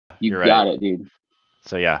You You're got right. it, dude.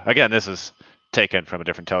 So yeah, again, this is taken from a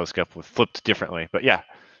different telescope with flipped differently, but yeah,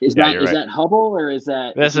 Is yeah, that you're right. Hubble or is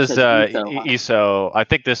that it This just is says ESO? ESO. I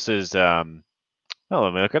think this is oh,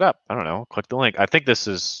 let me look it up. I don't know. Click the link. I think this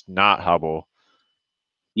is not Hubble.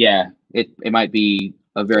 Yeah, it might be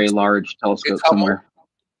a very large telescope somewhere.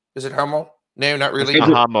 Is it Hummel? No, not really. It's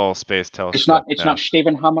a Hummel space telescope. It's not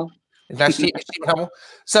Stephen Hummel. It's not Stephen Hummel.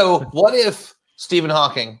 So what if Stephen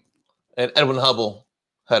Hawking and Edwin Hubble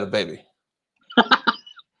had a baby?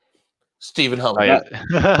 Stephen Hummel. Oh, yeah.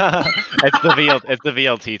 It's the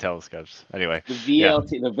VLT telescopes. Anyway. The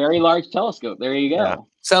VLT, the Very Large Telescope. There you go. Yeah.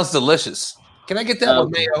 Sounds delicious. Can I get that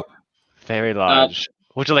with mayo? Very large.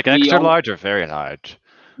 Would you like extra large or very large?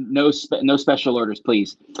 No special orders,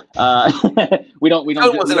 please. We don't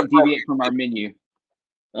deviate from our menu.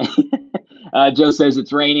 Joe says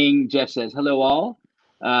it's raining. Jeff says hello all.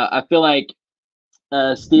 I feel like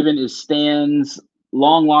Stephen is Stan's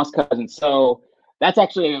long lost cousin. So that's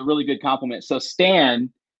actually a really good compliment. So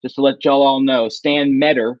Stan, just to let y'all all know, Stan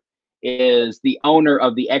Metter is the owner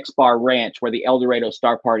of the X-Bar Ranch where the El Dorado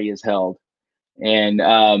Star Party is held. And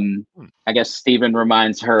I guess Stephen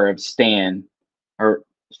reminds her of Stan. Or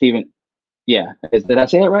Stephen, yeah. Did I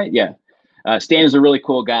say it right? Yeah. Stan is a really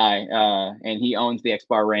cool guy, and he owns the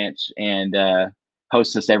X-Bar Ranch and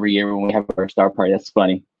hosts us every year when we have our Star Party. That's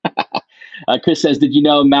funny. Chris says, did you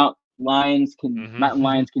know mountain lions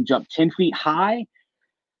can jump 10 feet high?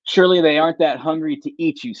 Surely they aren't that hungry to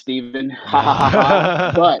eat you, Stephen.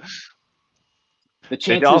 But the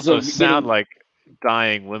chances they also of sound like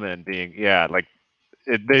dying women being like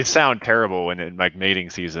they sound terrible when in like mating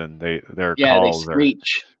season. Their calls they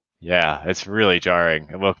screech. It's really jarring.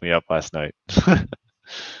 It woke me up last night. The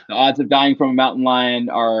odds of dying from a mountain lion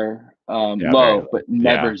are low, but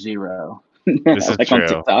never zero. This is like true. On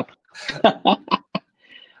TikTok.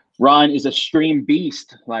 Ron is a stream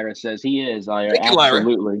beast, Lyra says. He is, Lyra. Thank you,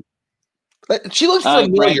 absolutely. Lyra. She looks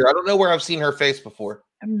familiar. I don't know where I've seen her face before.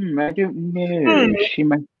 I don't know.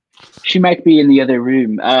 She might be in the other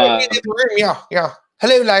room. Yeah.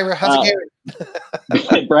 Hello, Lyra. How's it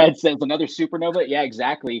going? Brad says another supernova. Yeah,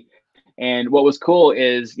 exactly. And what was cool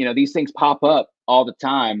is, these things pop up all the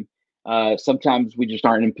time. Sometimes we just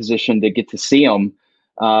aren't in position to get to see them.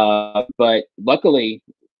 But luckily,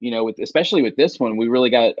 especially with this one, we really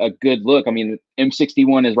got a good look. I mean,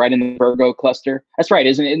 M61 is right in the Virgo cluster. That's right,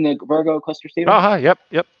 isn't it in the Virgo cluster, Stephen? Yep.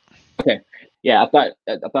 Okay. Yeah, I thought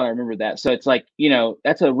I remembered that. So it's like,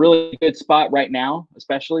 that's a really good spot right now,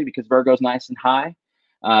 especially because Virgo's nice and high.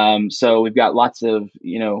 So we've got lots of,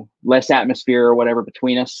 less atmosphere or whatever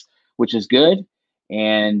between us, which is good.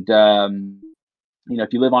 And,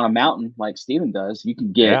 if you live on a mountain like Stephen does, you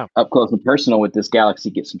can get up close and personal with this galaxy,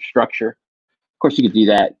 get some structure. Of course, you could do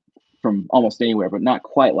that from almost anywhere, but not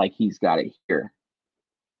quite like he's got it here.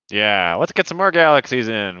 Yeah, let's get some more galaxies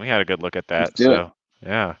in. We had a good look at that. Yeah.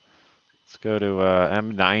 Let's go to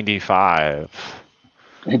M95.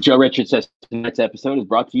 And Joe Richard says tonight's episode is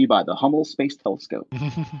brought to you by the Hummel Space Telescope.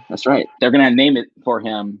 That's right. They're going to name it for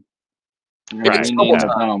him. Right. Hummel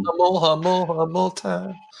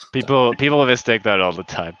time. People mistake that all the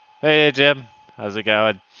time. Hey, Jim. How's it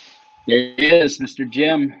going? There he is, Mr.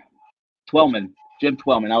 Jim Twellman. Jim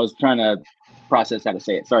Twellman. I was trying to process how to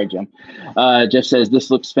say it. Sorry, Jim. Jeff says,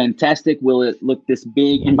 this looks fantastic. Will it look this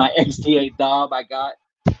big in my XT8 Dob I got?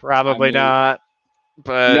 Probably not.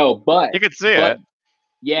 But you can see it.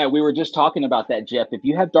 Yeah, we were just talking about that, Jeff. If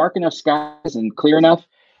you have dark enough skies and clear enough,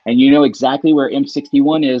 and you know exactly where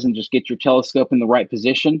M61 is, and just get your telescope in the right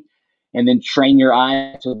position, and then train your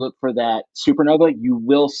eye to look for that supernova, you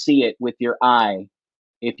will see it with your eye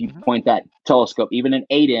if you point that telescope, even an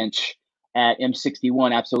 8-inch at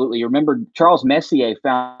M61. Absolutely. Remember, Charles Messier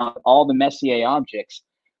found all the Messier objects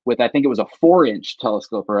with, I think it was a 4-inch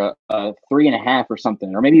telescope or a 3.5 or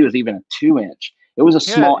something, or maybe it was even a 2-inch. It was a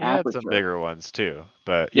small aperture. Had some bigger ones too,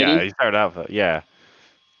 but he started out with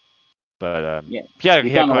But he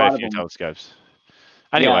had quite a few telescopes.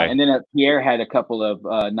 Anyway, and then Pierre had a couple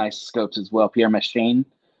of nice scopes as well. Pierre Machine,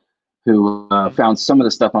 who found some of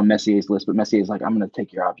the stuff on Messier's list, but Messier's like, I'm going to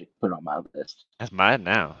take your object, put it on my list. That's mine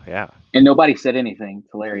now, yeah. And nobody said anything.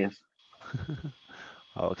 It's hilarious.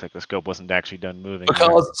 Oh, it looks like the scope wasn't actually done moving.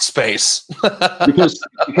 Because space. because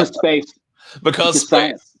space. Because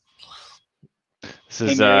space.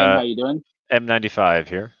 This is Marion, how you doing? M95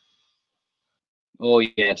 here. Oh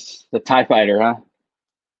yes, the TIE Fighter, huh?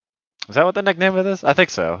 Is that what the nickname of this? I think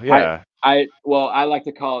so. Yeah. I like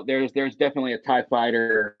to call it. There's definitely a TIE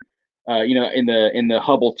Fighter. In the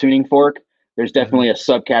Hubble tuning fork, there's definitely a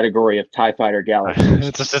subcategory of TIE Fighter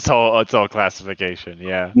galaxies. it's all classification.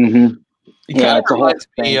 Yeah. Mm-hmm. He kind of reminds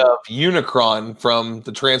me of Unicron from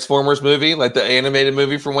the Transformers movie, like the animated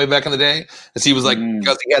movie from way back in the day. As he was like,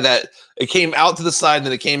 because he had that, it came out to the side, and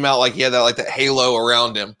then it came out like he had that like that halo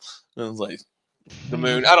around him. And it was like the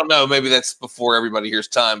moon. I don't know, maybe that's before everybody here's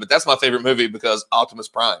time, but that's my favorite movie because Optimus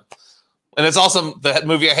Prime. And it's also the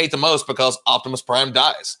movie I hate the most because Optimus Prime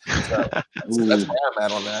dies. So that's where I'm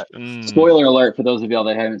at on that. Spoiler alert for those of y'all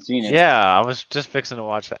that haven't seen it. Yeah, I was just fixing to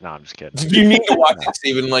watch that. No, I'm just kidding. You need to watch it,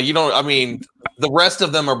 Steven. Like, you don't, I mean, the rest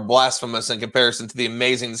of them are blasphemous in comparison to the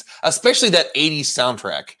amazing, especially that 80s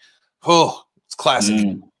soundtrack. Oh, it's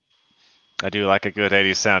classic. I do like a good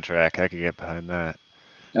 80s soundtrack. I could get behind that.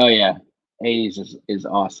 Oh, yeah. 80s is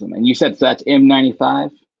awesome. And you said so that's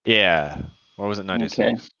M95? Yeah. Or was it 96?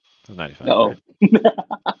 Okay. It was 95. Oh. Right?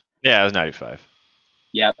 Yeah, it was 95.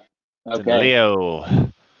 Yep. Okay.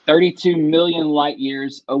 Leo. 32 million light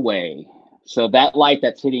years away. So that light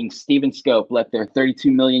that's hitting Stephen's scope left there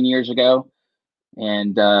 32 million years ago.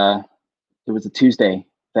 And it was a Tuesday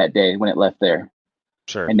that day when it left there.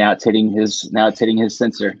 Sure. And now it's hitting his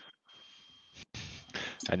sensor.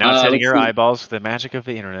 And now it's hitting your eyeballs with the magic of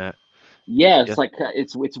the internet. Yeah, it's like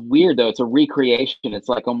it's weird though. It's a recreation. It's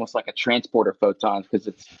like almost like a transporter photon because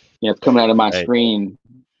it's it's coming out of my screen.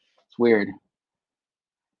 It's weird.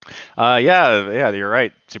 Yeah, you're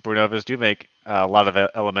right. Supernovas do make a lot of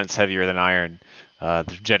elements heavier than iron. They're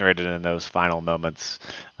generated in those final moments.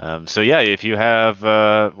 So yeah, if you have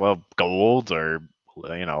gold or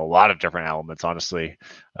a lot of different elements, honestly,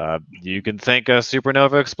 you can thank a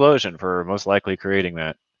supernova explosion for most likely creating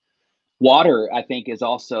that. Water, I think, is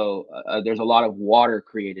also there's a lot of water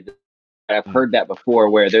created. I've heard that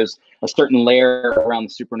before, where there's a certain layer around the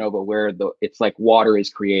supernova where it's like water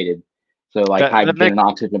is created. So like hydrogen and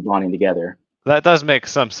oxygen bonding together. That does make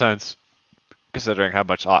some sense, considering how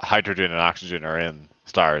much hydrogen and oxygen are in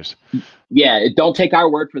stars. Yeah, don't take our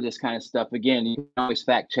word for this kind of stuff. Again, you can always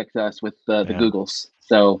fact check us with the Googles.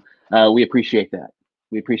 So we appreciate that.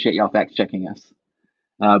 We appreciate y'all fact checking us.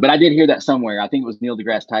 But I did hear that somewhere. I think it was Neil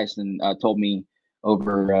deGrasse Tyson told me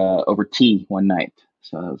over tea one night.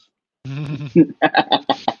 So that was...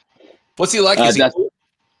 What's he like? He's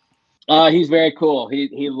very cool.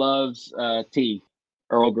 He loves tea,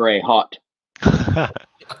 Earl Grey, hot.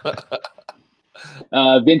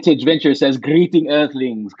 Vintage Venture says, "Greeting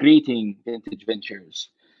Earthlings, greeting Vintage Ventures."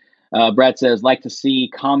 Brad says, "Like to see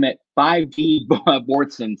Comet 5D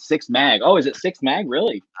Bortson 6 mag." Oh, is it 6 mag?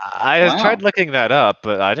 Really? I tried looking that up,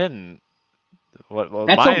 but I didn't. What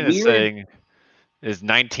mine is saying is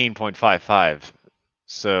 19.55.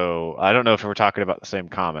 So I don't know if we're talking about the same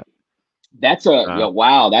comet. That's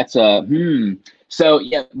wow. That's a So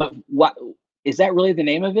yeah, but what is that really the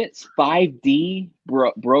name of it? It's 5D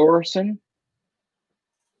Brorson.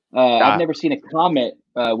 I've never seen a comet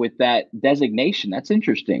with that designation. That's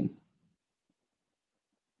interesting.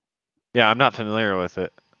 Yeah, I'm not familiar with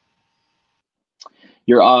it.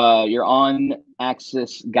 Your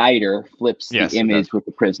on-axis guider flips the image with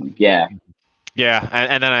the prism. Yeah. Yeah,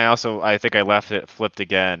 and then I think I left it flipped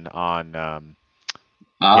again on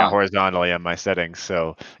horizontally on my settings.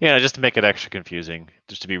 So just to make it extra confusing,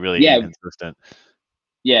 just to be really inconsistent.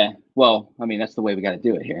 Yeah. Well, I mean that's the way we got to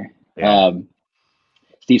do it here. Yeah.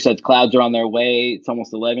 Steve says clouds are on their way. It's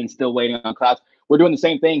almost 11. Still waiting on clouds. We're doing the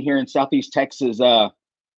same thing here in Southeast Texas.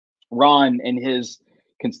 Ron and his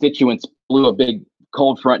constituents blew a big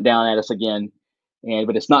cold front down at us again,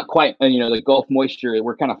 but it's not quite. The Gulf moisture.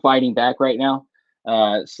 We're kind of fighting back right now.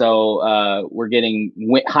 So we're getting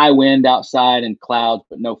high wind outside and clouds,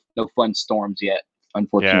 but no fun storms yet,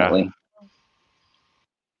 unfortunately. Yeah.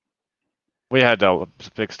 We had a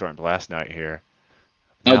big storm last night here.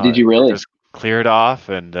 Oh, did you really? Just cleared off,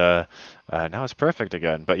 and now it's perfect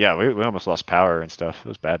again. But yeah, we almost lost power and stuff. It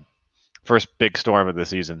was bad. First big storm of the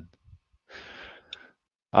season.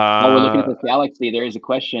 While we're looking at this galaxy, there is a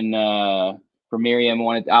question for Miriam.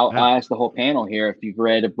 I'll ask the whole panel here if you've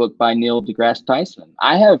read a book by Neil deGrasse Tyson.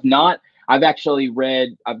 I have not. I've actually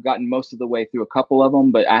I've gotten most of the way through a couple of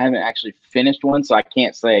them, but I haven't actually finished one, so I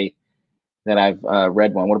can't say that I've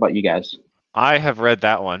read one. What about you guys? I have read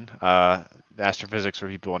that one, Astrophysics for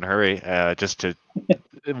People in a Hurry, just to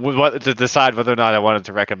decide whether or not I wanted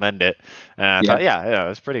to recommend it. And I thought, it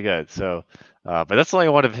was pretty good. So, but that's only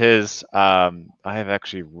one of his. I have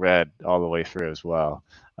actually read all the way through as well.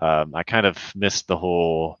 I kind of missed the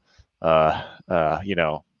whole,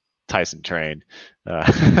 Tyson train.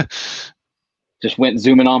 Just went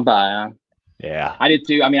zooming on by. Huh? Yeah, I did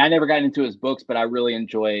too. I mean, I never got into his books, but I really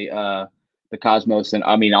enjoy the Cosmos and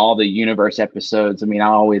all the universe episodes. I mean, I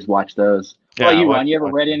always watch those. Yeah, well, you Ron, you ever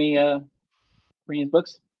read any his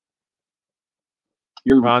books?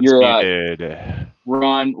 Ron Speed did.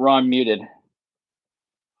 Ron muted.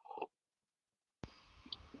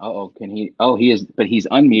 Oh, can he? Oh, he is, but he's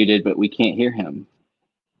unmuted, but we can't hear him.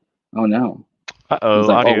 Oh no. Uh-oh,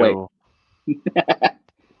 like, audio. Oh, wait.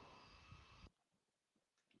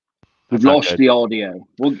 We've lost the audio.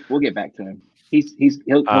 We'll get back to him.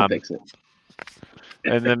 He'll fix it.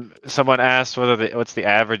 And then someone asked what's the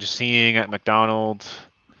average seeing at McDonald.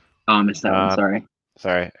 Oh, I missed that one. Sorry.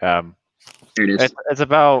 Sorry. Here it is. It's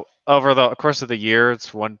about over the course of the year. It's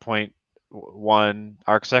 1.1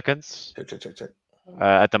 arc seconds. Check.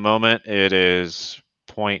 At the moment, it is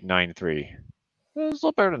 0.93. It's a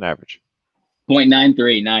little better than average.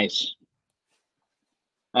 0.93. Nice.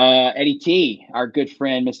 Eddie T, our good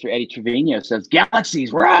friend, Mr. Eddie Trevino, says,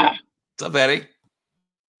 "Galaxies, rah!" What's up, Eddie?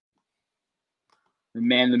 The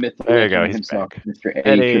man, the myth, the there you go. himself, back. Mr.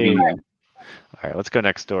 Eddie Trevino. All right, let's go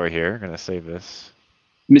next door here. I'm gonna save this.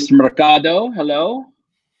 Mr. Mercado, hello.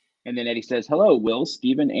 And then Eddie says, "Hello, Will,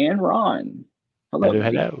 Stephen, and Ron."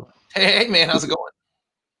 Hello. Hey, man, how's it going?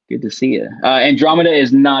 Good to see you. Andromeda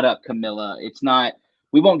is not up, Camilla. It's not.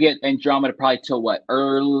 We won't get Andromeda probably till what?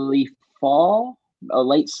 Early fall,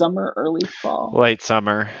 late summer, early fall. Late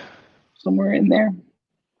summer. Somewhere in there.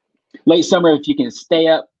 Late summer, if you can stay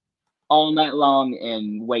up all night long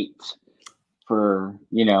and wait for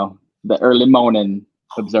the early morning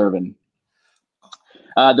observing.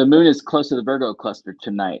 The moon is close to the Virgo cluster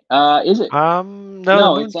tonight. Is it?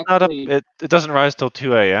 No, it's actually not up. It doesn't rise till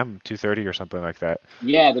 2 a.m., 2:30 or something like that.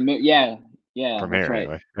 Yeah, the moon. Yeah. From here, right.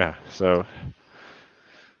 Anyway. Yeah. So.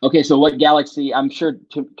 Okay, so what galaxy? I'm sure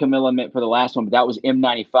Camilla meant for the last one, but that was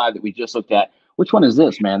M95 that we just looked at. Which one is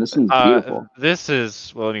this, man? This is beautiful. This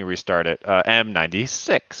is, well, let me restart it.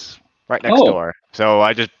 M96, right next door. So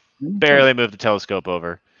I just barely moved the telescope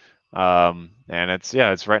over, and it's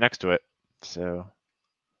right next to it. So,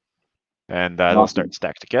 and they'll start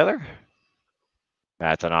stacked together.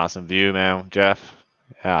 That's an awesome view, man, Jeff.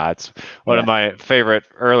 Yeah, it's one of my favorite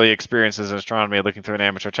early experiences in astronomy. Looking through an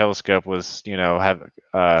amateur telescope was, have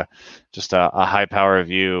just a high power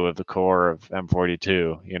view of the core of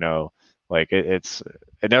M42. Like it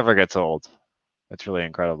never gets old. It's really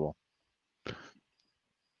incredible.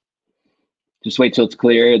 Just wait till it's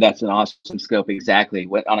clear. That's an awesome scope. Exactly.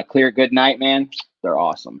 On a clear, good night, man, they're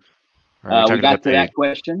awesome. We got to that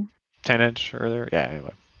question. 10-inch earlier. Yeah.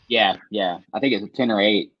 Anyway. Yeah. I think it's a 10 or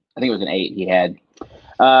 8. I think it was an 8 he had.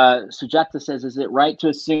 Sujata says, "Is it right to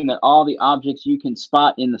assume that all the objects you can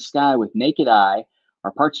spot in the sky with naked eye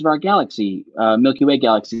are parts of our galaxy, Milky Way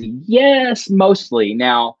galaxy?" Yes, mostly.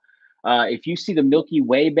 Now, if you see the Milky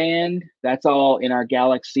Way band, that's all in our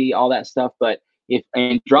galaxy, all that stuff. But if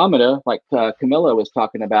Andromeda, like Camilla was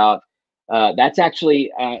talking about, that's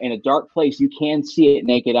actually in a dark place. You can see it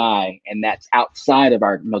naked eye, and that's outside of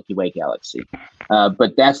our Milky Way galaxy.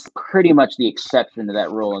 But that's pretty much the exception to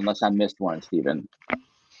that rule, unless I missed one, Stephen.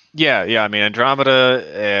 Yeah. I mean, Andromeda,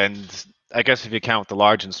 and I guess if you count the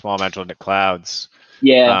large and small magellanic clouds.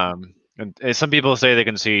 Yeah. And some people say they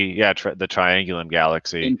can see, the Triangulum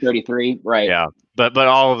galaxy. M33, right? Yeah, but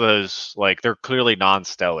all of those, like, they're clearly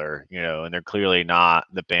non-stellar, and they're clearly not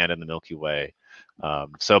the band in the Milky Way.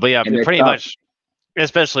 Pretty much,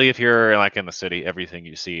 especially if you're like in the city, everything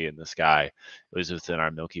you see in the sky is within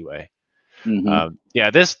our Milky Way. Mm-hmm.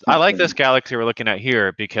 I like this galaxy we're looking at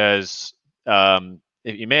here because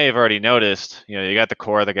if you may have already noticed, you got the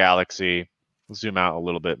core of the galaxy. We'll zoom out a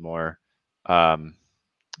little bit more.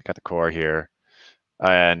 Got the core here,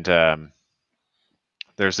 and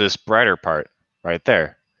there's this brighter part right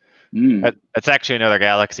there. That's actually another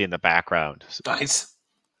galaxy in the background. Nice.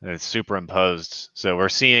 And it's superimposed, so we're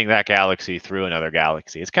seeing that galaxy through another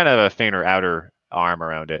galaxy. It's kind of a fainter outer arm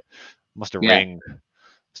around it, almost a ring,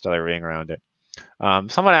 stellar ring around it.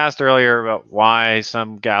 Someone asked earlier about why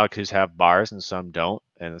some galaxies have bars and some don't,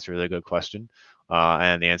 and it's a really good question.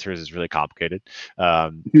 And the answer is it's really complicated.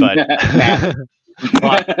 So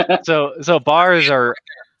bars are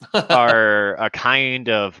a kind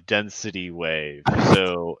of density wave.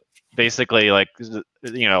 So basically, like the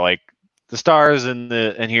stars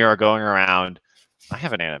in here are going around. I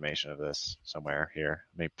have an animation of this somewhere here.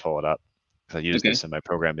 Let me pull it up because I used this in my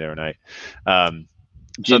program the other night.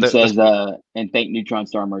 Jim says, and thank neutron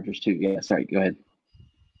star mergers too. Yeah, sorry, go ahead.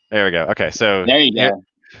 There we go. Okay, so there you go.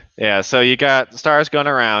 Yeah, so you got stars going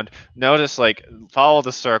around. Notice, follow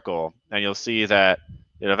the circle, and you'll see that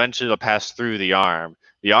it eventually will pass through the arm.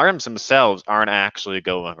 The arms themselves aren't actually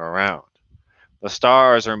going around. The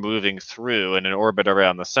stars are moving through in an orbit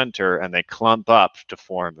around the center, and they clump up to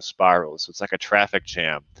form the spirals. So it's like a traffic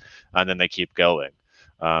jam, and then they keep going.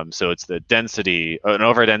 So it's the density, an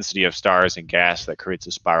overdensity of stars and gas that creates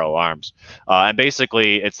the spiral arms. And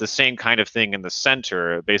basically, it's the same kind of thing in the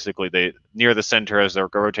center. Basically, they near the center as they're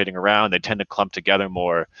rotating around, they tend to clump together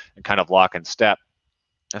more and kind of lock in step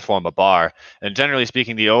and form a bar. And generally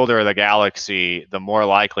speaking, the older the galaxy, the more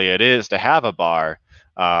likely it is to have a bar.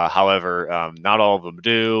 However, not all of them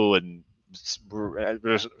do, and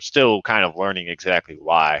we're still kind of learning exactly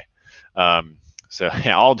why. So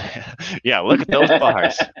yeah, look at those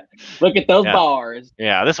bars. Look at those bars.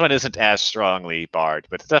 Yeah, this one isn't as strongly barred,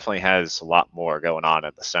 but it definitely has a lot more going on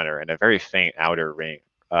at the center and a very faint outer ring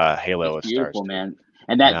halo of stars. Beautiful, man.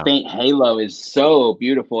 And that faint halo is so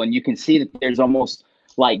beautiful, and you can see that there's almost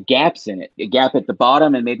like gaps in it. A gap at the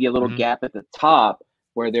bottom and maybe a little gap at the top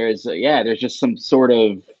where there's just some sort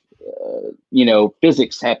of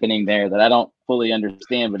physics happening there that I don't fully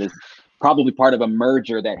understand, but it's probably part of a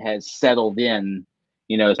merger that has settled in.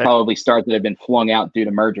 It's probably stars that have been flung out due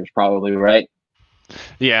to mergers, probably, right?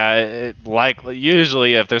 Yeah,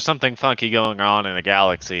 usually if there's something funky going on in a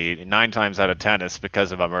galaxy, 9 times out of 10 it's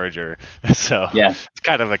because of a merger. So it's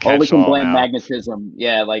kind of a catch-all. We can blame magnetism.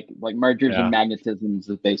 Yeah, like mergers and magnetisms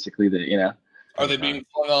is basically the. Are they being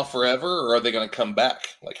flung off forever, or are they going to come back?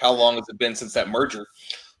 Like, how long has it been since that merger?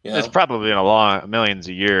 It's probably been millions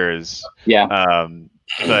of years. Yeah.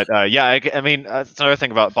 But I mean, that's another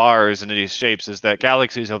thing about bars and these shapes is that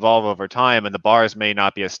galaxies evolve over time, and the bars may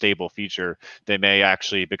not be a stable feature. They may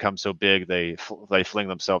actually become so big they fling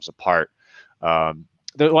themselves apart. One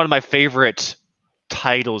of my favorite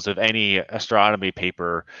titles of any astronomy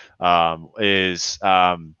paper is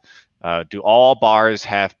 "Do all bars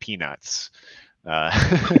have peanuts?" So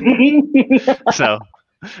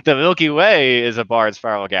the Milky Way is a barred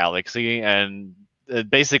spiral galaxy, and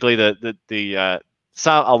basically a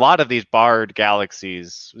lot of these barred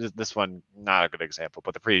galaxies, this one not a good example,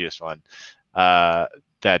 but the previous one, they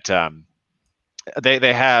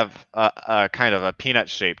have a kind of a peanut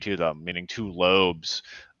shape to them, meaning 2 lobes.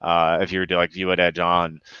 If you were to view it edge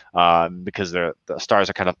on, because the stars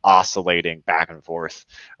are kind of oscillating back and forth,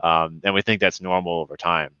 and we think that's normal over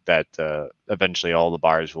time. That eventually all the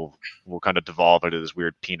bars will kind of devolve into this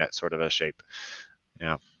weird peanut sort of a shape.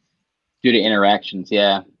 Yeah. Due to interactions,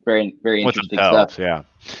 very very interesting stuff. Yeah.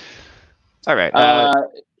 All right.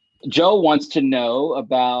 Joe wants to know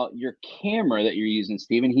about your camera that you're using,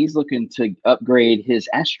 Stephen. He's looking to upgrade his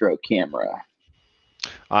Astro camera.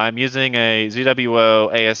 I'm using a ZWO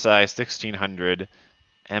ASI 1600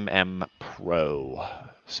 mm Pro.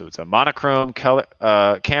 So it's a monochrome color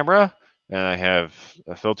camera, and I have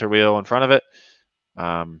a filter wheel in front of it.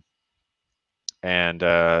 And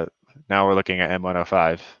now we're looking at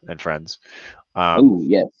M105 and friends. Oh,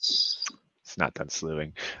 yes. It's not done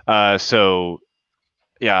slewing. So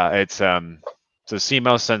yeah, it's a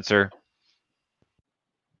CMOS sensor.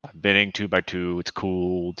 Binning 2x2. It's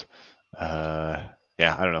cooled.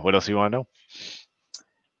 Yeah, I don't know. What else do you want to know?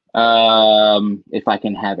 If I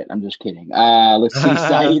can have it. I'm just kidding. Let's see.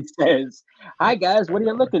 Saeed says, "Hi, guys. What are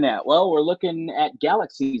you looking at?" Well, we're looking at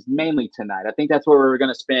galaxies mainly tonight. I think that's where we're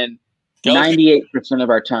going to spend 98% of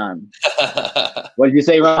our time. What did you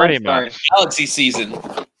say, Ron? Pretty much. Galaxy season.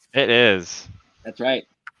 It is. That's right.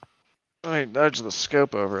 Let me nudge the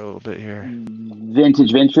scope over a little bit here.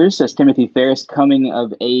 Vintage Ventures says Timothy Ferris, Coming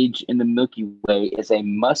of Age in the Milky Way is a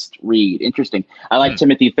must read. Interesting. I like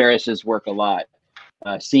Timothy Ferris's work a lot.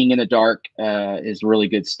 Seeing in the Dark is really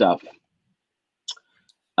good stuff.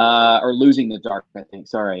 Or Losing the Dark, I think.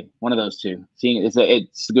 Sorry, one of those two. Seeing it's a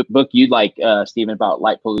good book you'd like, Stephen, about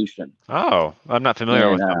light pollution. Oh, I'm not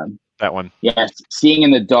familiar with that one. Yes, Seeing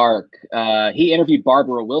in the Dark. He interviewed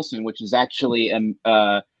Barbara Wilson, which is actually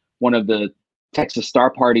one of the Texas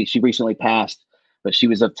Star Party. She recently passed, but she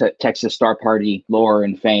was of Texas Star Party lore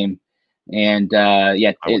and fame. And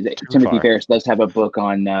Timothy Ferris does have a book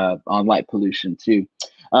on light pollution too.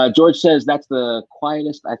 George says that's the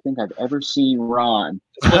quietest I think I've ever seen Ron.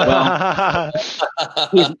 Well,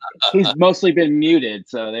 he's mostly been muted,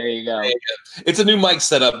 so there you go. It's a new mic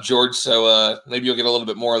setup, George. So maybe you'll get a little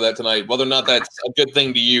bit more of that tonight. Whether or not that's a good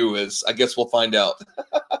thing to you is, I guess we'll find out.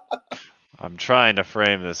 I'm trying to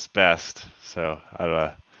frame this best, so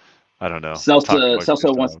I don't know.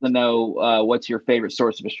 Celso wants to know what's your favorite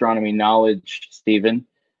source of astronomy knowledge, Stephen.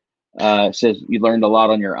 Says you learned a lot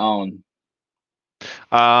on your own.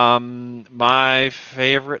 My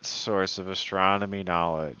favorite source of astronomy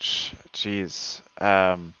knowledge. Geez.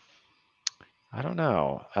 I don't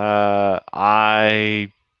know.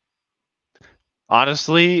 I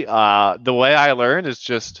honestly, the way I learn is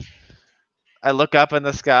just I look up in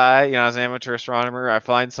the sky, as an amateur astronomer, I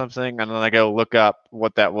find something and then I go look up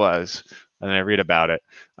what that was and I read about it.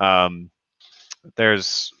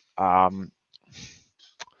 there's I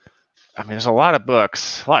mean, there's a lot of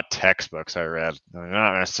books, a lot of textbooks I read. I mean,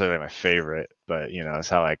 not necessarily my favorite, but it's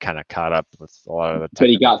how I kind of caught up with a lot of the. But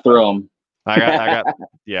he got through them. I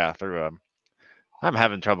got, through them. I'm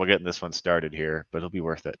having trouble getting this one started here, but it'll be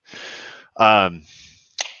worth it. I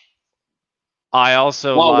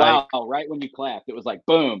also wow! Right when you clapped, it was like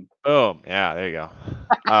boom, boom. Yeah, there you go.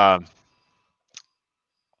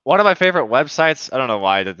 One of my favorite websites, I don't know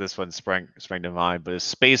why that this one sprang to mind, but is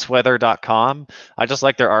spaceweather.com. I just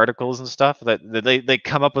like their articles and stuff. That they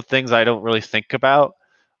come up with things I don't really think about,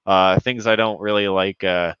 things I don't really like.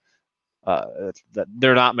 That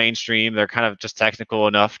they're not mainstream. They're kind of just technical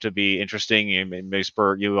enough to be interesting and may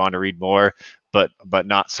spur you on to read more, but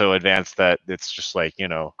not so advanced that it's just like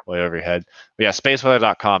way over your head. But yeah,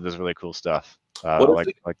 spaceweather.com does really cool stuff. I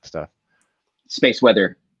like the stuff. Space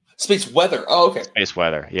weather. Space weather. Oh, okay. Space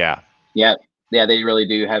weather. Yeah. Yeah. They really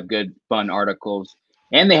do have good, fun articles,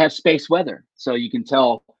 and they have space weather, so you can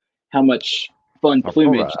tell how much fun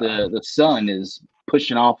plumage the sun is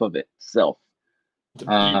pushing off of itself,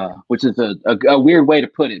 which is a weird way to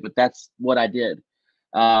put it, but that's what I did.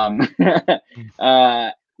 Mr.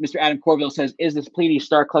 Adam Corville says, "Is this Pleiades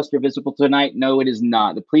star cluster visible tonight?" No, it is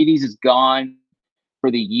not. The Pleiades is gone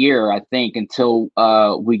for the year, I think, until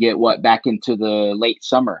we get back into the late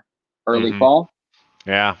summer. Early fall.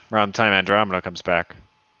 Yeah, around the time Andromeda comes back.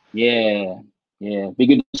 Yeah. Be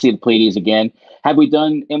good to see the Pleiades again. Have we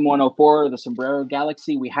done M104, the Sombrero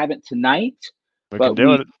Galaxy? We haven't tonight, but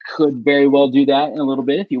we could very well do that in a little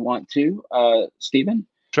bit if you want to, Stephen.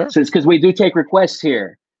 Sure. So it's because we do take requests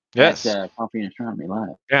here. Yes. At Coffee and Astronomy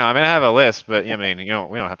Live. Yeah, I mean, I have a list, but I mean, we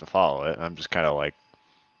don't have to follow it. I'm just kind of like,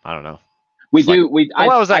 I don't know. We do. Like,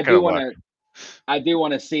 I do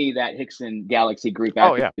want to see that Hickson Galaxy group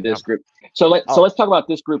after this group. So let's talk about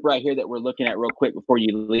this group right here that we're looking at real quick before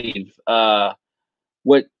you leave.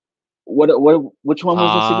 Which one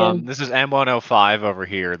was this again? This is M105 over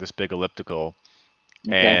here, this big elliptical.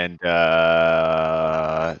 Okay. And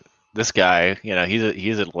this guy,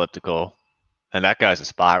 he's an elliptical, and that guy's a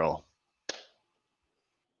spiral.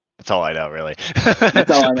 That's all I know, really.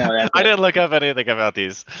 That's all I know. I didn't look up anything about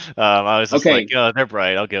these. I was just like, oh, they're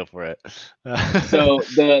bright. I'll go for it. So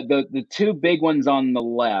the two big ones on the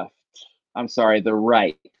left, I'm sorry, the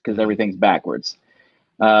right, because everything's backwards.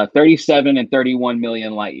 37 and 31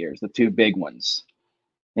 million light years, the two big ones.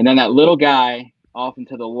 And then that little guy off and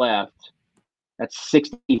to the left, that's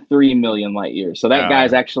 63 million light years. So that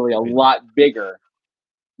guy's actually a lot bigger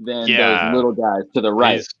than those little guys to the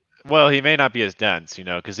right. Well, he may not be as dense,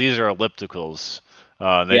 because these are ellipticals.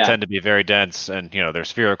 They tend to be very dense, and they're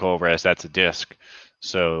spherical, whereas that's a disk.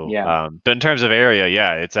 So, but in terms of area,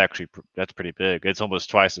 it's actually that's pretty big. It's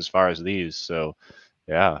almost twice as far as these. So,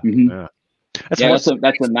 that's a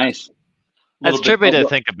nice. That's trippy to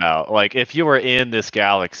think about. Like, if you were in this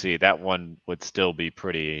galaxy, that one would still be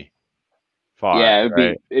pretty far. Yeah,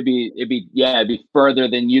 it'd be further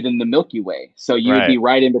than the Milky Way. So you would be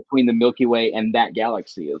right in between the Milky Way and that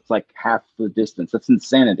galaxy. It's like half the distance. That's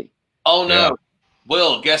insanity. Oh no. Yeah.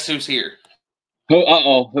 Will, guess who's here?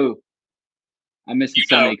 Who? I missed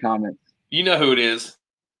so many comments. You know who it is.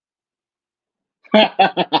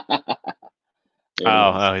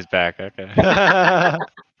 Oh, he's back. Okay.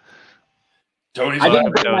 Tony's I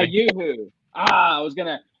didn't get my Yoo-hoo. I was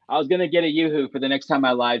gonna get a Yoo-hoo for the next time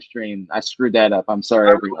I live stream. I screwed that up. I'm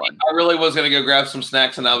sorry, everyone. I really was gonna go grab some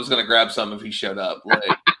snacks, and I was gonna grab some if he showed up. Like,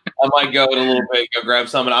 I might go in a little bit, go grab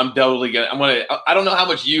some, and I'm totally gonna. I don't know how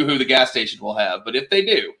much Yoo-hoo the gas station will have, but if they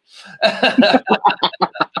do, I'm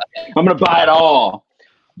gonna buy it all.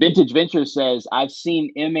 Vintage Venture says, "I've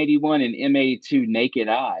seen M81 and M82 naked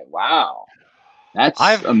eye. Wow, that's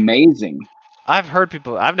amazing." I've heard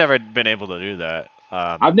people. I've never been able to do that.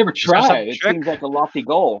 I've never tried. It seems like a lofty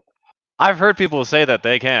goal. I've heard people say that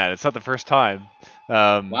they can. It's not the first time.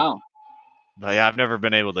 Wow. But yeah, I've never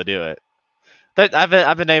been able to do it.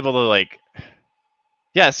 I've been able to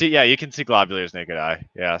you can see globulars naked eye.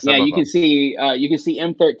 Yeah. You can see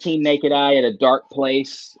M13 naked eye at a dark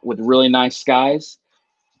place with really nice skies.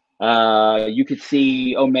 You could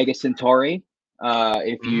see Omega Centauri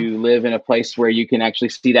if you live in a place where you can actually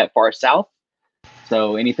see that far south.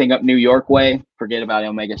 So anything up New York way, forget about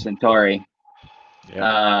Omega Centauri.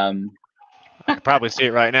 Yeah. I could probably see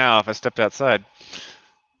it right now if I stepped outside,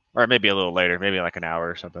 or maybe a little later, maybe like an hour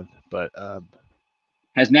or something. But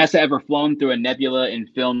has NASA ever flown through a nebula and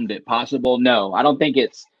filmed it? Possible? No, I don't think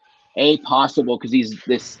it's possible because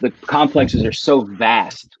the complexes are so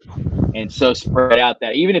vast and so spread out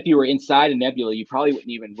that even if you were inside a nebula, you probably wouldn't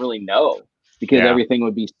even really know because everything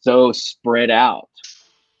would be so spread out.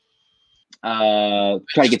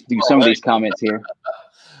 Try to get through some of these comments here.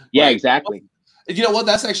 Yeah, Right. exactly. You know what?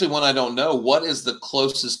 That's actually one I don't know. What is the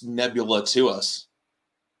closest nebula to us?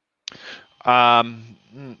 Well,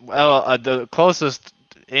 the closest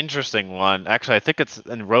interesting one, actually, I think it's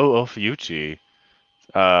in Rho Ophiuchi.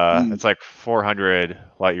 It's like 400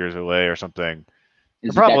 light years away or something. There Is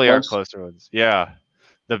it that probably are close? closer ones. Yeah,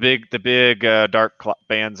 the big dark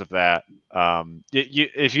bands of that.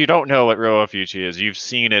 If you don't know what Rho Ophiuchi is, you've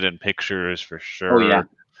seen it in pictures for sure. Oh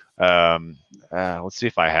yeah. Let's see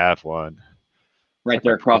if I have one. Right like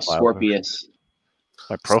there my across profile Scorpius.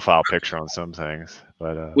 My profile picture on some things,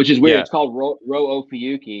 but which is weird. yeah. It's called Rho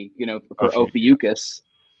Ophiuchi, for Ophiuchus,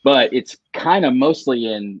 but it's kind of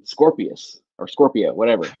mostly in Scorpius or Scorpio,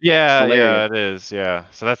 whatever. Yeah, Hilarious. it is. Yeah,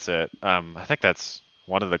 so that's it. I think that's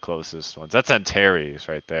one of the closest ones. That's Antares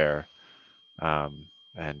right there. And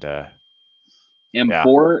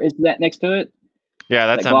M4 is that next to it? Yeah,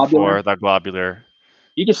 that's that globular? M4, that globular.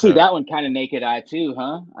 You can see that one kind of naked eye too,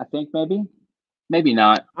 huh? I think maybe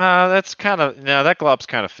not. That's kind of that glob's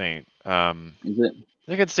kind of faint. Is it?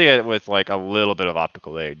 You can see it with like a little bit of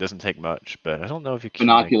optical aid. Doesn't take much, but I don't know if you can.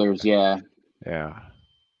 Binoculars, yeah. Yeah.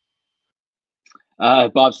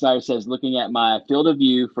 Bob Snyder says, looking at my field of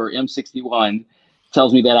view for M61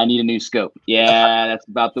 tells me that I need a new scope. Yeah, that's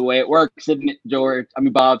about the way it works, isn't it, George?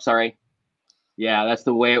 Bob, sorry. Yeah, that's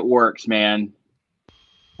the way it works, man.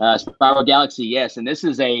 Spiral Galaxy, yes, and this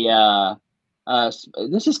is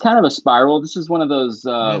this is kind of a spiral. This is one of those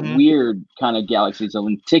weird kind of galaxies, a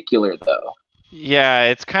lenticular though. Yeah,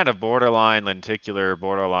 it's kind of borderline lenticular,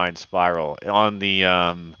 borderline spiral. On the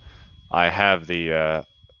I have the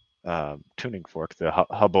tuning fork, the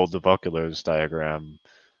Hubble divoculars diagram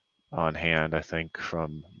on hand, I think,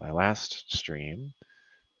 from my last stream.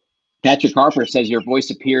 Patrick Harper says your voice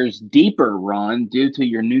appears deeper, Ron, due to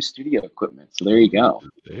your new studio equipment. So there you go.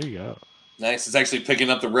 There you go. Nice. It's actually picking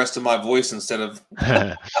up the rest of my voice instead of.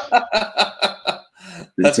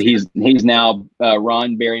 So he's now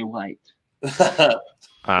Ron Barry White.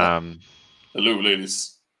 Hello,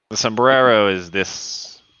 ladies. The sombrero is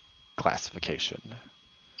this classification.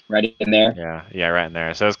 Right in there? Yeah, right in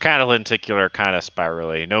there. So it's kind of lenticular, kind of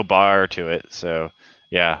spirally. No bar to it. So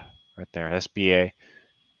yeah, right there. SBA.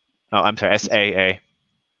 Oh, I'm sorry, SAA.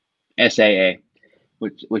 SAA,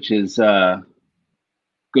 which is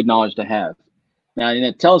good knowledge to have. Now, in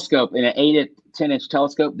a telescope, in an 8 to 10-inch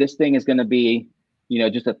telescope, this thing is going to be,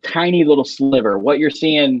 just a tiny little sliver. What you're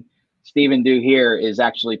seeing Stephen do here is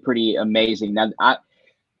actually pretty amazing. Now,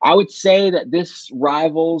 I would say that this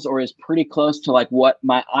rivals or is pretty close to like what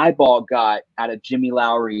my eyeball got out of Jimmy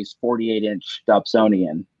Lowry's 48-inch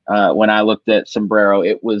Dobsonian. When I looked at Sombrero,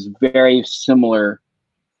 it was very similar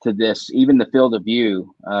to this, even the field of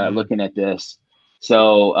view, looking at this.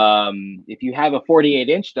 So if you have a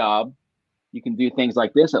 48-inch Dob, you can do things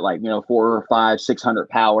like this at 400, 500, 600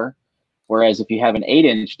 power. Whereas if you have an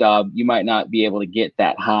 8-inch Dob, you might not be able to get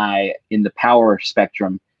that high in the power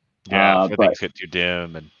spectrum. Yeah, things get too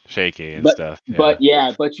dim and shaky and stuff.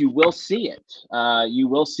 Yeah. But you will see it. You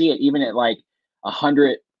will see it even at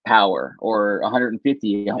 100 power or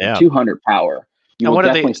 150, 200 power. You will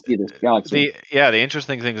definitely see this galaxy. The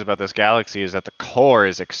interesting things about this galaxy is that the core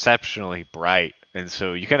is exceptionally bright. And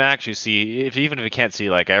so you can actually see, even if you can't see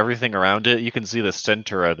everything around it, you can see the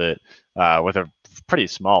center of it with a pretty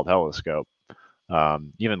small telescope.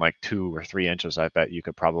 Even 2 or 3 inches, I bet you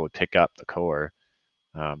could probably pick up the core.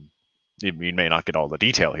 You may not get all the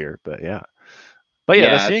detail here, but yeah.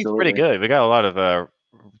 The seeing's pretty good. We got a lot of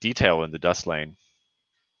detail in the dust lane.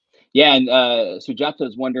 Yeah, and Sujata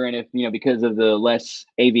is wondering if, because of the less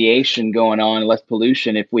aviation going on, less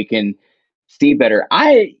pollution, if we can see better.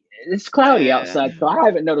 It's cloudy outside, so I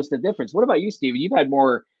haven't noticed the difference. What about you, Steven? You've had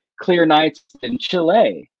more clear nights in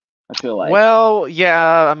Chile, I feel like. Well,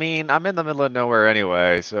 yeah, I'm in the middle of nowhere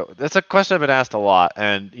anyway, so that's a question I've been asked a lot.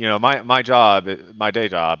 And my day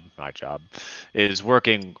job is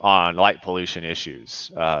working on light pollution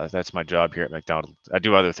issues. That's my job here at McDonald. I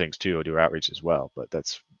do other things too. I do outreach as well, but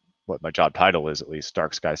that's what my job title is, at least,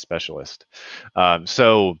 dark sky specialist. I'm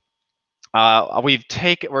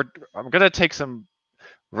gonna take some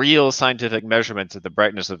real scientific measurements of the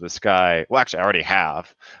brightness of the sky. Well, actually, I already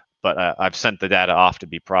have, but I've sent the data off to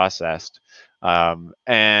be processed.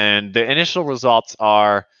 And the initial results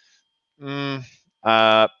are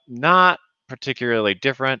not particularly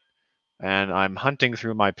different. And I'm hunting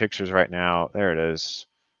through my pictures right now. There it is.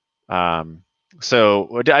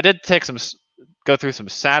 So I did go through some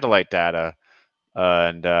satellite data,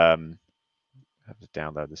 and I have to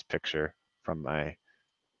download this picture from my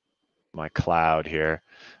cloud here.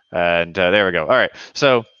 And there we go. All right.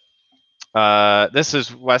 So This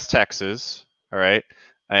is West Texas, all right,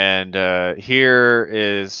 and here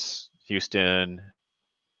is Houston,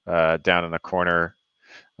 down in the corner.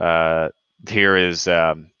 Here is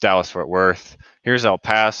Dallas Fort Worth. Here's El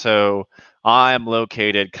Paso. I'm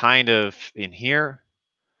located kind of in here,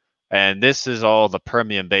 and this is all the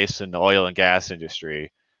Permian Basin, the oil and gas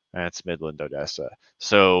industry. That's Midland, Odessa.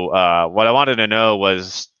 So what I wanted to know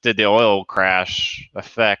was, did the oil crash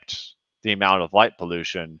affect the amount of light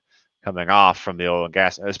pollution coming off from the oil and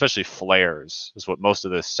gas, especially flares, is what most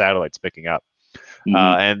of this satellite's picking up.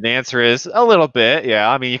 And the answer is a little bit, yeah.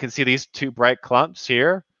 I mean, you can see these two bright clumps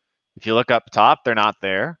here. If you look up top, they're not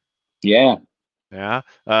there. Yeah. Yeah.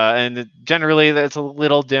 And generally, that's a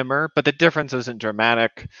little dimmer, but the difference isn't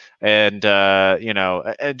dramatic. And,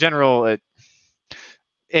 in general,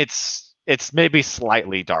 it's maybe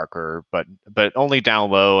slightly darker, but only down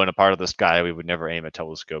low in a part of the sky we would never aim a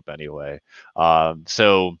telescope anyway.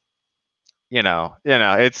 So,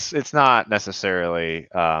 it's not necessarily,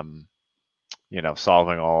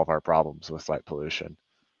 solving all of our problems with light pollution.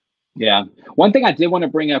 Yeah. One thing I did want to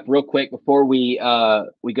bring up real quick before we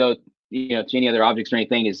go, to any other objects or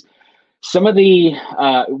anything is some of the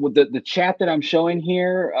chat that I'm showing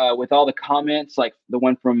here with all the comments, like the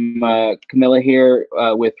one from Camilla here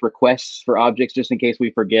with requests for objects, just in case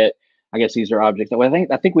we forget. I guess these are objects. Well,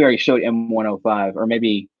 I think we already showed M105, or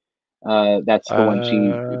maybe that's the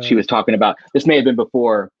one she was talking about. This may have been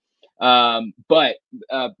before. But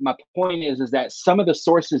my point is that some of the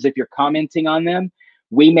sources, if you're commenting on them,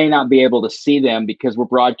 we may not be able to see them because we're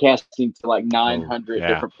broadcasting to like 900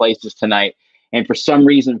 different places tonight. And for some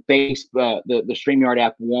reason, Facebook, the StreamYard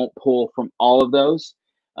app won't pull from all of those.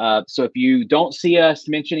 So if you don't see us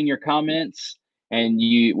mentioning your comments and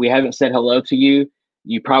we haven't said hello to you,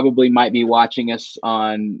 you probably might be watching us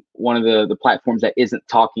on one of the platforms that isn't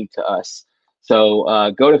talking to us.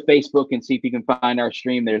 So go to Facebook and see if you can find our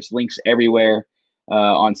stream. There's links everywhere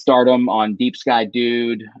on Stardom, on Deep Sky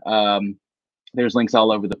Dude. There's links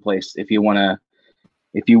all over the place if you want to.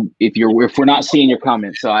 If we're not seeing your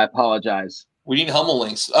comments, so I apologize. We need Hummel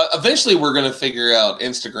links. Eventually, we're going to figure out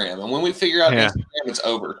Instagram, and when we figure out Instagram, it's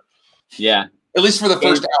over. Yeah, at least for the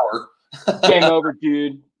first hour. Game over,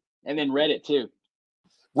 dude. And then Reddit too.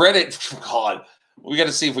 Reddit, God, we got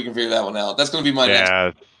to see if we can figure that one out. That's going to be my next.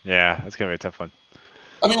 Yeah, that's going to be a tough one.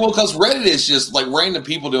 I mean, well, because Reddit is just like random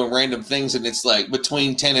people doing random things, and it's like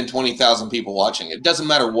between 10 and 20,000 people watching it. It doesn't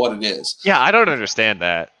matter what it is. Yeah, I don't understand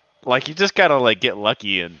that. Like, you just gotta like get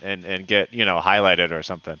lucky and get highlighted or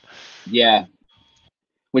something. Yeah,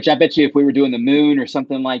 which I bet you if we were doing the moon or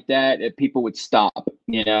something like that, people would stop.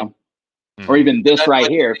 Or even this right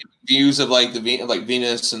here. Views of like like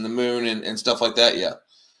Venus and the moon and stuff like that. Yeah.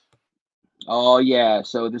 Oh yeah.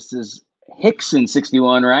 So this is Hickson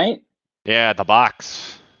 61, right? Yeah, the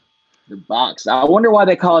box. The box. I wonder why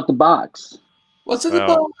they call it the box. What's in the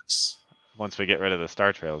box? Once we get rid of the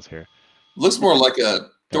star trails here. Looks more like a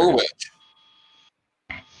doorway.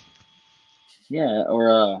 Yeah,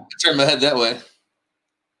 or turn my head that way.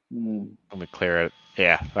 Let me clear it.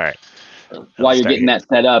 Yeah, all right. While you're getting that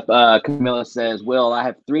set up, Camilla says, Will, I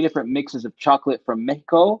have 3 different mixes of chocolate from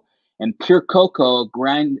Mexico and pure cocoa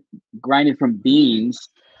grinded from beans.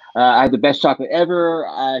 I have the best chocolate ever.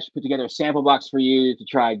 I should put together a sample box for you to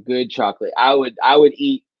try good chocolate. I would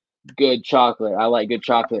eat good chocolate. I like good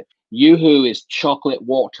chocolate. Yoo-hoo is chocolate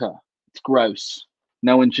water. It's gross.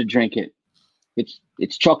 No one should drink it.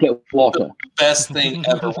 It's chocolate water. The best thing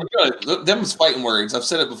ever. Them's fighting words. I've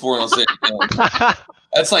said it before and I'll say it again.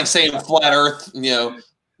 That's like saying flat Earth.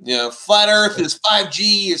 Flat Earth is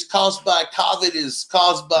 5G is caused by COVID is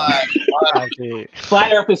caused by 5G.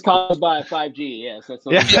 Flat Earth is caused by 5G. Yes, that's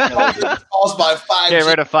what it's caused by 5G. Get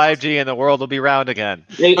rid of 5G and the world will be round again.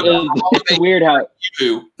 It's weird how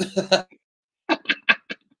you.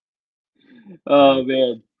 Oh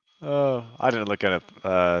man. Oh, I didn't look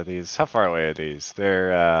at these. How far away are these?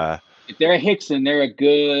 They're if they're a Hickson, they're a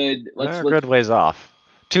good. They're a good ways off.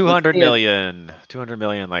 200 million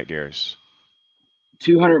light years.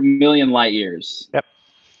 200 million light years. Yep.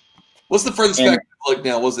 What's the furthest back we looked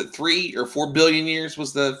now? Was it 3 or 4 billion years?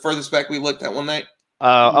 Was the furthest back we looked at one night?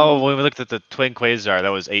 When we looked at the twin quasar, that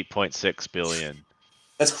was 8.6 billion.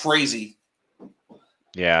 That's crazy.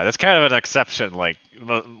 Yeah, that's kind of an exception. Like,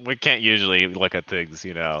 we can't usually look at things,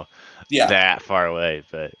 that far away.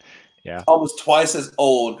 But yeah, almost twice as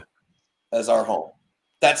old as our home.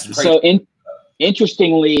 That's crazy. So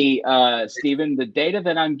interestingly, Stephen, the data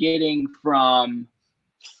that I'm getting from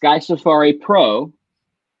Sky Safari Pro.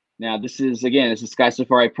 Now, this is Sky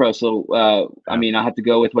Safari Pro. So, I have to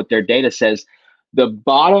go with what their data says. The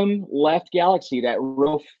bottom left galaxy, that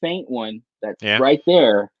real faint one, that's right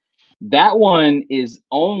there, That one is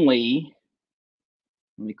only,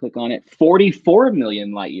 let me click on it, 44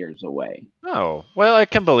 million light years away. Oh, well, I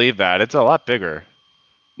can believe that. It's a lot bigger.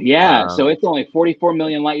 Yeah, so it's only 44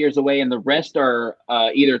 million light years away, and the rest are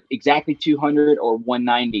either exactly 200 or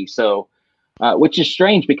 190. So, which is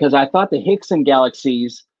strange because I thought the Hickson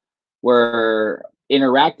galaxies were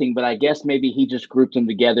interacting, but I guess maybe he just grouped them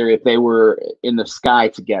together if they were in the sky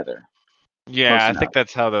together. Yeah, I think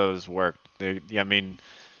that's how those work. I mean,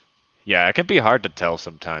 yeah, it can be hard to tell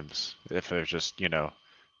sometimes if there's just,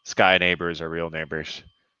 sky neighbors or real neighbors.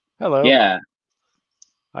 Hello. Yeah.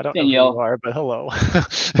 I don't Danielle. know who you are, but hello.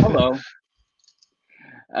 Hello.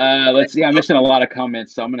 Let's see. I'm missing a lot of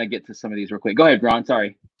comments, so I'm going to get to some of these real quick. Go ahead, Ron.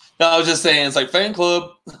 Sorry. No, I was just saying, it's like fan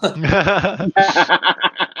club.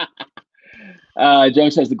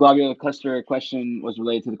 James says the globular cluster question was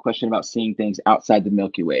related to the question about seeing things outside the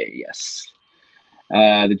Milky Way. Yes.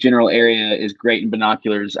 The general area is great in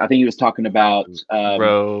binoculars. I think he was talking about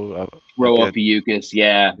Rho Ophiuchus.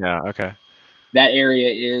 Yeah. Yeah. Okay. That area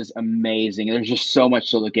is amazing. There's just so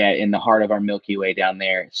much to look at in the heart of our Milky Way down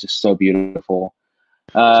there. It's just so beautiful.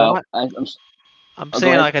 I'm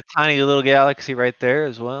seeing like a tiny little galaxy right there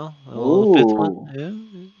as well. A little fifth one.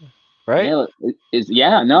 Yeah. Right?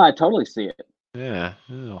 Yeah, no, I totally see it. Yeah.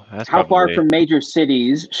 How far from major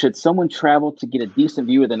cities should someone travel to get a decent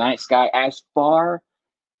view of the night sky? As far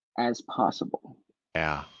as possible.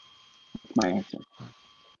 Yeah. That's my answer.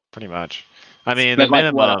 Pretty much. I mean, the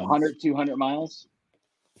minimum, what, 100, 200 miles?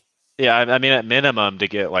 Yeah, I mean, at minimum, to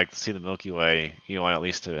get to see the Milky Way, you want at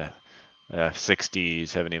least 60,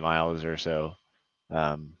 70 miles or so.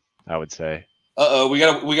 I would say. We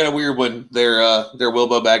got a weird one. They're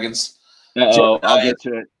Wilbo Baggins. I'll get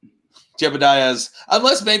to it. Jebediah's,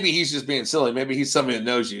 unless maybe he's just being silly. Maybe he's somebody that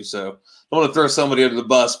knows you. So I don't want to throw somebody under the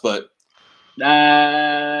bus, but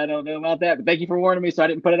I don't know about that. But thank you for warning me, so I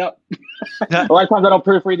didn't put it up. A lot of times I don't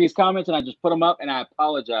proofread these comments, and I just put them up, and I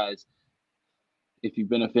apologize if you've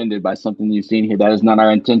been offended by something you've seen here. That is not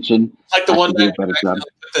our intention. Like the one that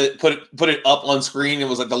put it up on screen. It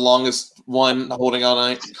was like the longest one holding all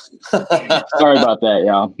night. Sorry about that,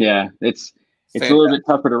 y'all. Yeah, it's a little bit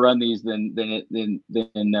tougher to run these than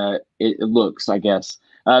it looks, I guess.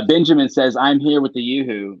 Benjamin says, I'm here with the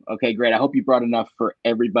Yoo-hoo. Okay, great. I hope you brought enough for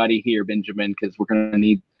everybody here, Benjamin, because we're going to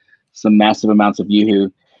need some massive amounts of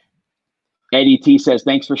Yoo-hoo. Eddie T says,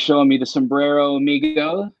 thanks for showing me the sombrero,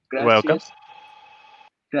 amigo. Gracias. Welcome.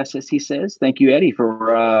 Gracias, he says. Thank you, Eddie,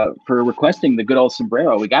 for requesting the good old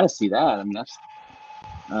sombrero. We got to see that. I mean, that's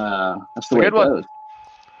the way it goes.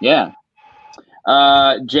 Yeah.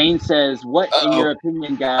 Jane says, what, in your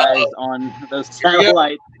opinion, guys, on those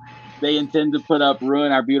satellites they intend to put up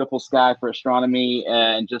ruin our beautiful sky for astronomy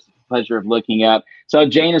and just the pleasure of looking up? So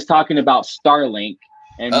Jane is talking about Starlink.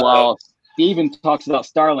 And while Steven talks about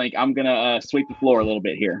Starlink, I'm going to sweep the floor a little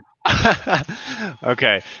bit here.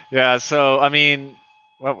 Okay. Yeah. So, I mean,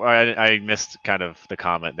 well, I missed kind of the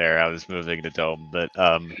comment there. I was moving the dome, but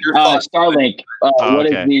Starlink. What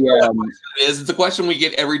is the? It's the question we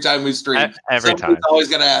get every time we stream. Every time, always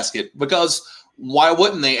got to ask it, because why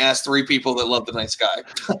wouldn't they ask 3 people that love the night sky?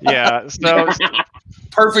 Yeah. So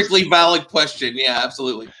perfectly valid question. Yeah,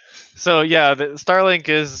 absolutely. So yeah, the Starlink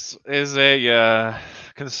is a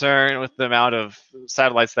concern with the amount of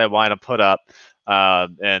satellites they want to put up,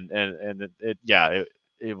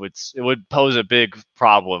 it would pose a big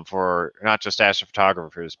problem for not just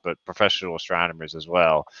astrophotographers but professional astronomers as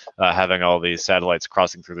well, having all these satellites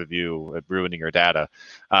crossing through the view, ruining your data.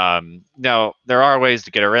 Now there are ways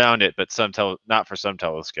to get around it, but not for some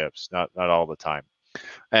telescopes, not all the time.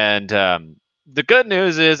 And the good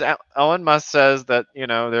news is Elon Musk says that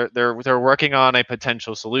they're working on a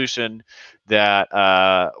potential solution that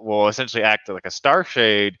will essentially act like a star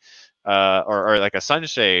shade. Or like a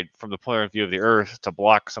sunshade from the point of view of the Earth to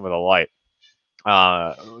block some of the light.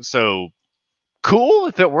 So cool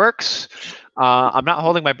if it works. I'm not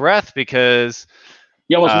holding my breath because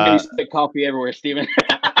you almost made me spit coffee everywhere, Steven.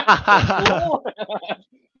 Cool.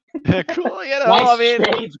 Cool, nice, I mean,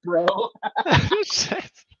 shades, bro.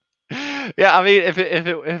 Yeah, I mean,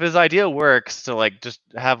 if his idea works to like just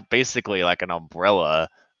have basically like an umbrella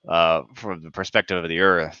from the perspective of the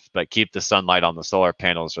Earth, but keep the sunlight on the solar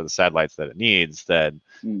panels or the satellites that it needs, then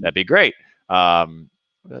that'd be great.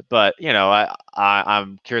 But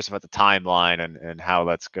I'm curious about the timeline and how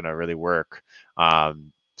that's going to really work.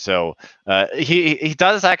 So he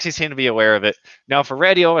does actually seem to be aware of it. Now, for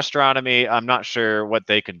radio astronomy, I'm not sure what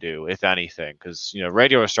they can do, if anything, because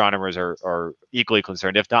radio astronomers are equally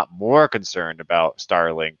concerned, if not more concerned, about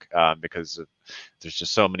Starlink because there's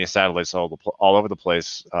just so many satellites all over the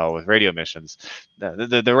place with radio missions.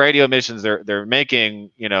 The radio missions they're making,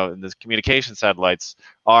 in the communication satellites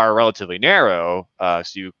are relatively narrow, so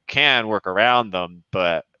you can work around them,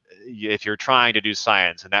 but if you're trying to do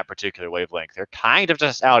science in that particular wavelength, they're kind of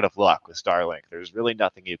just out of luck with Starlink. There's really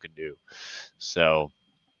nothing you can do. So,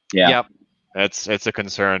 yeah, it's a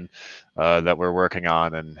concern that we're working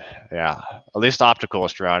on, and yeah, at least optical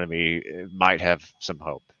astronomy might have some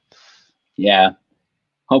hope. Yeah,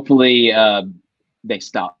 hopefully they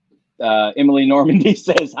stop. Emily Normandy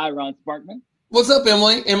says, "Hi, Ron Sparkman." What's up,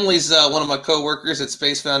 Emily? Emily's one of my co-workers at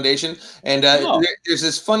Space Foundation, and there's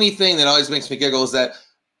this funny thing that always makes me giggle is that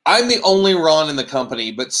I'm the only Ron in the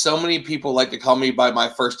company, but so many people like to call me by my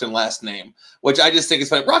first and last name, which I just think is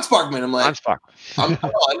funny. Ron Sparkman. I'm like, Ron Sparkman. I'm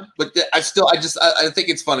Ron, but I think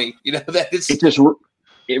it's funny, that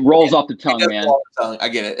it rolls off the tongue, man. I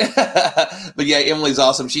get it. But yeah, Emily's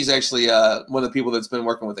awesome. She's actually one of the people that's been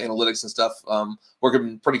working with analytics and stuff,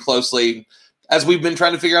 working pretty closely as we've been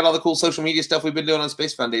trying to figure out all the cool social media stuff we've been doing on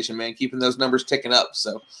Space Foundation, man, keeping those numbers ticking up.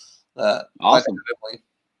 So awesome.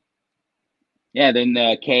 Yeah, then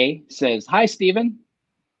Kay says, "Hi, Stephen."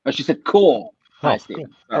 Oh, she said, "Cool." Hi, Stephen.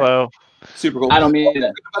 Cool. Hello. Super cool. I don't mean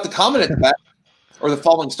that. About the comment at the back, or the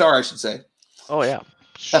falling star, I should say. Oh, yeah.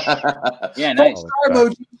 Yeah, nice. Star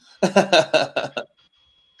emoji.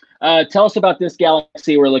 Tell us about this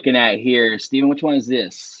galaxy we're looking at here, Stephen. Which one is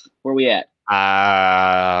this? Where are we at?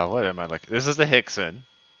 What am I looking? This is the Hickson,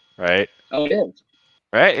 right? Oh, it is.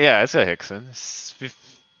 Right? Yeah, it's a Hickson.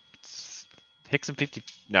 Hickson 50.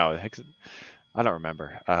 No, Hickson. I don't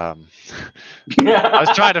remember. I was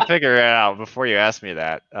trying to figure it out before you asked me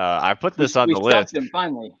that. I put this on the list,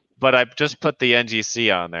 finally. but I just put the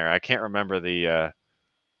NGC on there. I can't remember the.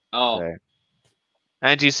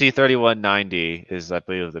 NGC 3190 is, I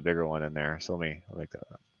believe, the bigger one in there. So let me look that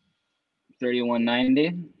up.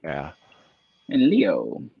 3190. Yeah. And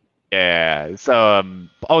Leo. Yeah. So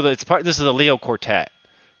it's part. This is a Leo quartet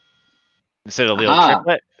instead of Leo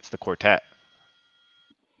triplet. It's the quartet.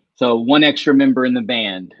 So one extra member in the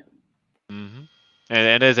band. Mm-hmm.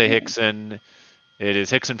 And it is a Hickson. It is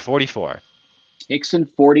Hickson 44. Hickson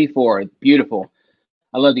 44. Beautiful.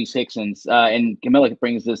 I love these Hicksons. And Camilla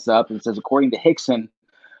brings this up and says, according to Hickson,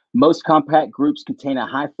 most compact groups contain a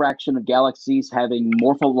high fraction of galaxies having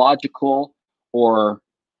morphological or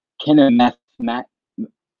kinematical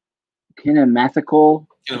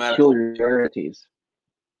peculiarities.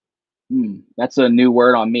 That's a new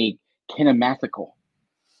word on me. Kinematical.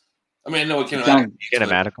 I mean, I know what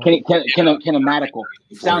kinematical. Kinematical.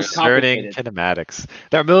 Sounds complicated. Kinematics.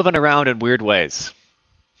 They're moving around in weird ways.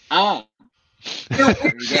 Ah.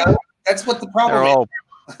 That's what the problem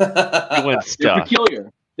is. Doing stuff. They're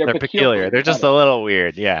peculiar. They're peculiar. They're just a little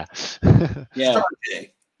weird. Yeah. Yeah.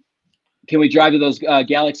 Can we drive to those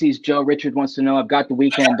galaxies? Joe Richard wants to know. I've got the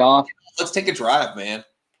weekend off. Let's take a drive, man.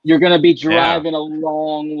 You're going to be driving a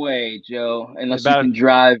long way, Joe, unless you can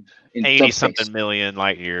drive in 80-something million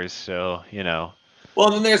light years. So, Well,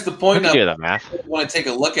 then there's the point of do the math. You want to take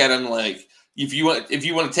a look at them, like if you want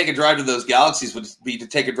to take a drive to those galaxies, would be to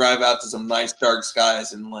take a drive out to some nice dark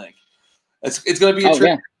skies, and like it's going to be a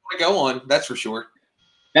trip to go on. That's for sure.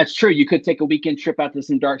 That's true. You could take a weekend trip out to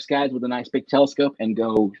some dark skies with a nice big telescope and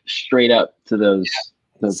go straight up to those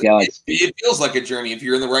galaxies. It feels like a journey if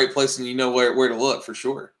you're in the right place and you know where to look, for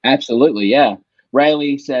sure. Absolutely, yeah.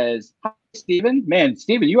 Riley says, "Hi, Stephen. Man,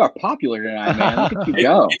 Stephen, you are popular tonight, man. Look at you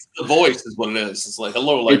go." It's the voice is what it is. It's like,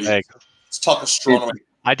 hello, ladies. Let's talk astronomy.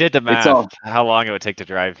 I did the math. How long it would take to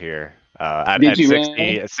drive here? At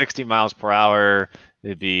 60 miles per hour,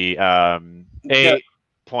 it'd be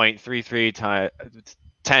 8.33 times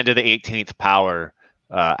 10 to the 18th power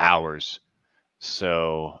hours.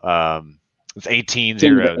 So it's 18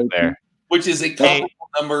 zeros there. Which is a comparable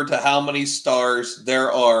number to how many stars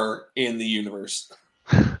there are in the universe.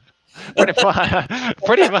 Pretty much.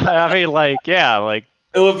 I mean, like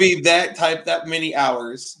it would be that many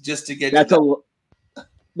hours just to get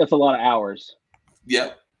that's a lot of hours.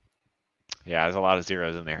 Yep. Yeah, there's a lot of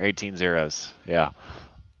zeros in there. 18 zeros. Yeah.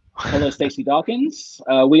 Hello, Stacey Dawkins.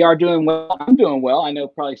 We are doing well. I'm doing well. I know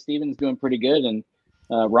probably Steven's doing pretty good, and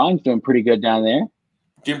Ron's doing pretty good down there.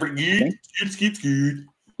 Doing pretty good. It's good.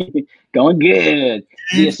 Going good.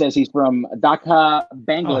 Zia says he's from Dhaka,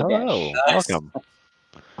 Bangladesh. Oh, nice. Welcome.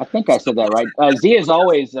 I think I said that right. Zia's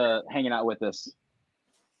always hanging out with us.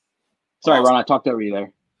 Sorry, Ron, I talked over you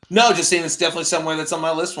there. No, just saying it's definitely somewhere that's on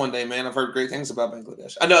my list one day, man. I've heard great things about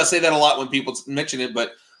Bangladesh. I know I say that a lot when people mention it,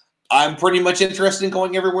 but I'm pretty much interested in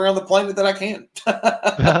going everywhere on the planet that I can.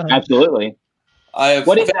 Absolutely.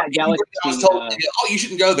 What is that galaxy? I was told, oh, you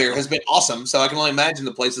shouldn't go there, has been awesome. So I can only imagine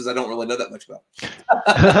the places I don't really know that much about.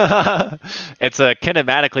 It's a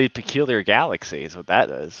kinematically peculiar galaxy, is what that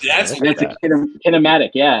is. It's a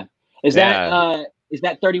kinematic, yeah. Is that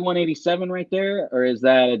 3187 right there, or is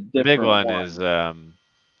that a different? The big one is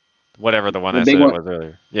whatever the one I said was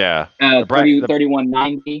earlier. Yeah.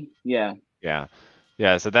 3190. Yeah. Yeah.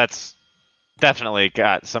 Yeah. So that's definitely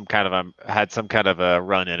got some kind of had some kind of a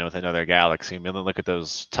run in with another galaxy. I mean, look at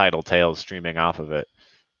those tidal tails streaming off of it.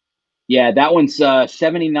 Yeah, that one's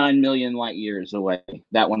 79 million light years away.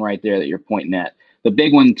 That one right there that you're pointing at. The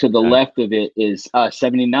big one to the left of it is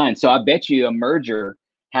 79. So I bet you a merger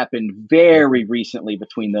happened very recently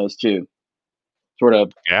between those two, sort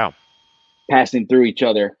of passing through each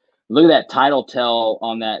other. Look at that tidal tail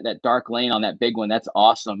on that dark lane on that big one. That's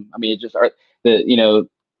awesome. I mean, it just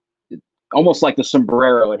almost like the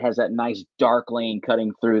sombrero. It has that nice dark lane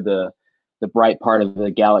cutting through the bright part of the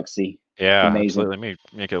galaxy. Yeah, amazing. Let me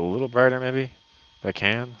make it a little brighter, maybe, if I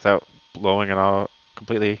can, without blowing it all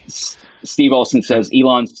completely. Steve Olson says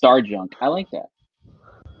Elon's star junk. I like that.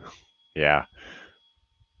 Yeah.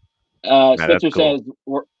 Spencer says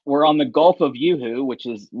we're on the Gulf of Yoo-Hoo, which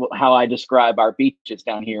is how I describe our beaches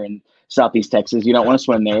down here in Southeast Texas. You don't want to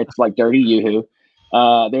swim there; it's like dirty Yoo-Hoo.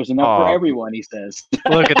 There's enough for everyone, he says.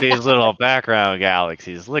 Look at these little background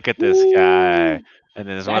galaxies. Look at this guy, and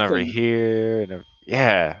there's one over here. And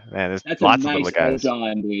man, there's lots of little guys.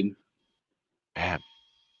 Ozone, dude. Man,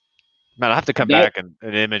 I'll have to come back and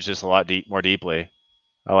image this a lot more deeply.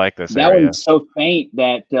 I like this area. That one's so faint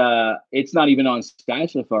that it's not even on Sky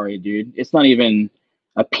Safari, dude. It's not even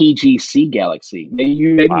a PGC galaxy. Maybe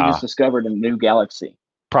you just discovered a new galaxy.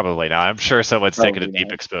 Probably not. I'm sure someone's taken a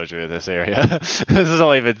deep exposure to this area. This has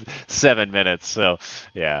only been 7 minutes, so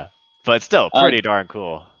yeah. But still, pretty darn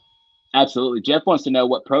cool. Absolutely. Jeff wants to know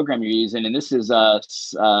what program you're using, and this is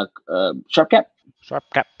SharpCap.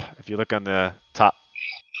 SharpCap. If you look on the top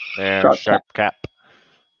there, SharpCap.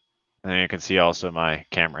 And you can see also my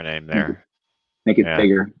camera name there. Make it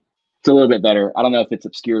bigger. It's a little bit better. I don't know if it's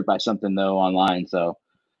obscured by something though online, so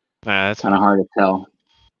that's kind of hard to tell.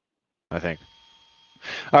 I think.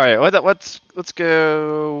 All right, let's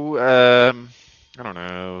go. I don't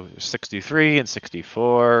know, 63 and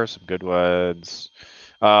 64, some good ones.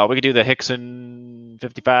 We could do the Hickson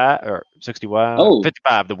 55 or 61. Oh,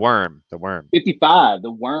 55, the worm. 55, the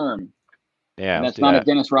worm. Yeah, and that's not a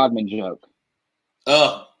Dennis Rodman joke.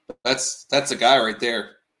 Oh. That's a guy right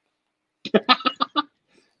there.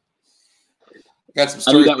 Got some stories.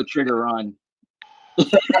 I knew that would trigger Ron.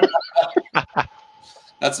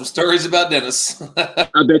 Got some stories about Dennis.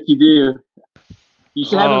 I bet you do. You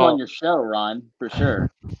should have him on your show, Ron, for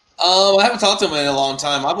sure. I haven't talked to him in a long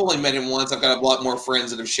time. I've only met him once. I've got a lot more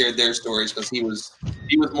friends that have shared their stories because he was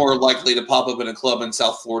more likely to pop up in a club in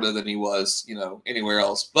South Florida than he was, anywhere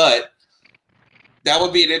else. But that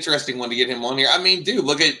would be an interesting one to get him on here. I mean, dude,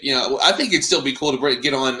 look at, I think it'd still be cool to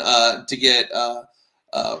get on,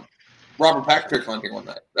 Robert Patrick on here one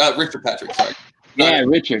night. Richard Patrick, sorry. Yeah,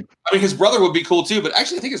 Richard. I mean, his brother would be cool too, but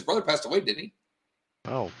actually I think his brother passed away, didn't he?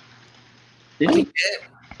 Oh. Did he?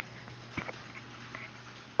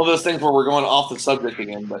 All those things where we're going off the subject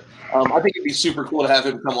again, but I think it'd be super cool to have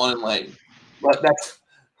him come on and but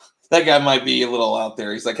that guy might be a little out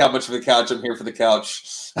there. He's like, how much for the couch? I'm here for the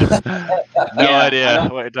couch. No idea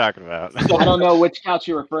what you're talking about. I don't know which couch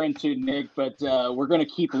you're referring to, Nick, but we're going to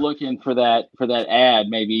keep looking for that ad.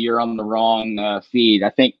 Maybe you're on the wrong feed.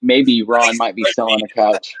 I think maybe Ron might be selling a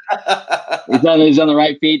couch. He's on the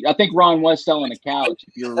right feed. I think Ron was selling a couch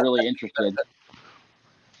if you're really interested.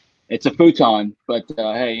 It's a futon, but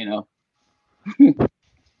hey,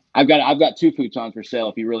 I've got 2 futons for sale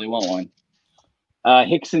if you really want one.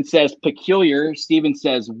 Hickson says peculiar. Steven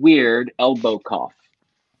says weird. Elbow cough.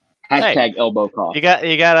 Hashtag elbow cough. You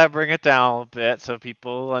gotta bring it down a bit so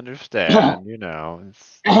people understand.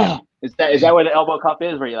 Is that what an elbow cough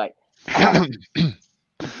is? Where you're like,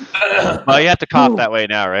 well, you have to cough that way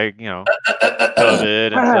now, right?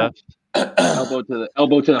 COVID and stuff.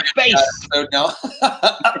 Elbow to the face.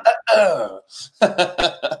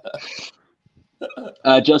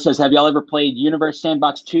 Joe says, have y'all ever played Universe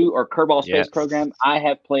Sandbox 2 or Kerbal Space Program? I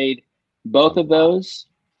have played both of those,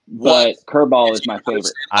 but Kerbal is my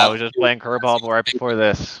favorite. I was just playing Kerbal right before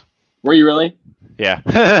this. Were you really? Yeah.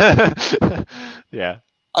 Yeah.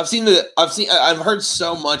 I've heard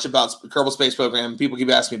so much about Kerbal Space Program. People keep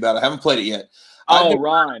asking me about it. I haven't played it yet. Oh,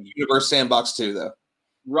 Ron. Universe Sandbox 2 though.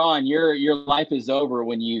 Ron, your life is over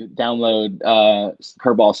when you download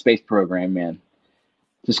Kerbal Space Program, man.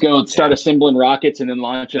 Just go start assembling rockets and then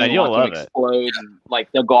launch them and you'll watch them love explode and,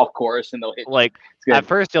 like the golf course, and they'll hit like you. At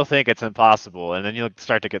first you'll think it's impossible, and then you'll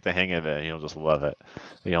start to get the hang of it and you'll just love it.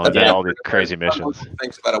 Get all these crazy missions.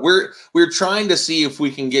 Thanks about it. We're trying to see if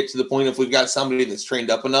we can get to the point if we've got somebody that's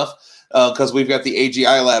trained up enough, because we've got the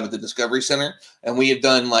AGI lab at the Discovery Center, and we have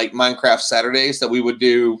done like Minecraft Saturdays that we would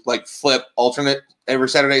do like flip alternate every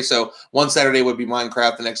Saturday. So one Saturday would be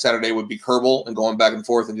Minecraft, the next Saturday would be Kerbal, and going back and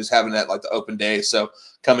forth and just having that like the open day. So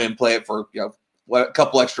come in, play it for a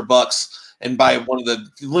couple extra bucks, and buy one of the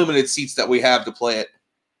limited seats that we have to play it.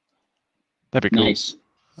 That'd be cool. Nice.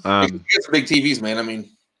 It's big TVs, man. I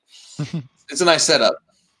mean, it's a nice setup.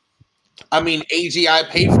 I mean, AGI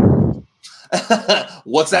paid for it.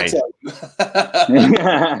 What's that tell you?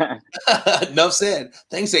 Enough said.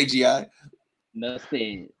 Thanks, AGI. Enough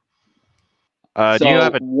said. Do you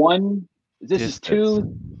have this is 2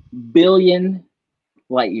 billion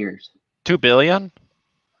light years. 2 billion?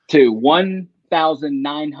 To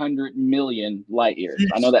 1,900 million light years.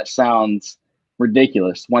 I know that sounds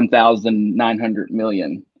ridiculous, 1,900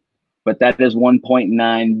 million, but that is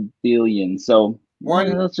 1.9 billion. So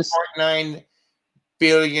 1.9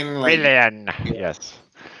 billion. Yes.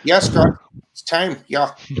 Yes, Scott. It's time.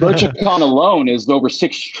 Yeah. Bertrand alone is over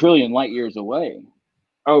 6 trillion light years away.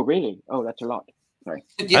 Oh, really? Oh, that's a lot. Sorry.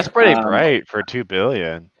 That's pretty bright for 2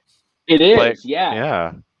 billion. It is, yeah.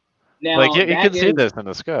 Yeah. Now, you can see this in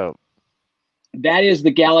the scope. That is the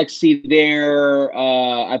galaxy there.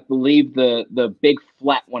 I believe the big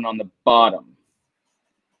flat one on the bottom,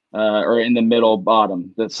 or in the middle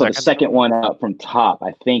bottom. The second one out from top.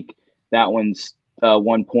 I think that one's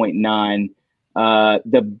 1.9.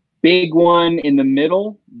 The big one in the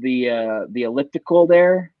middle, the elliptical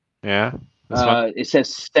there. Yeah. It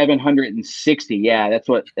says 760. Yeah, that's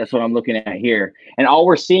what I'm looking at here. And all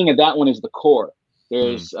we're seeing of that one is the core.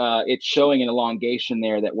 There's it's showing an elongation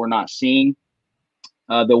there that we're not seeing.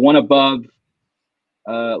 The one above,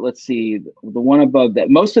 let's see, the one above that.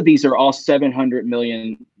 Most of these are all 700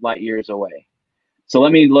 million light years away. So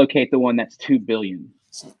let me locate the one that's 2 billion.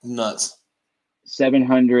 Nuts.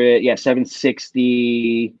 700,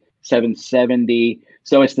 760, 770.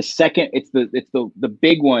 So it's the second. It's the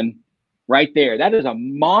big one right there. That is a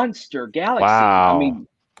monster galaxy. Wow. I mean.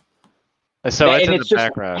 So it's in the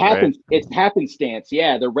background, right? It's happenstance.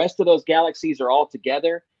 Yeah, the rest of those galaxies are all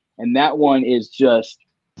together, and that one is just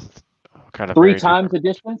kind of 3 times the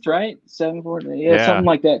distance, right? 740, yeah, something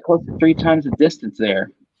like that, close to 3 times the distance there.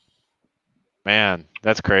 Man,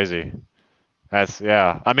 that's crazy.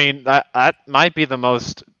 I mean, that might be the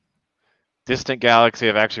most distant galaxy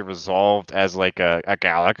I've actually resolved as like a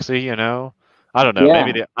galaxy. You know, I don't know. Yeah.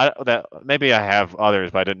 Maybe I have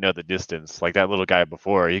others, but I didn't know the distance. Like that little guy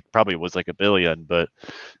before, he probably was like 1 billion, but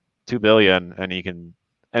 2 billion, and in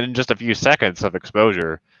just a few seconds of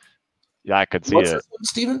exposure, I could see it. What's this one,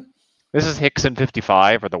 Steven? This is Hickson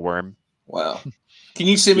 55, or the worm. Wow. Can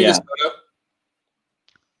you send me this photo?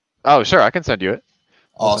 Oh, sure. I can send you it.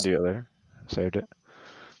 Awesome. I'll send you it later. Saved it.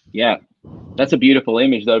 Yeah, that's a beautiful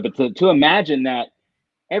image, though. But to imagine that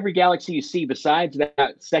every galaxy you see besides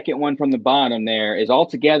that second one from the bottom there is all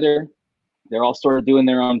together. They're all sort of doing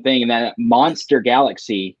their own thing. And that monster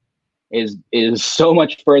galaxy is so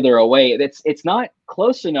much further away. It's not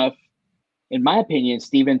close enough, in my opinion,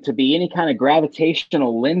 Stephen, to be any kind of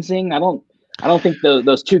gravitational lensing. I don't think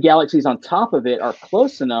those 2 galaxies on top of it are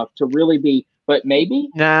close enough to really be, but maybe?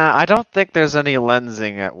 Nah, I don't think there's any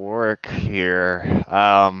lensing at work here.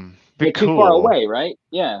 They're too far away, right?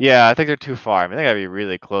 Yeah. Yeah, I think they're too far. I mean, they gotta be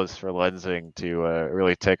really close for lensing to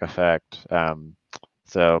really take effect.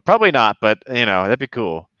 So probably not, but that'd be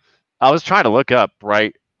cool. I was trying to look up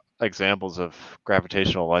bright examples of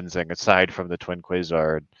gravitational lensing aside from the twin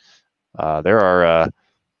quasar. There are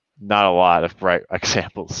not a lot of bright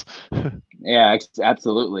examples. Yeah,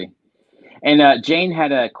 absolutely. And Jane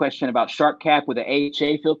had a question about shark cap with an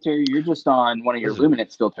AHA filter. You're just on one of your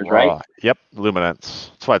luminance filters, right? Yep, luminance.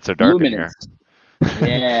 That's why it's so dark in here.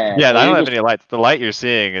 Yeah. Yeah, I don't have any lights. The light you're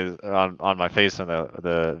seeing is on my face on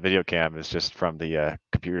the video cam is just from the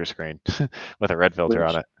computer screen with a red filter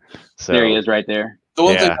on it. So there he is right there. The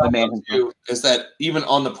one thing I love too is that even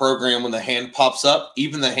on the program, when the hand pops up,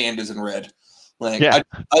 even the hand is in red. Like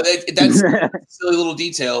that's a silly little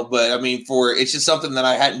detail, but I mean, it's just something that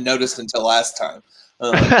I hadn't noticed until last time.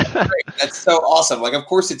 That's so awesome. Like, of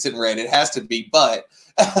course it's in red. It has to be, but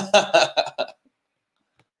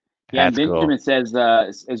yeah. And Benjamin says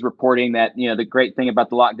is reporting that the great thing about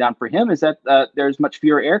the lockdown for him is that there's much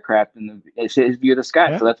fewer aircraft in his view of the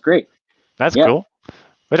sky. So that's great. That's cool.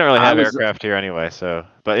 We don't really have aircraft here anyway, so.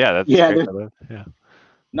 But yeah, that's great. Yeah.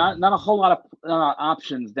 Not a whole lot of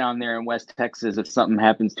options down there in West Texas if something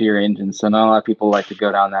happens to your engine. So not a lot of people like to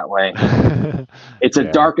go down that way. It's a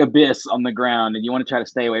dark abyss on the ground, and you want to try to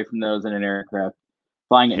stay away from those in an aircraft.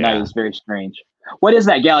 Flying at night is very strange. What is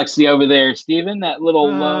that galaxy over there, Steven? That little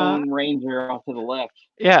lone ranger off to the left.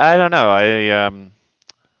 Yeah, I don't know. I'm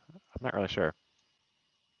not really sure.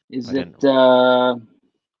 Is it? Huh.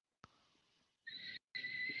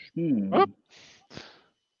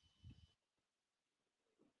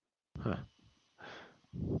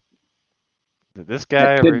 This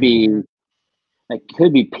guy that could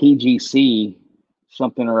be PGC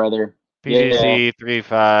something or other. PGC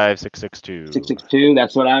 35662. 662.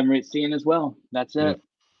 That's what I'm seeing as well. That's it.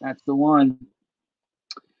 That's the one.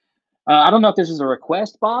 I don't know if this is a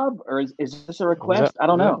request, Bob, or is this a request? I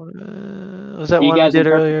don't know. Was that one you did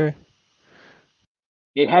earlier?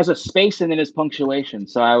 It has a space and then its punctuation,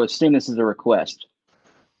 so I would assume this is a request.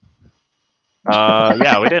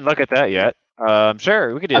 Yeah, we didn't look at that yet.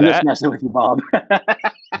 Sure, we could do that. I'm just messing with you, Bob.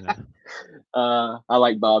 I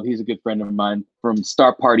like Bob. He's a good friend of mine from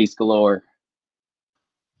Star Parties galore.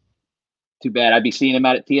 Too bad I'd be seeing him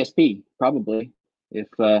out at TSP probably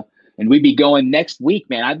and we'd be going next week,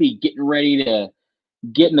 man. I'd be getting ready to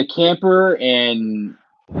get in the camper and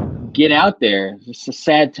get out there. It's just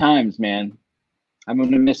sad times, man. I'm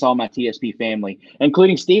going to miss all my TSP family,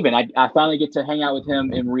 including Steven. I finally get to hang out with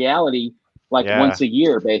him in reality once a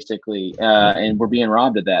year, basically, and we're being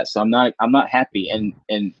robbed of that. So I'm not happy, and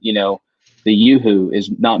you know, the Yoo-hoo is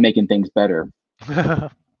not making things better.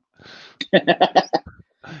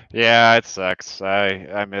 Yeah, it sucks.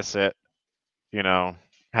 I miss it. You know,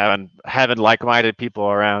 having like-minded people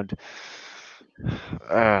around.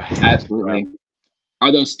 Absolutely.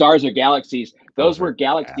 Are those stars or galaxies? Those were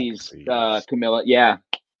galaxies. Camilla. Yeah.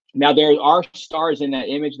 Now there are stars in that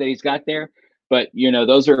image that he's got there, but you know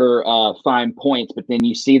those are fine points. But then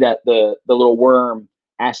you see that the little worm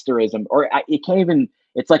asterism, or it can't even.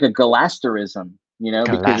 It's like a galasterism, you know,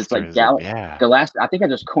 because it's like I think I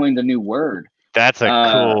just coined a new word. That's a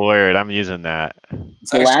cool word. I'm using that.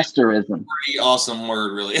 Galasterism. Pretty awesome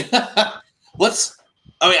word, really. I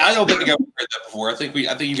don't think I've heard that before. I think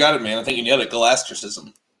you got it, man. I think you nailed it.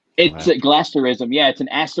 Galastricism. It's a glasterism. Yeah, it's an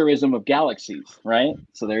asterism of galaxies, right?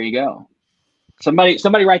 So there you go.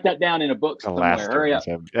 Somebody write that down in a book somewhere. Hurry up.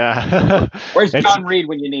 Yeah. Where's John Reed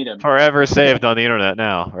when you need him? Forever saved on the internet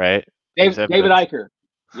now, right? David Eicher.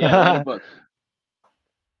 Yeah, write a book.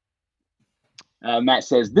 Matt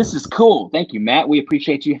says, this is cool. Thank you, Matt. We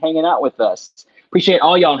appreciate you hanging out with us. Appreciate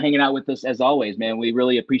all y'all hanging out with us as always, man. We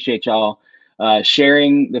really appreciate y'all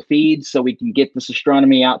sharing the feeds so we can get this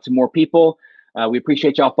astronomy out to more people. We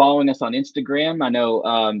appreciate y'all following us on Instagram. I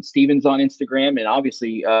know Steven's on Instagram, and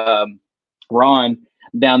obviously Ron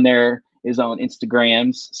down there is on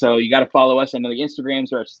Instagrams. So you got to follow us. I know the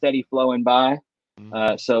Instagrams are steady flowing by.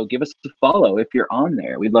 So give us a follow if you're on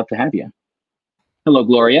there. We'd love to have you. Hello,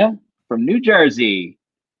 Gloria from New Jersey.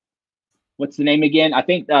 What's the name again? I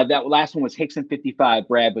think that last one was Hickson 55,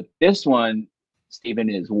 Brad, but this one, Stephen,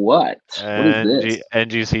 is what? What is this?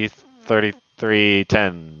 NGC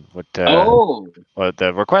 3310. What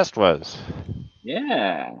the request was.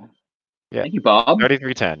 Yeah. Thank you, Bob.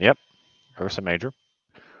 3310. Yep. Ursa Major.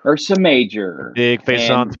 Ursa Major. Big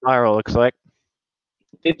face-on spiral, looks like.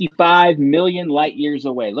 55 million light years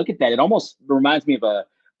away. Look at that. It almost reminds me of a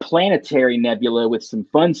planetary nebula with some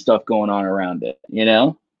fun stuff going on around it. You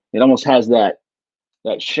know, it almost has that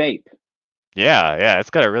shape. Yeah. It's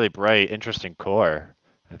got a really bright, interesting core.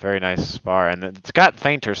 A very nice spar, and it's got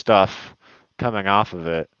fainter stuff coming off of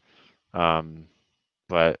it,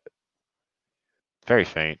 but very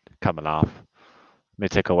faint coming off. May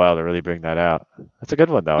take a while to really bring that out. That's a good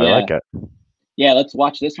one, though. Yeah. I like it. Yeah, let's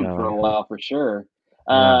watch this one for a while for sure.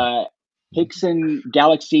 Hickson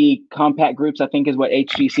Galaxy Compact Groups, I think is what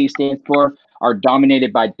HGC stands for, are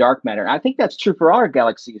dominated by dark matter. I think that's true for our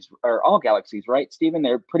galaxies, or all galaxies, right, Stephen?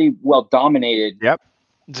 They're pretty well dominated. Yep.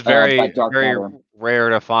 It's very rare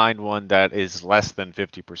to find one that is less than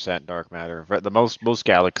 50% dark matter. The most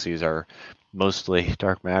galaxies are mostly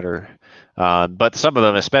dark matter, but some of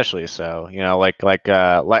them especially so. You know, like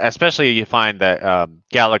especially you find that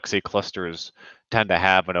galaxy clusters tend to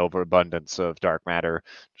have an overabundance of dark matter,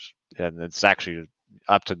 and it's actually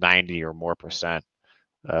up to 90 or more %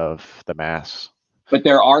 of the mass. But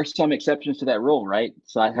there are some exceptions to that rule, right?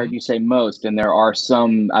 So I heard you say most, and there are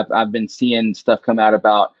some. I've been seeing stuff come out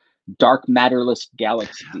about dark matterless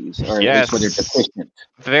galaxies, or at least where they're deficient.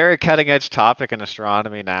 Very cutting edge topic in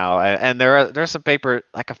astronomy now, and there's some paper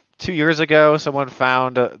like 2 years ago. Someone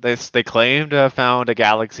found they claimed to have found a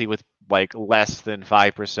galaxy with like less than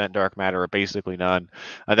 5% dark matter, or basically none,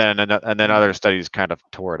 and then other studies kind of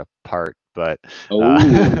tore it apart. But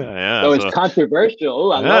yeah, so it's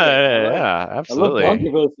controversial. Oh, I love it. Absolutely. I love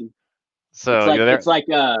controversy. So it's like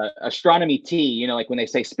astronomy tea. You know, like when they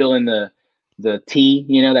say spilling the tea.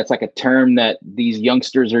 You know, that's like a term that these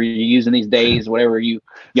youngsters are using these days. Whatever you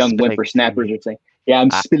young whippersnappers are saying. Yeah,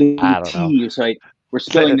 I'm spilling the tea. So like, we're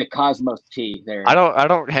spilling the cosmos tea there. I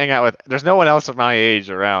don't hang out with. There's no one else of my age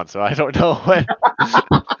around, so I don't know what.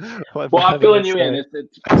 Well, I'm filling you in.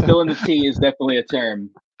 It's spilling the tea is definitely a term.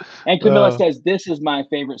 And Camilla says this is my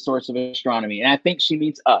favorite source of astronomy, and I think she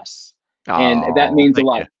means us, and that means a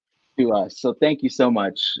lot to us. So thank you so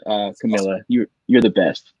much, Camilla. Awesome. You're the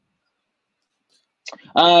best.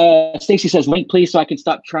 Stacy says, link please so I can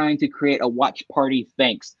stop trying to create a watch party.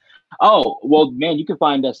 Thanks. Oh, well, man, you can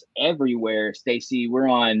find us everywhere, Stacy. We're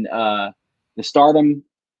on the Stardom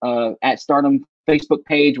at Stardom Facebook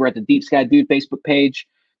page. We're at the Deep Sky Dude Facebook page,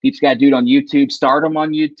 Deep Sky Dude on YouTube, Stardom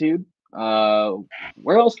on YouTube.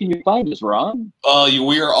 Where else can you find us, Ron?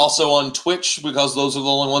 We are also on Twitch because those are the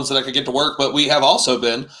only ones that I could get to work, but we have also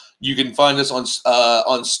been. You can find us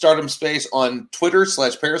on Stardom Space on Twitter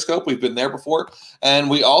 /Periscope. We've been there before. And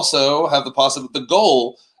we also have the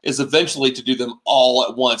goal is eventually to do them all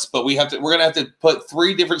at once, but we're going to have to put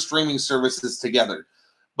 3 different streaming services together.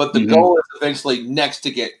 But the goal is eventually next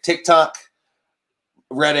to get TikTok,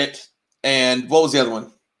 Reddit, and what was the other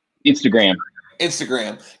one? Instagram.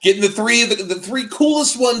 Getting the three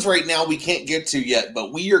coolest ones right now we can't get to yet,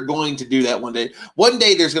 but we are going to do that one day. One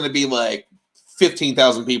day there's going to be like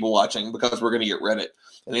 15,000 people watching because we're going to get Reddit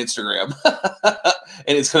and Instagram.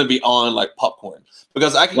 And it's going to be on like popcorn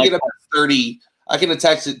because I can get up to 30. I can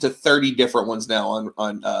attach it to 30 different ones now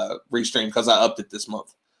on Restream because I upped it this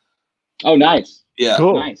month. Oh, nice. Yeah.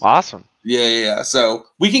 Cool. Nice. Awesome. Yeah. So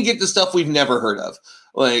we can get the stuff we've never heard of.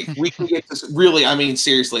 Like we can get this really, I mean,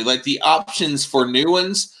 seriously, like the options for new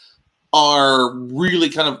ones are really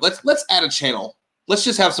kind of, let's add a channel. Let's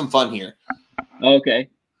just have some fun here. Okay.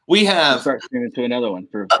 We have start streaming to another one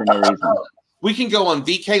for no reason. We can go on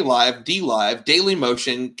VK Live, D Live, Daily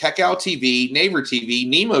Motion, Kakao TV, Naver TV,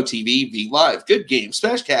 Nemo TV, V Live, Good Game,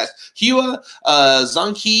 Smashcast, Hua,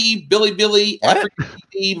 Zonky, Billy, African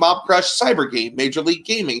TV, Mob Crush, Cyber Game, Major League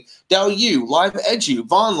Gaming, DowU, Live Edu,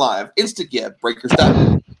 Vaughn Live, Instagib,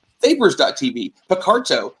 Breakers.tv, Vapors.tv,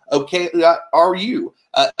 Picarto, OK.ru,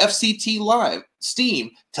 FCT Live,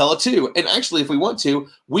 Steam, Tele2, and actually, if we want to,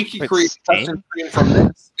 we could create a custom screen from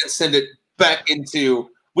this and send it back into.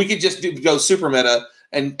 We could just go super meta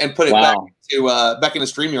and put it back into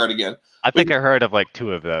StreamYard again. I think I heard of like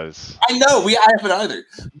 2 of those. I know I haven't either,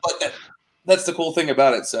 but that's the cool thing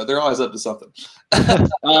about it. So they're always up to something.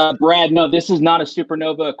 Brad, no, this is not a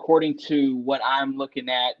supernova according to what I'm looking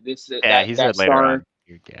at. This is he said later on.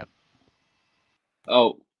 Yeah.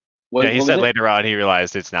 Oh, he said later on he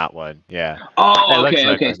realized it's not one. Yeah. Oh,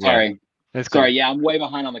 okay. Sorry. Yeah. Sorry. Yeah, I'm way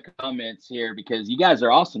behind on the comments here because you guys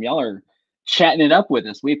are awesome. Y'all are chatting it up with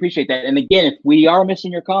us. We appreciate that. And again, if we are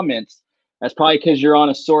missing your comments, that's probably because you're on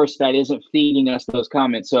a source that isn't feeding us those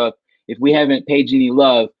comments. So if we haven't paid you any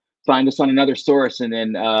love, find us on another source and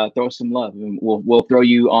then throw us some love, and we'll throw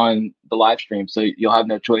you on the live stream. So you'll have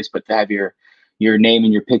no choice but to have your name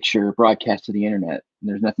and your picture broadcast to the internet. And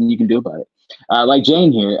there's nothing you can do about it. Like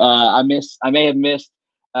Jane here, I may have missed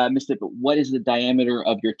it, but what is the diameter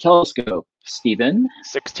of your telescope, Stephen?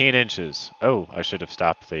 16 inches. Oh, I should have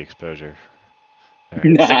stopped the exposure.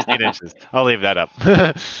 Right, 16 inches. I'll leave that up.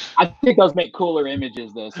 I think those make cooler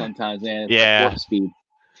images though sometimes, man. Yeah. Warp speed.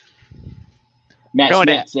 Matt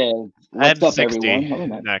Smith says, "What's up, M60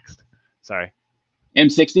 everyone?" next. Sorry.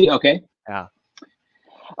 M60. Okay. Yeah.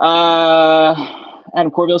 Adam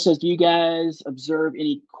Corville says, "Do you guys observe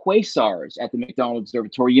any quasars at the McDonald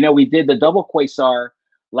Observatory?" You know, we did the double quasar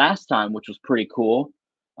last time, which was pretty cool.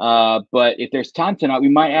 But if there's time tonight, we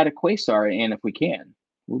might add a quasar in if we can.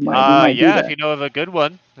 We might if you know of a good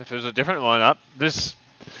one. If there's a different one up, there's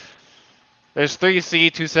 3C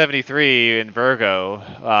 273 in Virgo.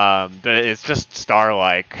 But it's just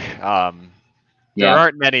star-like. There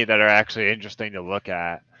aren't many that are actually interesting to look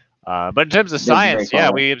at. But in terms of science,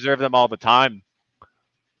 we observe them all the time.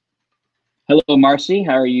 Hello, Marcy.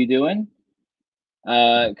 How are you doing?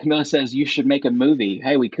 Camilla says you should make a movie.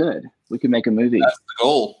 Hey, we could make a movie. That's the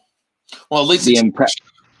goal. Well, at least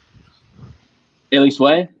at least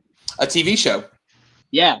what? A TV show.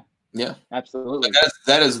 Yeah, absolutely.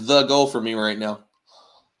 That is the goal for me right now.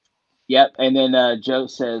 Yep. And then Joe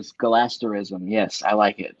says galasterism. Yes, I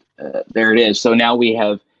like it. There it is. So now we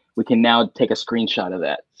can now take a screenshot of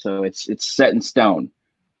that. So it's set in stone.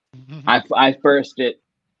 I first it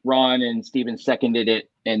Ron and Steven seconded it,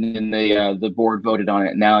 and then the board voted on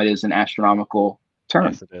it. Now it is an astronomical term.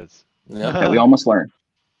 Yes, it is. That we almost learned.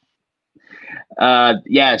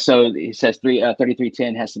 Yeah, so he says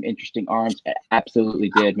 3310 has some interesting arms. It absolutely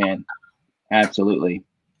did, man. Absolutely.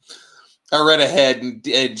 I read ahead,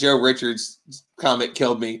 and Joe Richards' comment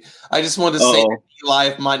killed me. I just wanted to say that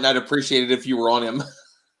D-Live might not appreciate it if you were on him.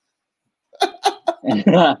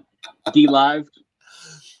 D-Live?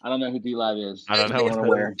 I don't know who D-Live is. I don't know.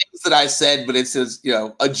 Things that I said, but it's just,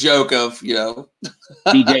 a joke of,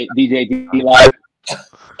 DJ D-Live.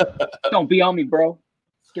 Don't be on me, bro.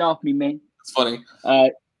 Get off me, man. It's funny.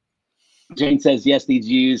 Jane says, yes, these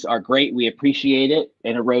views are great. We appreciate it.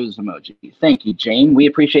 And a rose emoji. Thank you, Jane. We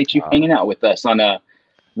appreciate you hanging out with us on a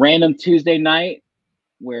random Tuesday night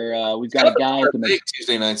where we've got a guy.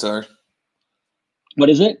 Tuesday nights are. What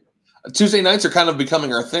is it? Tuesday nights are kind of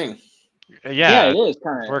becoming our thing. Yeah, it is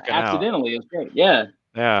kind of accidentally. It's great. Yeah.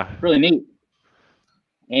 Yeah. Really neat.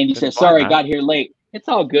 Andy says, sorry, got here late. It's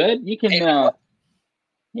all good. You can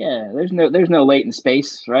there's no late in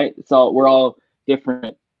space, right? We're all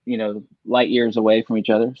different, light years away from each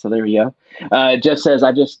other. So there we go. Jeff says,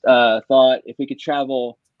 I just thought if we could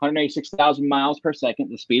travel 186,000 miles per second,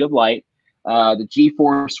 the speed of light, the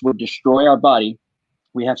G-force would destroy our body.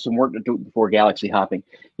 We have some work to do before galaxy hopping.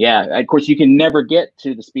 Yeah, of course, you can never get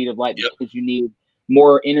to the speed of light because you need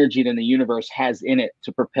more energy than the universe has in it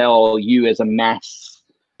to propel you as a mass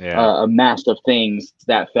of things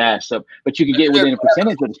that fast. So, but you can get within a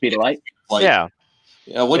percentage of the speed of light.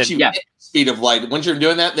 Once you get the speed of light, once you're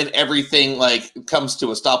doing that, then everything comes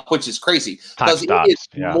to a stop, which is crazy because it is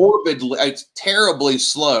morbidly, it's terribly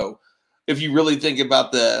slow. If you really think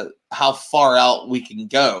about how far out we can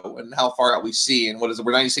go and how far out we see, and what is it?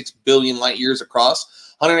 We're 96 billion light years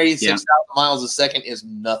across. 186,000 miles a second is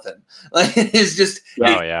nothing. It's just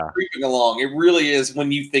creeping along. It really is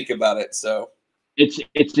when you think about it. So it's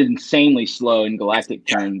insanely slow in galactic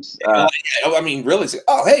terms. I mean, really.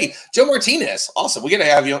 Oh, hey, Joe Martinez. Awesome. We got to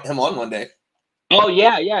have him on one day. Oh,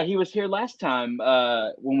 yeah. He was here last time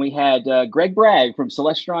when we had Greg Bragg from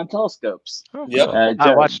Celestron Telescopes. Oh, yep.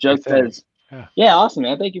 Joe says, awesome,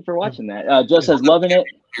 man. Thank you for watching that. Joe says, loving it.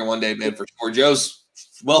 Here one day, man, for sure. Joe's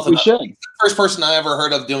wealth of the first person I ever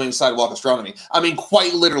heard of doing sidewalk astronomy. I mean,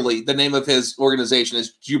 quite literally, the name of his organization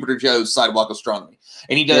is Jupiter Joe's Sidewalk Astronomy.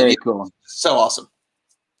 And he does cool. So awesome.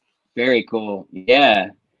 Very cool. Yeah.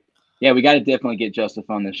 Yeah, we got to definitely get Joseph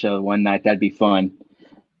on the show one night. That'd be fun.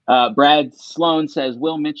 Brad Sloan says,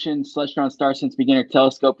 Will mentioned Celestron StarSense Beginner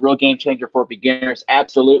Telescope, real game changer for beginners.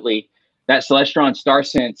 Absolutely. That Celestron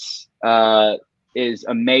StarSense is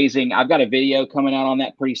amazing. I've got a video coming out on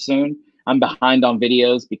that pretty soon. I'm behind on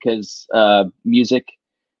videos because music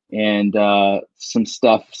and some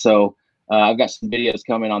stuff. So I've got some videos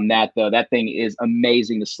coming on that, though. That thing is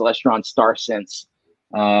amazing, the Celestron StarSense.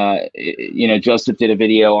 Joseph did a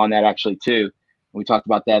video on that actually, too. We talked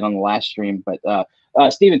about that on the last stream. But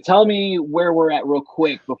Steven, tell me where we're at real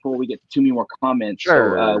quick before we get to too many more comments.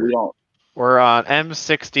 Sure. So, we're on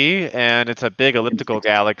M60, and it's a big elliptical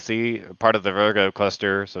galaxy, part of the Virgo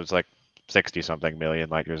cluster, so it's like 60-something million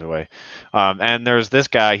light years away. And there's this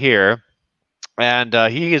guy here, and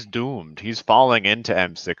he is doomed. He's falling into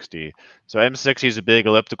M60. So M60 is a big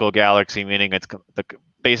elliptical galaxy, meaning it's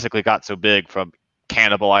basically got so big from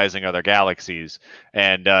cannibalizing other galaxies,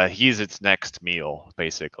 and he's its next meal,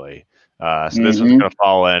 basically. So this one's going to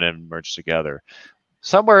fall in and merge together.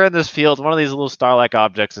 Somewhere in this field, one of these little star-like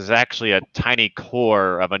objects is actually a tiny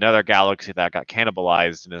core of another galaxy that got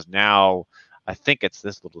cannibalized and is now, I think it's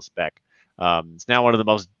this little speck. It's now one of the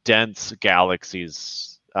most dense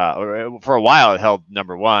galaxies. For a while, it held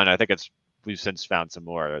number 1. I think we've since found some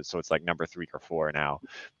more, so it's like number 3 or 4 now.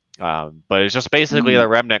 But it's just basically the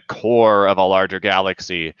remnant core of a larger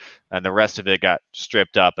galaxy, and the rest of it got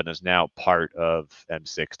stripped up and is now part of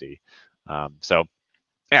M60. So,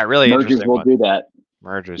 yeah, really mergers interesting. Mergers will do that.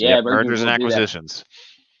 Mergers and acquisitions.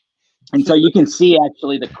 And so you can see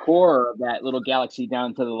actually the core of that little galaxy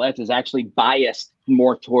down to the left is actually biased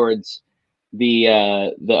more towards the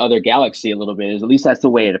other galaxy a little bit. At least that's the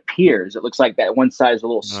way it appears. It looks like that one side is a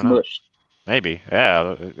little smushed. Maybe,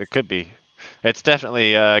 yeah, it could be. It's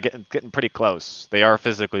definitely getting pretty close. They are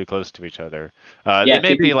physically close to each other. They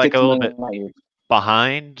may be like a little bit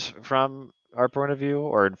behind from our point of view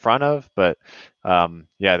or in front of, but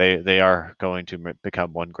they are going to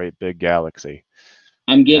become one great big galaxy.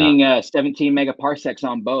 I'm getting 17 megaparsecs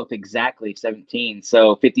on both, exactly 17.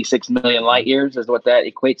 So 56 million light years is what that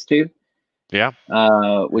equates to. Yeah.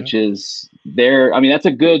 Which is that's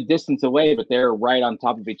a good distance away, but they're right on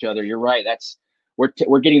top of each other. You're right. That's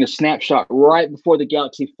we're getting the snapshot right before the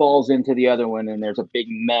galaxy falls into the other one, and there's a big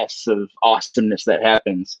mess of awesomeness that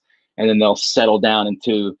happens, and then they'll settle down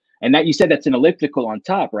into. And that you said that's an elliptical on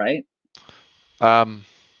top, right? Yeah.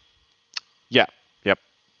 Yep.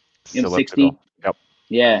 It's M60. elliptical. Yep.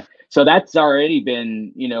 Yeah. So that's already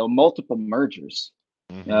been, multiple mergers.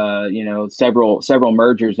 Several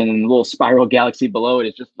mergers, and then the little spiral galaxy below it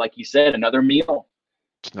is just like you said, another meal.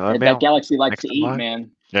 That galaxy likes to eat,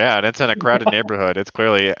 man. Yeah, and it's in a crowded neighborhood. It's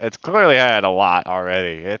clearly had a lot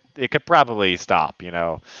already. It could probably stop. Maybe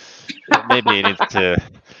it needs to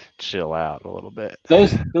chill out a little bit.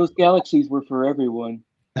 Those galaxies were for everyone.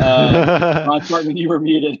 Ron Sparkman, you were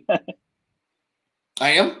muted.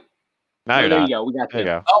 I am. Now there you go. We got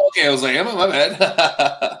you. Oh, okay. I was like, my bad.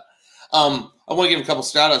 I want to give a couple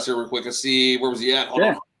shout outs here real quick. I see, where was he at?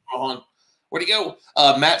 Hold on. Where'd he go?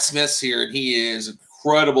 Matt Smith's here, and he is an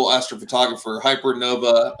incredible astrophotographer.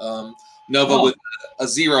 Hypernova, Nova with a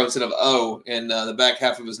 0 instead of O, and the back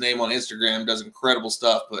half of his name on Instagram. Does incredible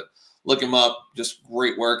stuff, but look him up. Just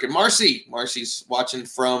great work. And Marcy's watching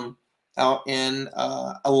from out in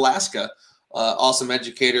Alaska. Awesome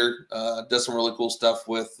educator. Does some really cool stuff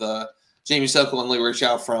with Jamie Sokol and Lee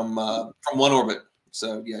Rochelle from One Orbit.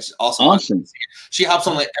 So yeah, she's awesome. She hops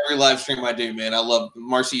on like every live stream I do, man. I love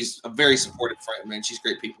Marcy's a very supportive friend, man. She's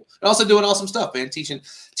great people, and also doing awesome stuff, man. Teaching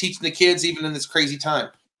the kids even in this crazy time.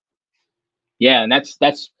 Yeah, and that's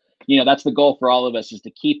the goal for all of us, is to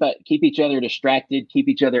keep each other distracted, keep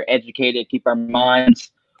each other educated, keep our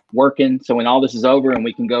minds working. So when all this is over and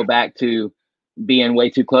we can go back to being way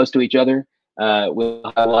too close to each other, we'll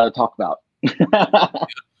have a lot to talk about.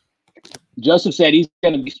 Joseph said he's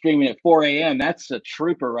going to be streaming at 4 a.m. That's a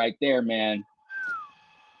trooper right there, man.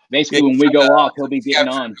 Basically, when we go off, he'll be getting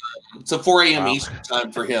on. So 4 a.m. Eastern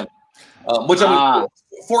time for him. Which 4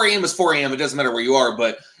 a.m. is 4 a.m. It doesn't matter where you are,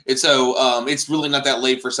 but it's really not that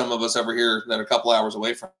late for some of us over here that are a couple hours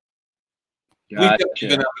away from. Gotcha. We've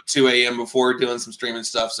been up at 2 a.m. before doing some streaming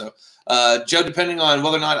stuff. So, Joe, depending on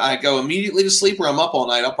whether or not I go immediately to sleep or I'm up all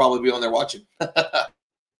night, I'll probably be on there watching.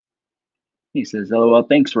 He says, "LOL,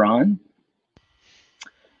 thanks, Ron."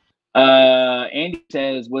 Andy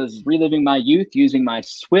says, was reliving my youth using my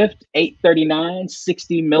Swift 839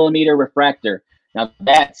 60 millimeter refractor. Now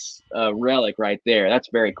that's a relic right there. That's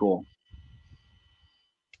very cool.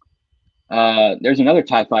 There's another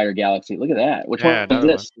TIE Fighter Galaxy. Look at that. Which one is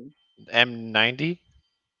this? M90?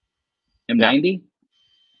 M90? Yeah.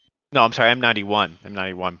 No, I'm sorry, M91.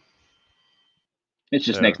 M91. It's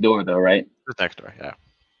just next door, though, right? It's next door, yeah.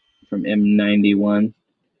 From M91.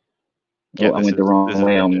 Yeah, I went the wrong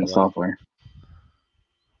way on the software.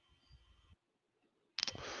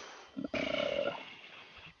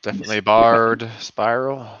 Definitely barred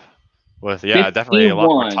spiral with definitely a lot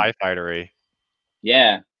more TIE Fighter-y.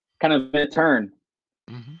 Yeah, kind of a turn.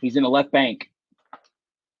 Mm-hmm. He's in the left bank,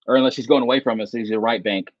 or unless he's going away from us, he's in the right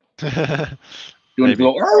bank. Doing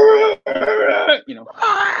go,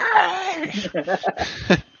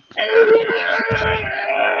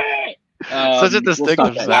 Such a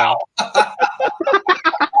distinctive sound.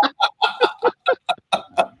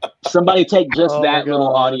 Somebody take just that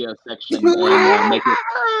little audio section and make it.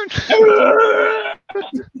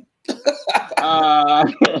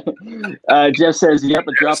 Jeff says, "Yep,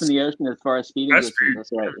 a drop in the ocean as far as speed is."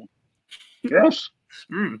 That's right. Yes.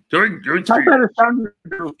 Doing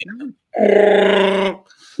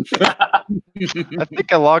I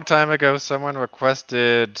think a long time ago, someone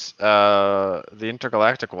requested the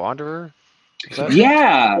Intergalactic Wanderer.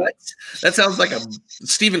 Yeah, that sounds like a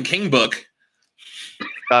Stephen King book. It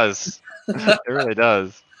does. It really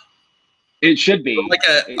does. It should be like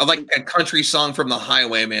a country song from the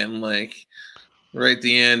Highwayman. Like right at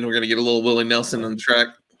the end, we're gonna get a little Willie Nelson on the track.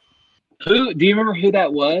 Who do you remember who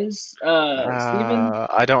that was, Stephen?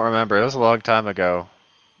 I don't remember. It was a long time ago.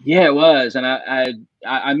 Yeah, it was, and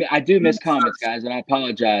I do miss comments, guys, and I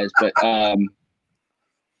apologize, but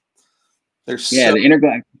there's the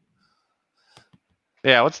Intergalactic.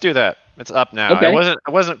 Yeah, let's do that. It's up now. Okay.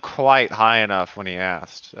 It wasn't quite high enough when he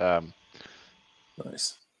asked.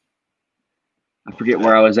 Nice. I forget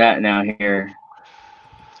where I was at now here.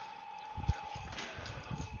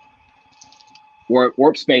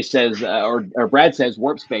 Warp space says, or Brad says,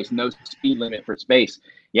 warp space, no speed limit for space.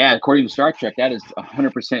 Yeah, according to Star Trek, that is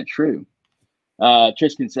 100% true.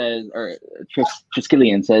 Tristan says, or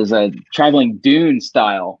Triskelian says, traveling dune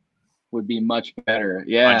style would be much better.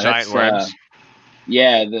 Yeah, on giant worms.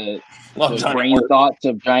 Yeah, the brain thoughts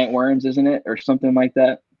of giant worms, isn't it, or something like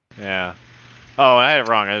that? Yeah. Oh, I had it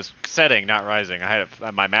wrong. It was setting, not rising. I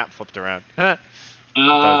had my map flipped around. Yeah,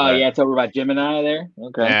 it's over by Gemini there.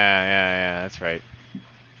 Okay. Yeah, that's right.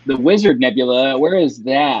 The Wizard Nebula, where is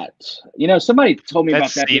that? You know, somebody told me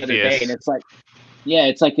about that the other day, and it's like, yeah,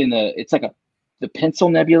 it's like the Pencil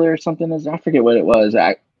Nebula or something. I forget what it was,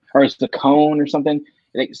 or it's the Cone or something.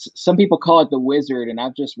 Like, some people call it the Wizard, and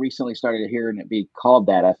I've just recently started hearing it be called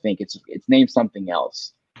that. I think it's named something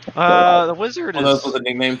else. The Wizard is. That's what the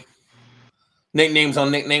nickname. Nicknames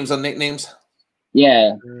on nicknames on nicknames.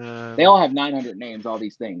 Yeah, they all have 900 names. All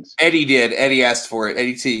these things. Eddie did. Eddie asked for it.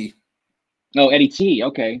 Eddie T. Oh, Eddie T.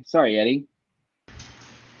 Okay, sorry, Eddie.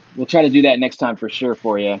 We'll try to do that next time for sure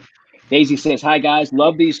for you. Daisy says, "Hi guys,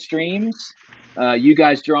 love these streams. You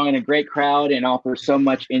guys draw in a great crowd and offer so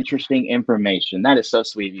much interesting information." That is so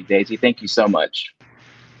sweet of you, Daisy. Thank you so much.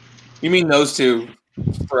 You mean those two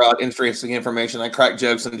for interesting information? I crack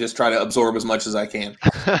jokes and just try to absorb as much as I can.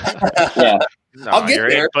 Yeah. No, I'll get your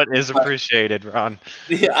there. input is appreciated, Ron.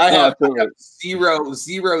 Yeah, I have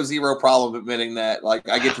zero problem admitting that. Like,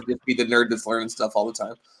 I get to just be the nerd that's learning stuff all the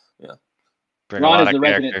time. Yeah. Ron is the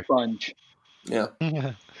resident sponge. Yeah.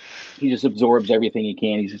 He just absorbs everything he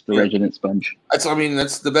can. He's just the resident sponge. That's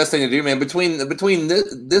the best thing to do, man. Between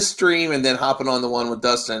this stream and then hopping on the one with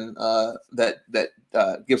Dustin,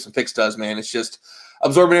 that Gibson Picks does, man. It's just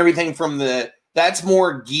absorbing everything from that's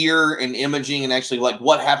more gear and imaging and actually like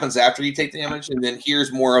what happens after you take the image, and then here's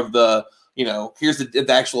more of the, here's the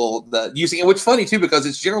actual using it, which is funny too because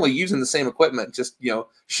it's generally using the same equipment, just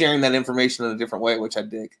sharing that information in a different way, which I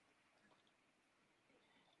dig.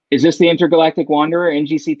 Is this the Intergalactic Wanderer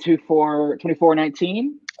NGC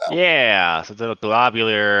 2419? Yeah, so the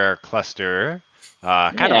globular cluster,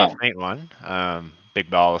 kind of a faint one, big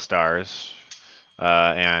ball of stars,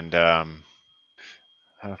 and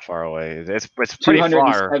how far away? It's pretty far.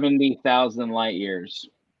 270,000 light years.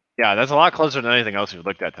 Yeah, that's a lot closer than anything else we've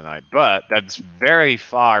looked at tonight, but that's very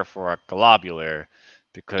far for a globular.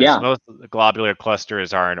 Because most of the globular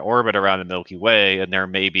clusters are in orbit around the Milky Way, and they're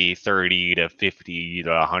maybe 30 to 50 to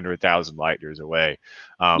 100,000 light years away.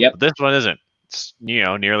 But this one isn't. It's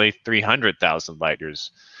nearly 300,000 light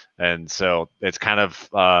years, and so it's kind of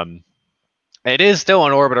it is still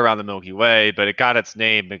in orbit around the Milky Way, but it got its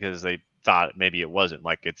name because they thought maybe it wasn't.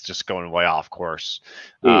 Like, it's just going way off course.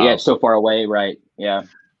 It's so far away, right? Yeah.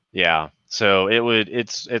 Yeah. So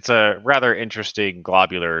it's a rather interesting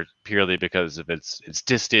globular purely because of its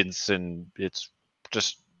distance, and it's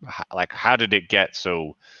just like, how did it get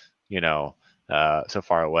so so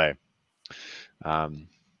far away?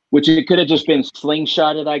 Which it could have just been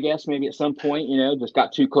slingshotted, I guess, maybe at some point, just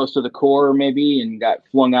got too close to the core maybe and got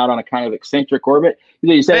flung out on a kind of eccentric orbit.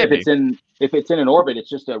 You said if it's in an orbit, it's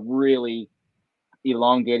just a really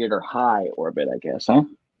elongated or high orbit, I guess, huh?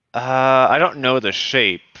 I don't know the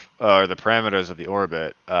shape or the parameters of the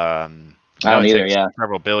orbit. I don't either. Yeah,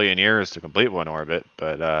 several billion years to complete one orbit,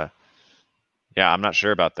 but yeah, I'm not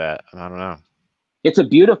sure about that. I don't know. It's a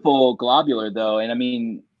beautiful globular, though, and I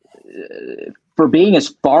mean, for being as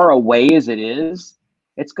far away as it is,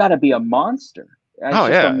 it's got to be a monster. It's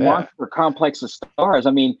a monster complex of stars.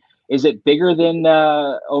 I mean, is it bigger than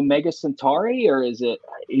Omega Centauri, or is it?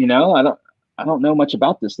 I don't know much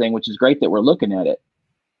about this thing, which is great that we're looking at it.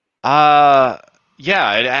 Yeah,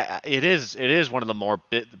 it is one of the more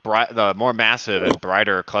massive and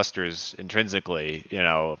brighter clusters intrinsically,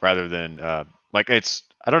 rather than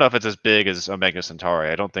I don't know if it's as big as Omega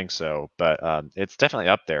Centauri. I don't think so, but it's definitely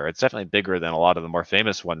up there. It's definitely bigger than a lot of the more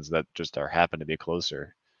famous ones that just happen to be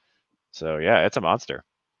closer. So yeah, it's a monster.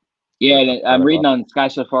 Yeah, and I'm reading on Sky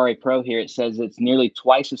Safari Pro here. It says it's nearly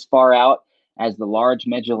twice as far out as the Large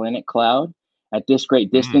Magellanic Cloud. At this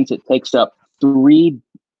great distance, it takes 3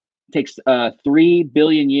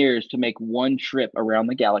 billion years to make one trip around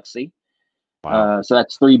the galaxy. Wow. So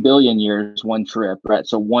that's 3 billion years, one trip, right?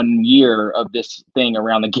 So 1 year of this thing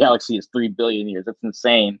around the galaxy is 3 billion years. That's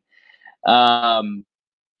insane. And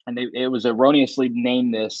it was erroneously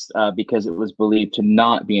named this because it was believed to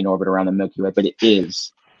not be in orbit around the Milky Way, but it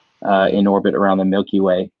is in orbit around the Milky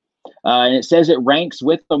Way. And it says it ranks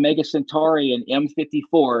with Omega Centauri and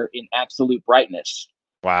M54 in absolute brightness.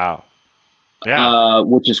 Wow. Yeah.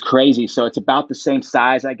 Which is crazy. So it's about the same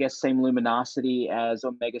size, I guess, same luminosity as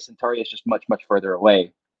Omega Centauri. It's just much, much further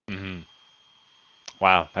away. Mm-hmm.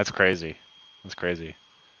 Wow, that's crazy. That's crazy.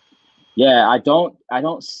 Yeah, I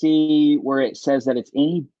don't see where it says that it's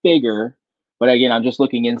any bigger. But again, I'm just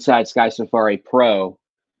looking inside Sky Safari Pro.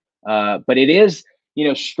 But it is,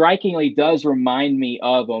 strikingly does remind me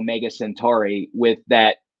of Omega Centauri with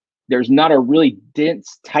that there's not a really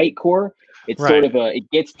dense, tight core. It's sort of it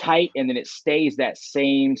gets tight and then it stays that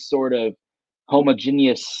same sort of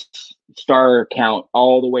homogeneous star count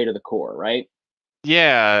all the way to the core, right?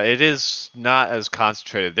 Yeah, it is not as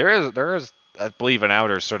concentrated. There is I believe, an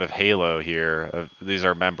outer sort of halo here. These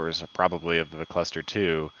are members probably of the cluster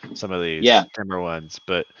too. Some of these dimmer ones,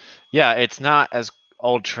 but yeah, it's not as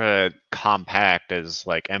ultra compact as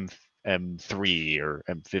like M3 or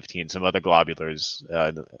M15. Some other globulars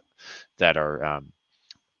that are a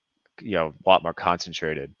lot more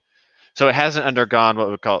concentrated. So it hasn't undergone what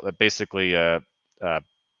we call basically a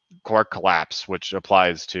core collapse, which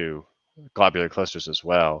applies to globular clusters as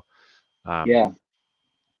well. And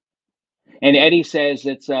Eddie says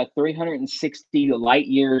it's 360 light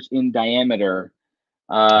years in diameter.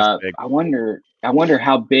 I wonder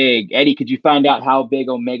how big. Eddie, could you find out how big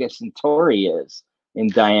Omega Centauri is in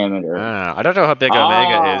diameter? I don't know how big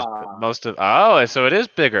Omega is, but most of so it is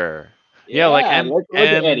bigger. Yeah, like look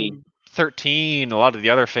at Eddie. 13. A lot of the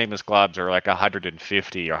other famous globs are like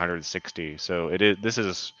 150 or 160. So it is. This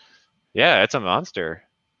is, it's a monster.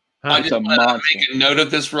 Huh. I just want to make a note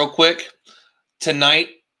of this real quick. Tonight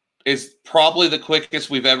is probably the quickest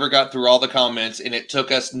we've ever got through all the comments, and it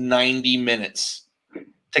took us 90 minutes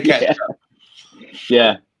to catch up.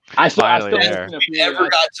 Yeah. I still we never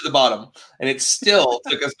got to the bottom, and it still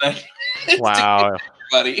took us 90 minutes to catch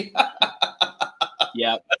everybody.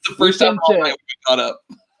 Yeah. That's the first time all night we caught up.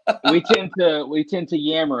 we tend to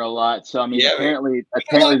yammer a lot, so I mean, apparently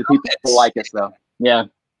the people like us though. Yeah.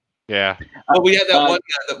 Well, we had that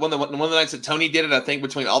one of the nights that Tony did it. I think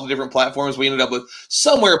between all the different platforms, we ended up with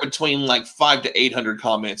somewhere between like 500 to 800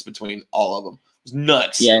 comments between all of them. It was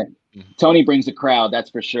nuts. Yeah, Tony brings a crowd, that's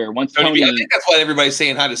for sure. Once Tony, I think that's what everybody's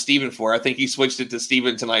saying hi to Steven for. I think he switched it to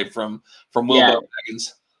Steven tonight from Will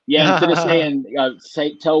Dragons. Yeah, instead of saying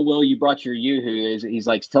tell Will you brought your Yoo-hoo, he's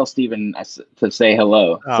like, tell Steven to say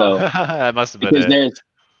hello. So that must have been because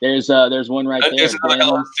there's one right there. There's another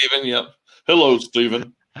hello, Steven. Yep. Hello,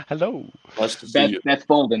 Steven. Hello. Nice to see you. That's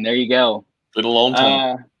Folden. There you go. Been a long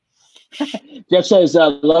time. Jeff says,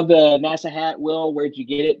 love the NASA hat. Will, where'd you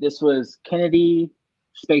get it? This was Kennedy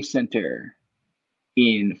Space Center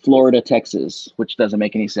in Florida, Texas, which doesn't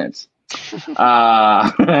make any sense.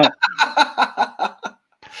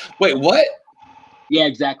 Wait, what? Yeah,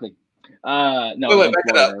 exactly. No, wait, back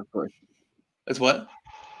Florida, it up. Of course. It's what?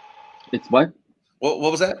 It's what? What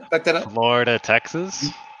was that? Back that up. Florida, Texas.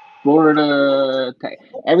 Florida,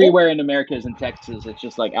 everywhere in America is in Texas. It's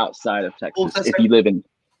just like outside of Texas. If you live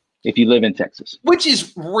in Texas, which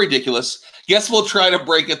is ridiculous. Guess we'll try to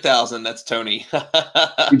break 1,000. That's Tony.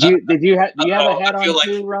 do you have a hat on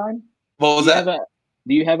too, Ron? What was that?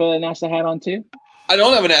 Do you have a NASA hat on too? I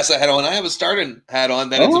don't have a NASA hat on. I have a Stardom hat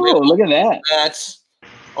on. Look at that. That's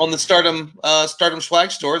on the Stardom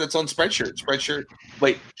swag store. That's on Spreadshirt.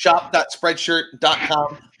 Wait,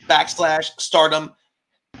 shop.spreadshirt.com/Stardom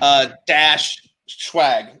dash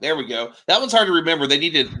swag. There we go. That one's hard to remember. They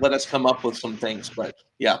need to let us come up with some things, but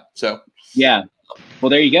yeah. Well,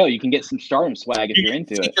 there you go. You can get some Stardom swag if you're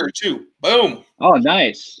into it. Too. Boom. Oh,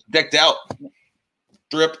 nice. Decked out.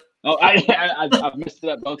 Drip. Oh, I've messed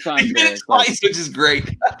it up both times. You did it twice, which is great.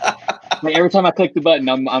 Every time I click the button,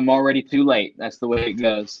 I'm already too late. That's the way it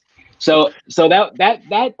goes. So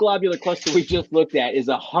that globular cluster we just looked at is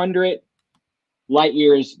 100 light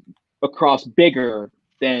years across bigger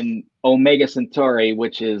than Omega Centauri,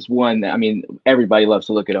 which is one that, I mean, everybody loves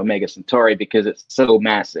to look at Omega Centauri because it's so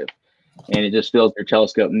massive and it just fills their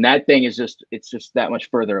telescope. And that thing is just that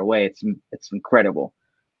much further away. It's incredible.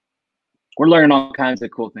 We're learning all kinds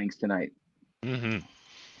of cool things tonight. Mm-hmm.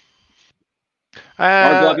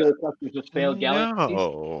 Our globular clusters just failed galaxies.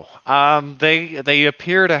 No. They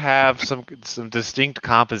appear to have some distinct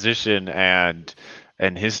composition and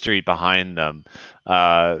history behind them.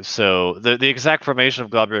 So the exact formation of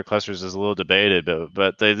globular clusters is a little debated,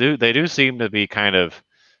 but they do seem to be kind of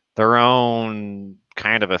their own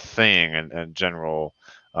kind of a thing in general.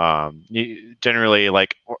 Generally,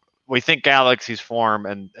 like, we think galaxies form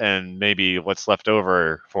and maybe what's left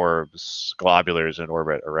over forms globulars in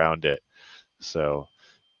orbit around it. So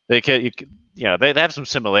they have some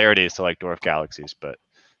similarities to like dwarf galaxies, but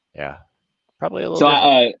yeah, probably a little.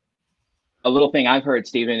 So a little thing I've heard,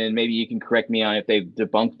 Stephen, and maybe you can correct me on if they've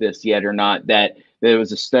debunked this yet or not, that there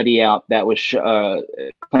was a study out that was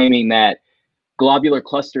claiming that globular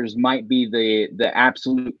clusters might be the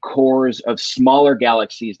absolute cores of smaller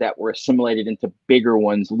galaxies that were assimilated into bigger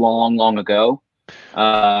ones long ago.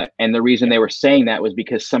 And the reason they were saying that was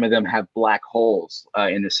because some of them have black holes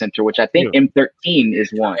in the center, which I think M13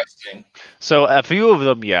 is one. So a few of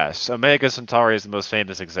them, yes. Omega Centauri is the most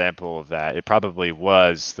famous example of that. It probably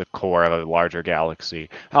was the core of a larger galaxy.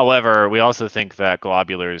 However, we also think that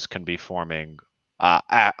globulars can be forming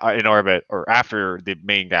in orbit or after the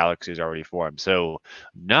main galaxy is already formed. So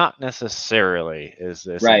not necessarily is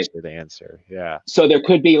essentially the answer. Yeah. So there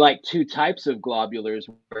could be like two types of globulars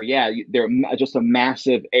where, they're just a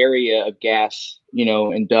massive area of gas,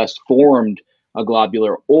 and dust formed a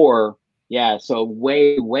globular, or so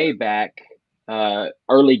way back,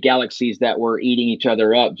 early galaxies that were eating each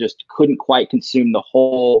other up just couldn't quite consume the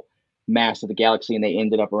whole mass of the galaxy, and they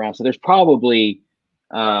ended up around. So there's probably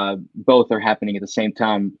both are happening at the same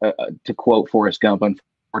time, to quote Forrest Gump,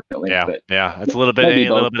 unfortunately. It's a little bit A,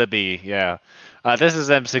 a little bit of B. This is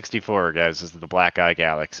M64, guys. This is the Black Eye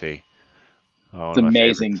Galaxy. It's an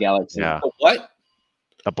amazing galaxy. Yeah. What?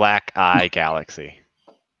 The Black Eye Galaxy.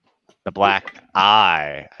 The Black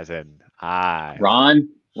Eye, as in eye. Ron.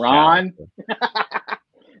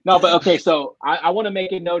 No, but okay, so I want to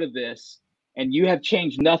make a note of this, and you have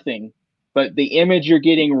changed nothing, but the image you're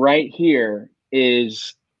getting right here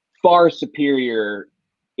is far superior,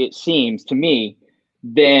 it seems to me,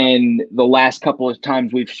 than the last couple of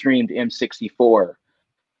times we've streamed M64.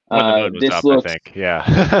 This up, looks, I think.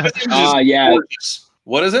 Gorgeous.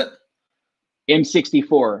 What is it?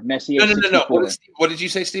 M64, Messier. No. What did you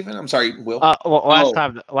say, Stephen? I'm sorry, Will.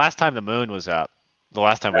 Last time the moon was up. The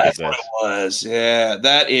last time we did this. What it was. Yeah,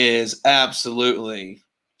 that is absolutely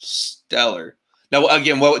stellar. Now,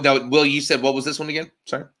 again, Will, you said what was this one again?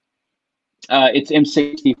 Sorry. It's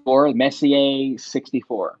M64, Messier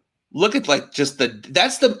 64. Look at I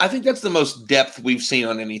think that's the most depth we've seen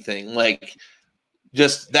on anything. Like,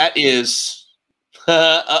 just that is.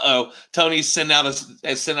 Tony's sent out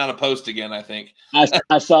a post again, I think.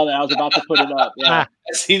 I saw that. I was about to put it up. Yeah.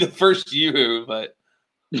 I see the first Yoo-hoo, but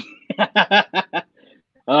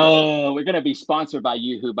oh, we're gonna be sponsored by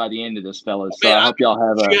Yoo-hoo by the end of this, fellas. So I hope y'all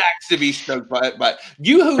have to be stoked by it. But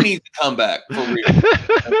Yoo-hoo needs to come back for real.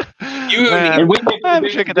 I'm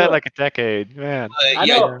thinking that like a decade, man.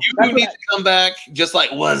 Yoo-hoo needs to come back. Just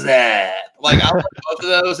like was that? Like I love both of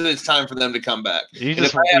those, and it's time for them to come back. You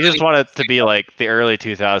just want it to be like the early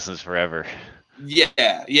 2000s forever.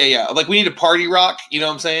 Yeah. Like we need a party rock. You know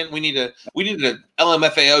what I'm saying? We need a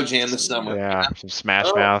LMFAO jam this summer. Yeah, some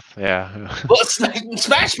Smash Mouth. Yeah. Well,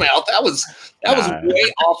 Smash Mouth. That was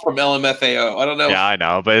way off from LMFAO. I don't know. Yeah, I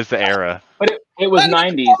know, but it's the era. But it was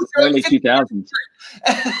 90s, early 2000s.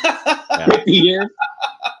 50 years.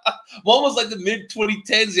 One was like the mid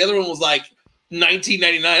 2010s. The other one was like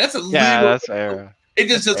 1999. That's era. It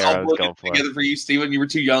just all blended together for you, Steven. You were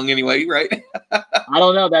too young anyway, right? I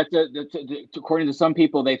don't know. According to some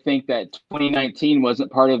people, they think that 2019 wasn't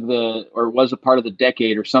part of was a part of the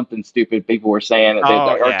decade or something stupid. People were saying or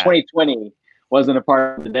 2020 wasn't a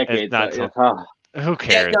part of the decade. Who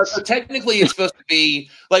cares? Yeah, so technically, it's supposed to be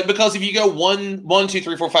like, because if you go 1, 2,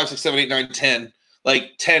 3, 4, 5, 6, 7, 8, 9, 10,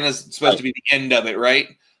 like 10 is supposed to be the end of it, right?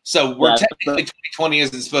 So we're technically 2020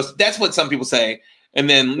 isn't supposed to. That's what some people say. And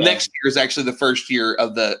then next year is actually the first year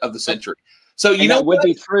of the century. So that would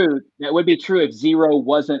be true. That would be true if 0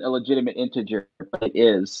 wasn't a legitimate integer, but it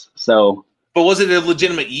is. So, but was it a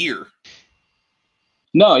legitimate year?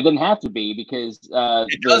 No, it didn't have to be, because the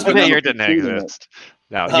year didn't exist.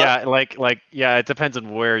 No, it depends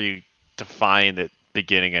on where you define it,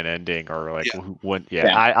 beginning and ending, or like when.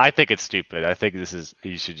 I think it's stupid. I think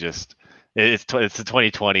you should just. It's the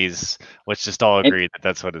 2020s. Let's just all agree that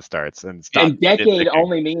that's when it starts. And decade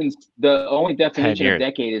only means, the only definition of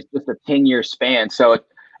decade is just a 10-year span. So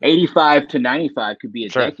 85 to 95 could be a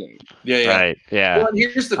decade. Yeah. Right. Yeah. Well, and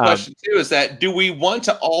here's the question too: is that do we want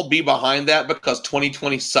to all be behind that because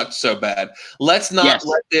 2020 sucked so bad? Let's not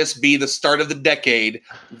let this be the start of the decade.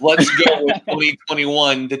 Let's go with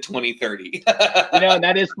 2021 to 2030. And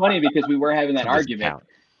that is funny because we were having that argument. Count.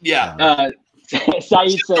 Yeah.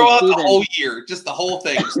 Saeed says, throw out the whole year, just the whole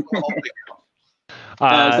thing.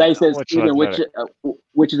 Saeed says, Steven,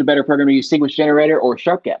 which is a better program to use, sequence generator or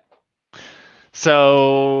SharpGap?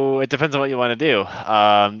 So it depends on what you want to do.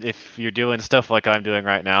 If you're doing stuff like I'm doing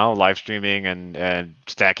right now, live streaming and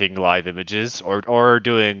stacking live images, or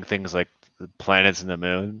doing things like the planets and the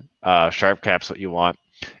moon, SharpGap's what you want.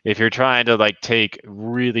 If you're trying to like take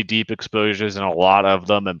really deep exposures and a lot of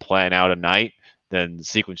them and plan out a night, then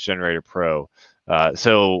Sequence Generator Pro.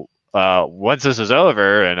 So once this is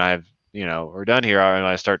over and we're done here, and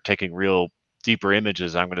I start taking real deeper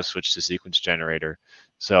images, I'm going to switch to Sequence Generator.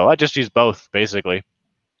 So I just use both, basically.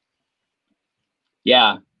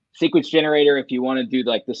 Yeah, Sequence Generator if you want to do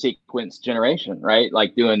like the sequence generation, right?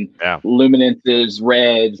 Like doing luminances,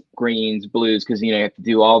 reds, greens, blues, because you have to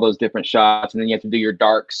do all those different shots, and then you have to do your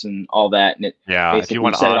darks and all that, and if you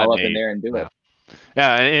want to set it all up in there and do it.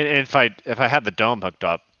 Yeah, and if I had the dome hooked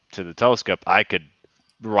up to the telescope, I could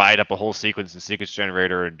write up a whole sequence in sequence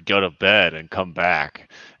generator and go to bed and come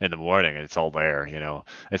back in the morning and it's all there. You know,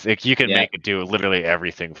 it's like you can make it do literally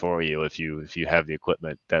everything for you if you have the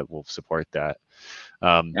equipment that will support that.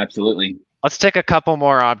 Absolutely. Let's take a couple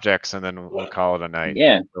more objects and then we'll call it a night.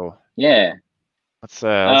 Yeah. So, yeah. Let's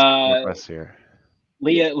progress here.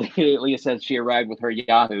 Leah says she arrived with her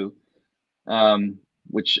Yahoo,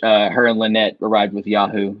 which her and Lynette arrived with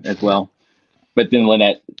Yahoo as well. But then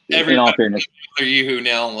Lynette, in all fairness, their Yahoo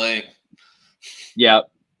now, like, yeah,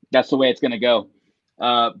 that's the way it's gonna go.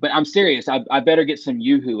 But I'm serious. I better get some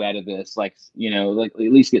Yahoo out of this. Like, you know, like at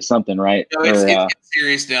least get something, right? No, it's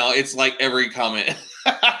serious now. It's like every comment.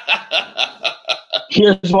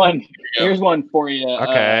 Here's one. Here's one for you,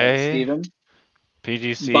 Steven.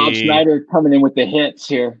 PGC. Bob Snyder coming in with the hits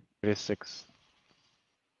here.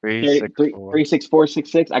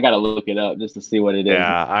 36466. I gotta look it up just to see what it is.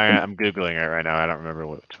 Yeah, I'm googling it right now. I don't remember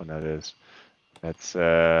which one that is. That's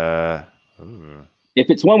ooh. If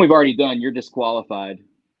it's one we've already done, you're disqualified.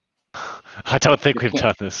 I don't think we've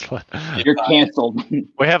done this one. You're canceled.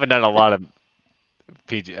 We haven't done a lot of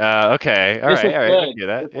PG. Okay, all right. Good. Do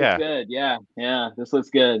that. This looks good. Yeah. This looks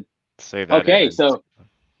good. Save that. Okay, so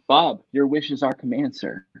Bob, your wish is our command,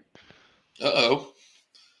 sir.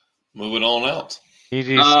 Moving on out.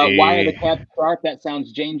 Why are the cats sharp? That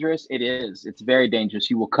sounds dangerous. It is. It's very dangerous.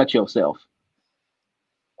 You will cut yourself.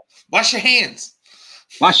 Wash your hands.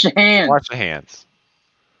 Wash your hands. Wash your hands.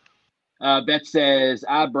 Beth says,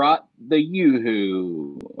 I brought the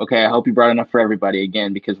Yoo-hoo. Okay, I hope you brought enough for everybody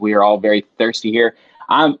again because we are all very thirsty here.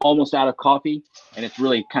 I'm almost out of coffee, and it's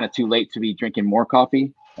really kind of too late to be drinking more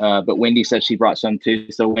coffee. But Wendy said she brought some too.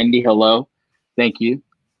 So Wendy, hello. Thank you.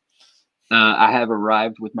 I have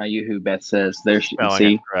arrived with my Yoo-hoo, Beth says. There she can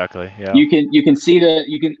see. Correctly. Yeah. You can see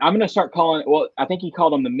I'm gonna start calling, well, I think he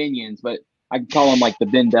called them the Minions, but I can call them like the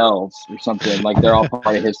Bendells or something. Like they're all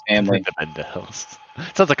part of his family. The Bendells.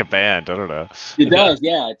 Sounds like a band. I don't know. It does,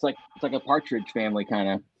 yeah. It's like a Partridge Family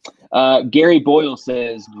kind of. Gary Boyle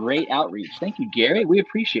says, great outreach. Thank you, Gary. We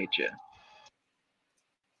appreciate you.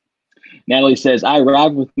 Natalie says, I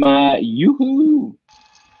arrived with my Yoo-hoo.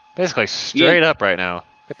 Basically straight up right now.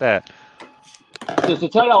 Look at that. So to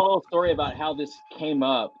tell you a little story about how this came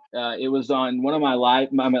up, it was on one of my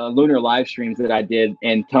lunar live streams that I did,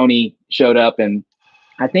 and Tony showed up, and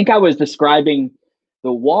I think I was describing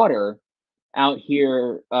the water out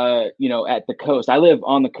here, at the coast. I live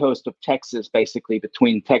on the coast of Texas, basically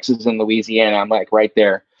between Texas and Louisiana. I'm like right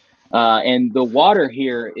there, and the water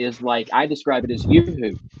here is like, I describe it as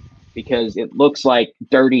Yoo-hoo because it looks like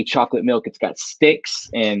dirty chocolate milk. It's got sticks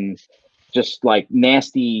and just like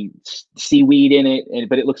nasty seaweed in it,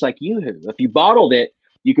 but it looks like Yoo-hoo. If you bottled it,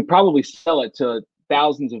 you could probably sell it to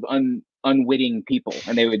thousands of unwitting people,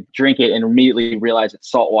 and they would drink it and immediately realize it's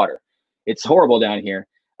salt water. It's horrible down here.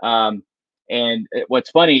 And what's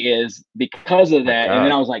funny is because of that, and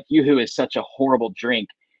then I was like, Yoo-hoo is such a horrible drink.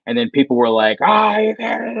 And then people were like, and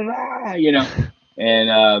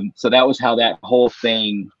so that was how that whole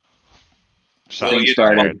thing started.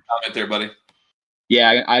 Comment there, buddy.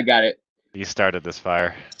 Yeah, I got it. You started this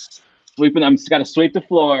fire. I'm just got to sweep the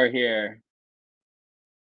floor here.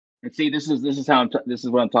 And see, this is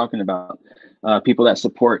what I'm talking about. People that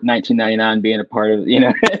support 1999 being a part of,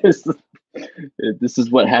 this is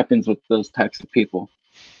what happens with those types of people.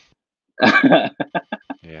 Yeah.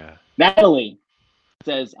 Natalie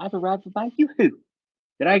says, I've arrived with my Yoo-hoo.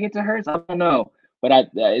 Did I get to hers? I don't know.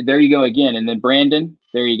 But there you go again. And then Brandon,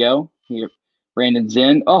 there you go. Here, Brandon's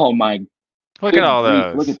in. Oh my. Look at all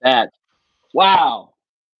those. Look at that. Wow.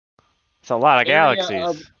 It's a lot of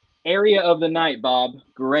galaxies. Area of the night, Bob.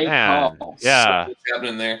 Great call. Yeah. What's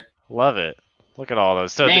happening there? Love it. Look at all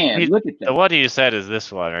those. So look at that. The one you said is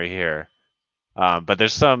this one right here. But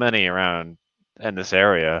there's so many around in this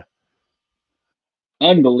area.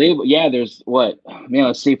 Unbelievable. Yeah, there's what? Man,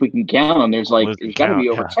 let's see if we can count them. There's got to be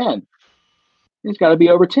over 10. There's got to be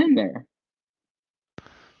over 10 there.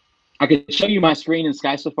 I could show you my screen in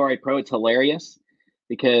Sky Safari Pro. It's hilarious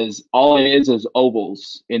because all it is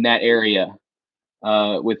ovals in that area.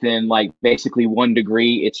 Within like basically 1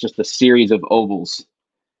 degree, it's just a series of ovals,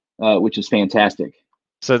 which is fantastic.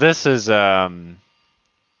 So this is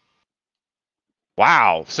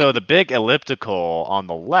wow. So the big elliptical on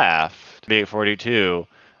the left, 842,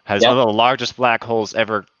 has one of the largest black holes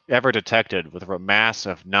ever detected, with a mass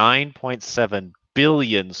of 9.7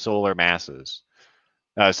 billion solar masses.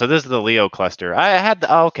 So this is the Leo cluster. I had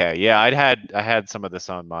some of this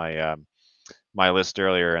on my my list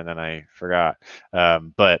earlier, and then I forgot.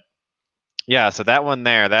 But yeah, so that one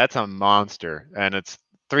there, that's a monster, and it's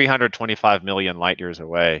 325 million light years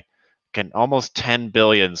away. Almost 10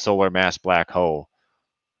 billion solar mass black hole.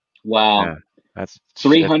 Wow. Yeah, that's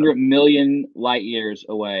 300 million light years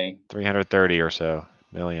away. 330 or so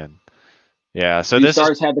million. Yeah. So do this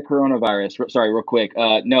stars have the coronavirus? Sorry, real quick.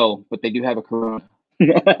 No, but they do have a corona.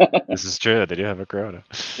 this is true. They do have a corona.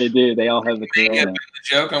 They do. They all have the corona. The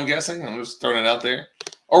joke, I'm guessing. I'm just throwing it out there.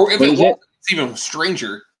 Or if it's even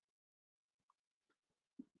stranger.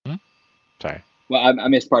 Sorry. Well, I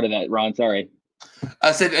missed part of that, Ron. Sorry.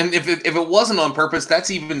 I said, and if it wasn't on purpose, that's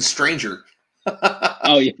even stranger.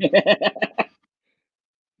 Oh yeah.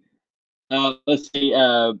 Let's see.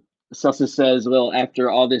 Sussa says, well, after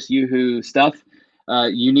all this Yoo-hoo stuff,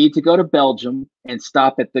 you need to go to Belgium and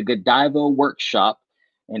stop at the Godiva workshop.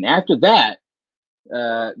 And after that,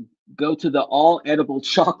 go to the all-edible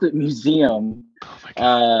chocolate museum.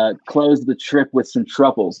 Close the trip with some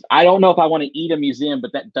truffles. I don't know if I want to eat a museum,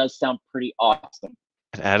 but that does sound pretty awesome.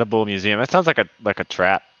 An edible museum. That sounds like a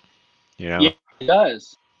trap. You know? Yeah, it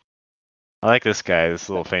does. I like this guy, this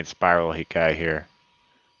little faint spiral guy here.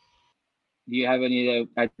 Do you have any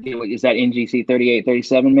idea what is that? NGC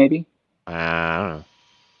 3837 maybe? I don't know.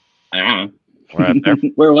 I don't know. We're up there.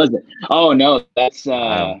 Where was it? Oh no, that's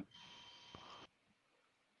that's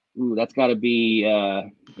got to be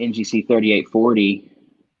NGC 3840.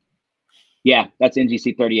 Yeah, that's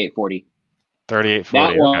NGC 3840.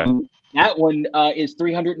 3840. That one is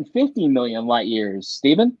 350 million light years.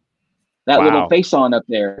 Stephen, that little face on up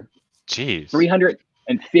there. Jeez.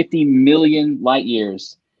 350 million light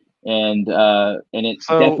years. And it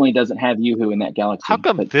definitely doesn't have Yoo-hoo in that galaxy. How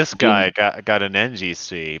come this guy got an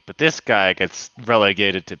NGC, but this guy gets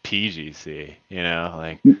relegated to PGC? You know,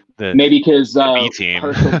 like maybe because team.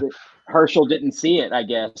 Herschel didn't see it. I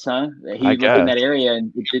guess, huh? He looked in that area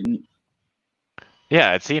and it didn't.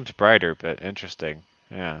 Yeah, it seemed brighter, but interesting.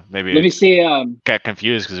 Yeah, maybe. Let me see. Got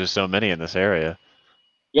confused because there's so many in this area.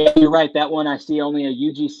 Yeah, you're right. That one I see only a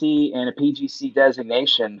UGC and a PGC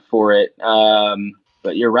designation for it.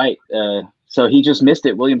 But you're right. So he just missed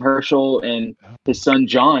it. William Herschel and his son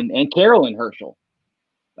John and Carolyn Herschel.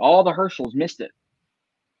 All the Herschels missed it.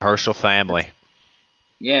 Herschel family.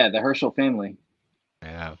 Yeah, the Herschel family.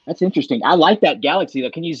 Yeah. That's interesting. I like that galaxy, though.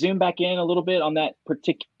 Can you zoom back in a little bit on that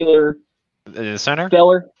particular in the center?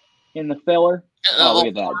 Feller? In the feller? Oh, look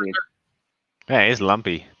at that, dude. Yeah, he's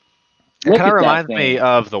lumpy. It kind of reminds me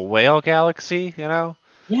of the whale galaxy, you know?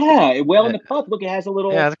 Yeah, whale in the pup. Look, it has a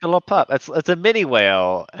little. Yeah, it's like a little pup. It's a mini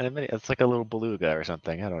whale, and it's like a little beluga or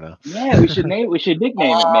something. I don't know. Yeah, we should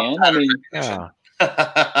nickname it, man. I mean,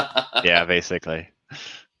 yeah, basically.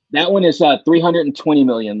 That one is 320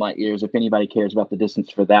 million light years. If anybody cares about the distance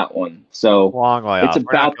for that one, so long way it's off.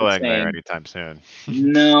 We're not about going there anytime soon.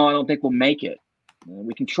 No, I don't think we'll make it.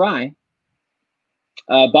 We can try.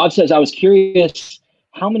 Bob says, I was curious.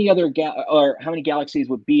 How many other how many galaxies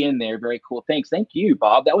would be in there? Very cool. Thanks. Thank you,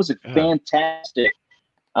 Bob. That was a fantastic.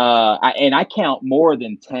 And I count more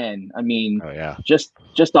than 10. I mean, just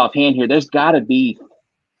offhand here, there's got to be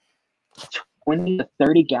 20 to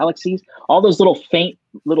 30 galaxies. All those little faint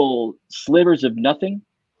little slivers of nothing.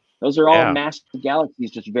 Those are all massive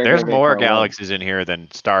galaxies. Just very. There's very more far galaxies in here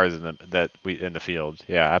than stars in the field.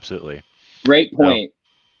 Yeah, absolutely. Great point.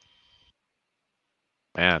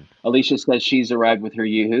 Man. Alicia says she's arrived with her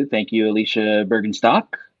Yoo-hoo. Thank you, Alicia Bergenstock.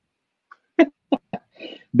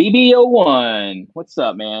 BB01. What's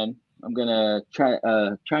up, man? I'm gonna try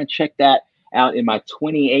and check that out in my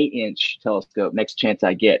 28-inch telescope next chance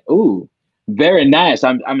I get. Ooh, very nice.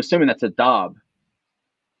 I'm assuming that's a Dob.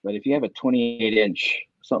 But if you have a 28-inch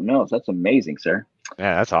something else, that's amazing, sir.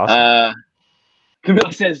 Yeah, that's awesome.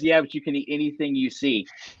 Camille says, yeah, but you can eat anything you see.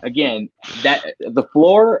 Again, the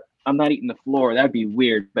floor. I'm not eating the floor. That'd be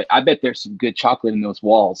weird. But I bet there's some good chocolate in those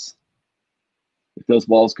walls. If those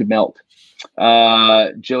walls could melt.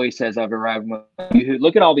 Joey says, I've arrived with Yoo-hoo.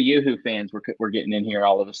 Look at all the Yoo-hoo fans we're getting in here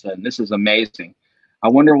all of a sudden. This is amazing. I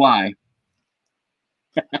wonder why.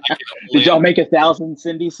 Did y'all make 1,000,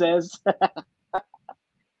 Cindy says?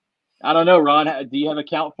 I don't know, Ron. Do you have a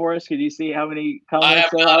count for us? Could you see how many comments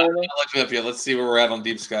there are? I'm looking up here. Let's see where we're at on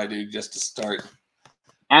Deep Sky, dude, just to start.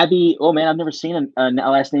 Abby, oh man, I've never seen a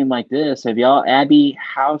last name like this. Have y'all? Abby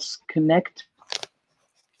House Connect?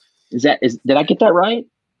 Did I get that right?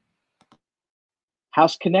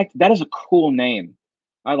 House Connect? That is a cool name.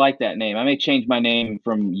 I like that name. I may change my name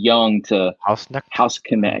from Young to House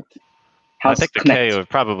Connect. I think the K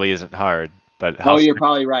probably isn't hard, but you're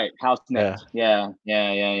probably right. House Connect. Yeah.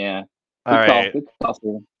 All right. All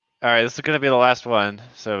right, this is going to be the last one.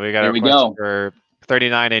 So we got a question for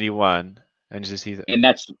 3981. And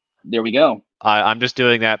there we go. I'm just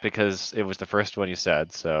doing that because it was the first one you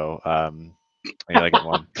said. So I only get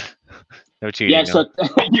one. No cheating. Yeah, so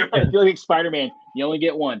you're like Spider-Man. You only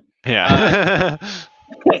get one. Yeah.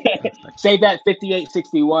 Save that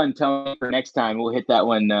 5861, Tony, for next time. We'll hit that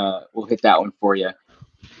one. We'll hit that one for you.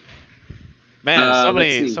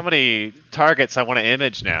 Man, so many targets I want to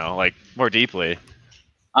image now, like more deeply.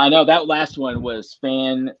 I know that last one was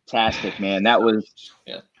fantastic, man. That was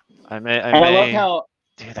I may love how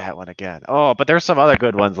do that one again. Oh, but there's some other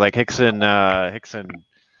good ones like Hickson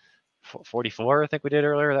 44. I think we did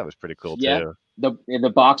earlier. That was pretty cool too.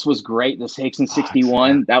 The box was great. This Hickson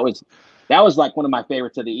 61. That was like one of my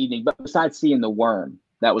favorites of the evening. But besides seeing the worm,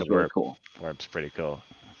 that was really cool. Worm's pretty cool.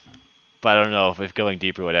 But I don't know if going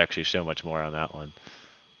deeper would actually show much more on that one.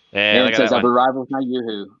 And it says, I've arrived with my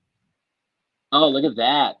Yoo-hoo. Oh, look at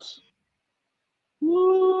that.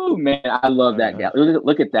 Woo, man, I love that guy.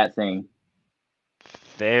 Look at that thing.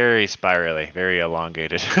 Very spirally, very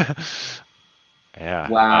elongated. Yeah.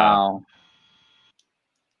 Wow.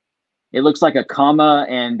 It looks like a comma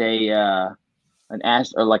and an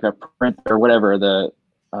ash, or like a print or whatever, the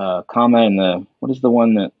comma and the, what is the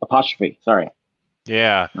one, that apostrophe, sorry.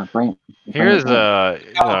 Yeah. Here's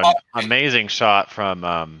an amazing shot from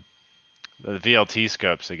the VLT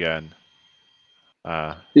scopes again.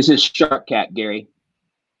 This is Shark Cat, Gary.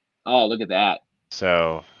 Oh, look at that.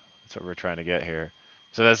 So that's what we're trying to get here.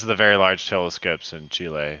 So this is the very large telescopes in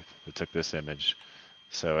Chile that took this image.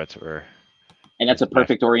 So that's where. And that's a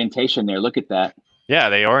perfect orientation there. Look at that. Yeah,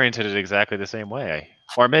 they oriented it exactly the same way.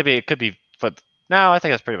 Or maybe it could be, but no, I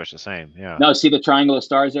think that's pretty much the same. Yeah. No, see the triangle of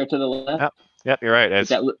stars there to the left? Yep, you're right. It's,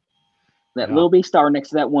 that little bitty star next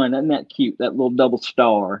to that one. Isn't that cute? That little double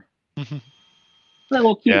star. That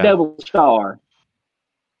little cute double star.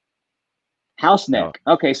 House neck.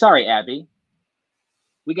 Oh. Okay, sorry, Abby.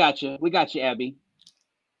 We got you. Abby.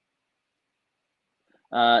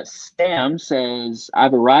 Sam says,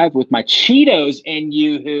 I've arrived with my Cheetos and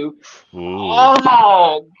Yoo-hoo.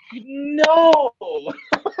 Oh, no.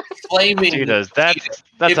 Flaming Cheetos.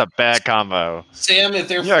 That's a bad combo. Sam, if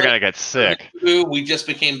they're you're going to get sick. We just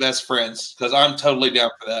became best friends because I'm totally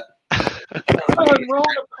down for that. Ron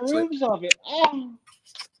approves of it. Oh.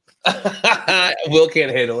 Will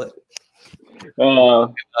can't handle it.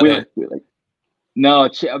 No,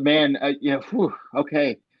 man.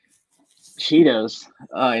 Okay. Cheetos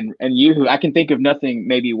and Yoo-hoo. I can think of nothing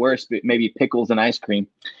maybe worse, but maybe pickles and ice cream.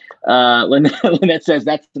 Lynette says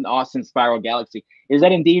that's an awesome spiral galaxy. Is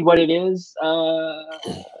that indeed what it is?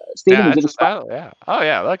 Stephen, is it a spiral? Yeah. Oh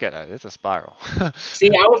yeah, look at it. It's a spiral. See,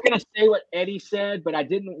 I was gonna say what Eddie said, but I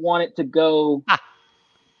didn't want it to go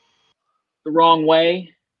the wrong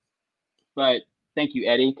way. But thank you,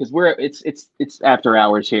 Eddie, because it's after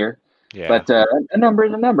hours here. Yeah. But a number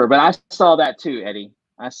is a number. But I saw that too, Eddie.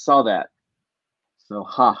 I saw that. So,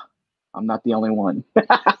 I'm not the only one.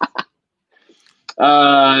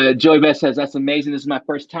 Joey Beth says, that's amazing. This is my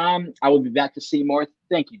first time. I will be back to see more.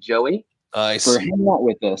 Thank you, Joey, for hanging out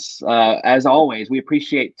with us. As always, we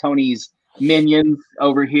appreciate Tony's minions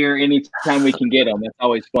over here anytime we can get them. That's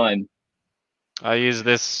always fun. I use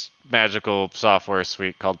this magical software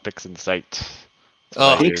suite called Pix Insight.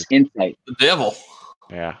 Pix Insight. The devil.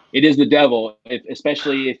 Yeah. It is the devil,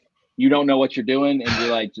 especially if you don't know what you're doing and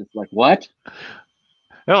you're just like, what?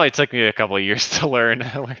 It only took me a couple of years to learn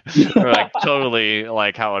totally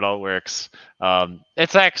how it all works.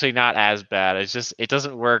 It's actually not as bad. It's just it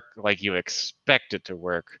doesn't work like you expect it to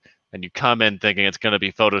work. And you come in thinking it's going to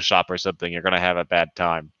be Photoshop or something, you're going to have a bad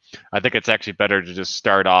time. I think it's actually better to just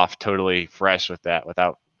start off totally fresh with that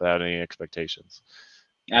without any expectations.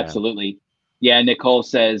 Absolutely. Yeah, Nicole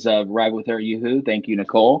says, ride with her Yoo-hoo. Thank you,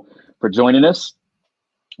 Nicole, for joining us.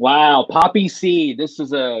 Wow, Poppy C. This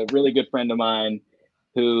is a really good friend of mine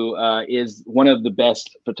who is one of the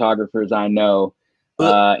best photographers I know.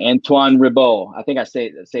 Antoine Ribaud. I think I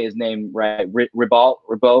say his name right.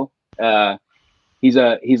 Ribaud. He's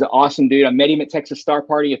an awesome dude. I met him at Texas Star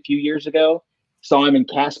Party a few years ago. Saw him in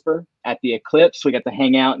Casper at the eclipse. We got to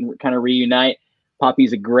hang out and kind of reunite.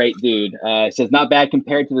 Poppy's a great dude. It says not bad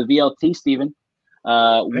compared to the VLT, Stephen.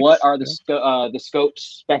 What are the scope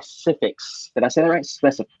specifics? Did I say that right?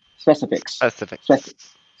 Specifics.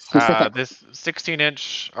 This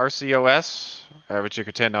 16-inch RCOS, Richard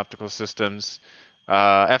Catan optical systems,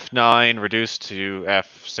 f9 reduced to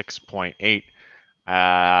f6.8,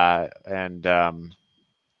 and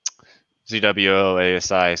ZWO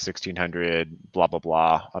ASI 1600, blah blah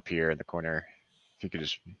blah, up here in the corner. If you could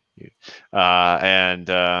just, and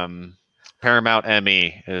Paramount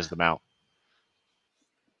ME is the mount.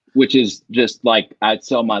 Which is just like I'd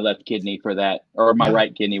sell my left kidney for that, or my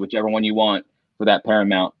right kidney, whichever one you want, for that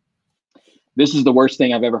Paramount. This is the worst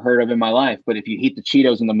thing I've ever heard of in my life. But if you heat the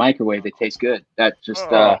Cheetos in the microwave, they taste good. That just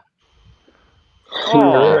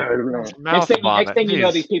Next thing you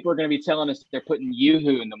know, these people are going to be telling us they're putting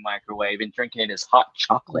Yoo-hoo in the microwave and drinking it as hot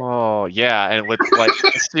chocolate. Oh yeah, and with like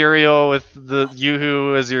cereal with the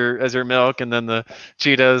Yoo-hoo as your milk, and then the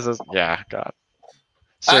Cheetos. Yeah, God.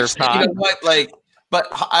 Actually, you know what? Like, but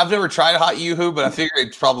I've never tried hot Yoo-hoo, but I figure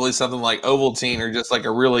it's probably something like Ovaltine or just like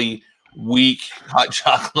a really weak hot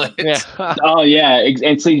chocolate. Yeah. Oh yeah,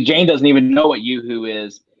 and see, Jane doesn't even know what Yoo-hoo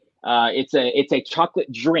is. It's a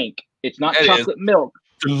chocolate drink. It's not chocolate milk.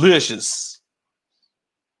 Delicious.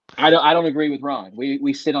 I don't agree with Ron.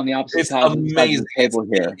 We sit on the opposite side of the table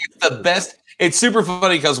here. It's the best. It's super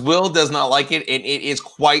funny because Will does not like it, and it is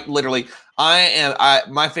quite literally.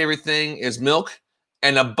 My favorite thing is milk,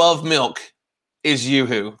 and above milk is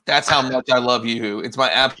Yoo-hoo. That's how much I love Yoo-hoo. It's my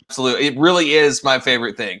absolute. It really is my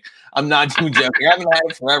favorite thing. I'm not even joking. I haven't had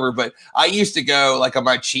it forever, but I used to go like on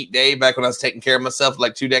my cheat day back when I was taking care of myself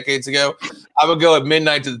like 2 decades ago. I would go at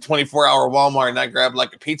midnight to the 24-hour Walmart and I'd grab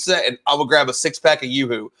like a pizza and I would grab a 6-pack of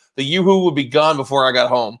Yoo-hoo. The Yoo-hoo would be gone before I got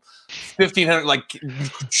home. 1,500, like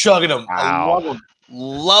chugging them. Wow. I love them.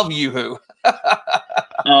 Love Yoo-hoo.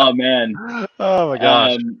 Oh man. Oh my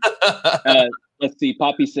gosh. Let's see.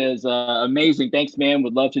 Poppy says, amazing. Thanks, man.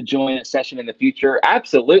 Would love to join a session in the future.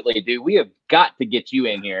 Absolutely, dude. We have got to get you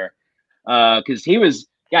in here. Because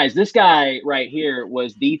guys, this guy right here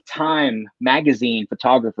was the Time magazine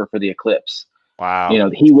photographer for the eclipse. Wow. You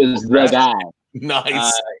know, he was the guy.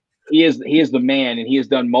 Nice. He is the man, and he has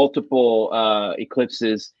done multiple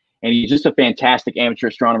eclipses, and he's just a fantastic amateur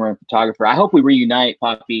astronomer and photographer. I hope we reunite,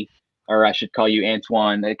 Poppy, or I should call you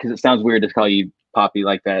Antoine, because it sounds weird to call you Poppy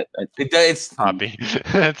like that. It's Poppy.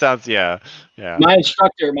 It sounds yeah. My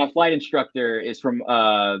flight instructor is from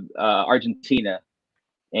Argentina.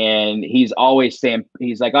 And he's always saying,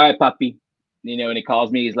 he's like, all right, Papi, you know, and he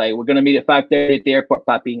calls me, he's like, we're going to meet at 5:30 at the airport,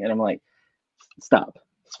 Papi. And I'm like, stop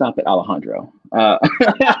it, Alejandro.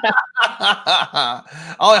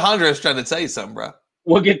 Alejandro's trying to tell you something, bro.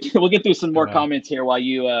 We'll get through some more comments here while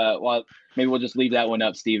maybe we'll just leave that one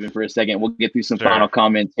up, Steven, for a second. We'll get through some final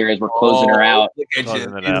comments here as we're closing her out. Look at you.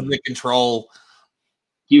 In the control.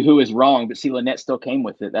 Yoo-hoo is wrong, but see, Lynette still came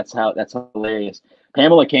with it. That's hilarious.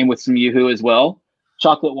 Pamela came with some Yoo-hoo as well.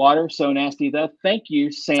 Chocolate water, so nasty though. Thank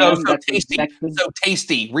you, Sam. So tasty. So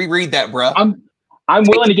tasty. Reread that, bro. I'm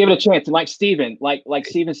willing to give it a chance. And like Steven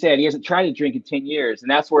said, he hasn't tried to drink in 10 years. And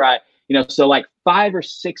that's where so like 5 or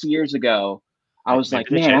 6 years ago, I was like,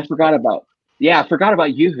 man, I forgot about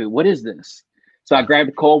Yoo-hoo. What is this? So I grabbed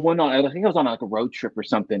a cold one I think I was on like a road trip or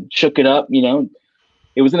something, shook it up, you know.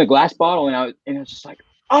 It was in a glass bottle, and I was just like,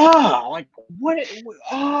 like what?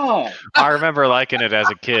 Oh, I remember liking it as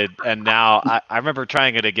a kid, and now I remember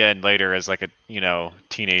trying it again later as like a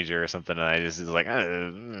teenager or something, and I just was like, I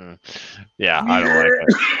don't like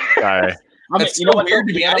it. Sorry. That's so weird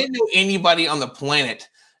to me. I didn't know anybody on the planet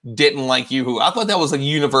didn't like Yoo-hoo. I thought that was a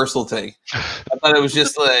universal thing. I thought it was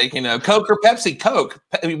just like Coke or Pepsi. Coke.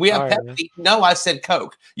 We have Pepsi. No, I said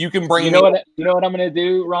Coke. You can bring. You know what I'm gonna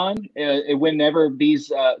do, Ron? Whenever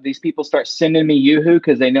these people start sending me Yoo-hoo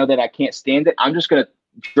because they know that I can't stand it, I'm just gonna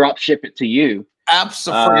drop ship it to you.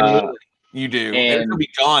 Absolutely, you do. And it'll be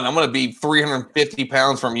gone. I'm gonna be 350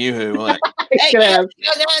 pounds from Yoo-hoo. Like,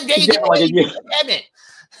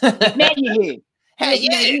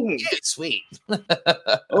 Hey, sweet.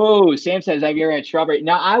 Oh, Sam says, have you ever had strawberry?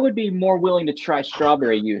 Now, I would be more willing to try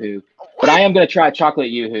strawberry Yoo-hoo, but I am going to try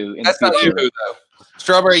chocolate Yoo-hoo. That's not Yoo-hoo, though.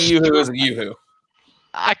 Strawberry Yoo-hoo is a Yoo-hoo.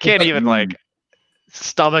 I can't even,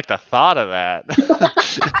 stomach the thought of that.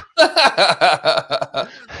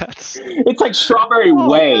 It's like strawberry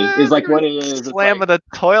whey is like what it is. Slamming the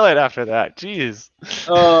toilet after that. Jeez.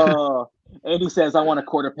 Oh. Andy says, I want a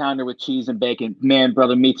quarter pounder with cheese and bacon. Man,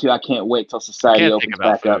 brother, me too. I can't wait till society opens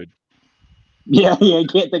back up. Yeah, you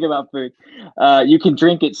can't think about food. You can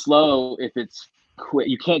drink it slow if it's quick.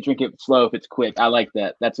 You can't drink it slow if it's quick. I like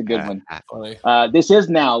that. That's a good one. This is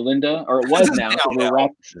now, Linda, or it was now.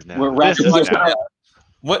 We're wrapping this up.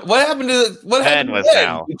 What happened to what happened was then?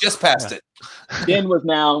 now. We just passed it. Ben was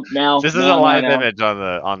now. This is a live image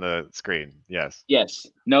on the screen. Yes. Yes.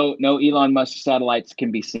 No Elon Musk satellites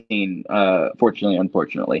can be seen. Fortunately,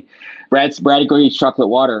 unfortunately. Brad agrees. Chocolate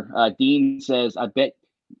water. Dean says, I bet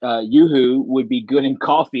Yoo-hoo would be good in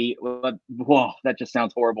coffee. Whoa, that just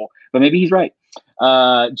sounds horrible. But maybe he's right.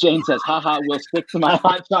 Jane says, haha, we'll stick to my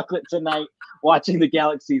hot chocolate tonight. Watching the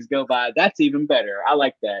galaxies go by. That's even better. I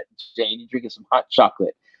like that, Jane. You're drinking some hot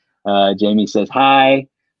chocolate. Jamie says hi.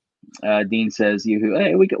 Dean says Yoo-hoo.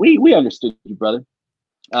 Hey, we understood you, brother.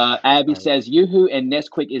 Abby says Yoo-hoo and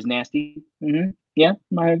Nesquik is nasty. Mm-hmm. Yeah,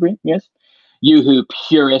 I agree. Yes. Yoo-hoo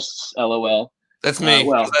purists. LOL. That's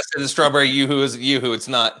me. I said the strawberry Yoo-hoo is Yoo-hoo. It's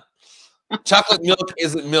not. Chocolate milk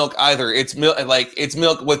isn't milk either. It's milk, like it's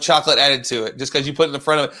milk with chocolate added to it. Just because you put it in the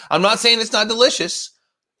front of it, I'm not saying it's not delicious.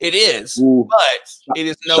 It is, but it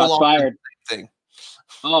is no longer fired. the same thing.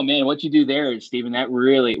 Oh man, what you do there, Stephen? That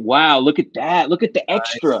really wow! Look at that! Look at the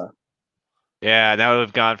extra. Yeah, now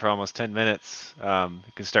we've gone for almost 10 minutes. You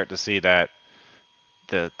can start to see that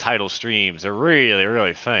the tidal streams are really,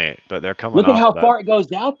 really faint, but they're coming. Look at how far it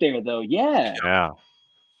goes out there, though. Yeah. Yeah,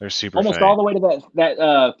 they're super almost faint. all the way to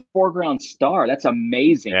that foreground star. That's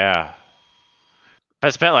amazing. Yeah. I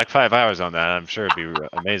spent like 5 hours on that. I'm sure it'd be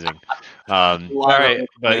amazing. All right,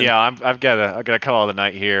 but yeah, I've got to call it a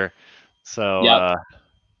night here. So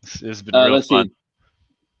it's been real fun.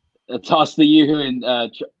 See. Toss the Yoo-hoo and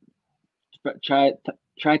try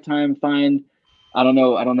time find. I don't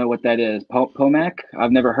know what that is. Pomac?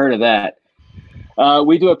 I've never heard of that.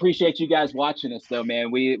 We do appreciate you guys watching us, though, man.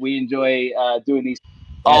 We enjoy doing these.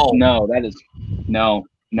 No, that is no.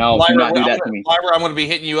 Lyra, do not do that to me. Lyra, I'm going to be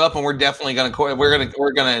hitting you up, and we're definitely going to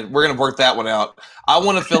we're going to work that one out. I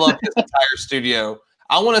want to fill up this entire studio.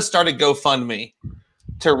 I want to start a GoFundMe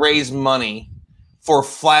to raise money for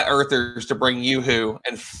flat earthers to bring Yoo-hoo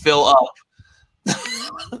and fill up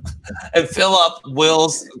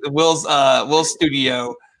Will's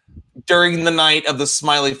studio during the night of the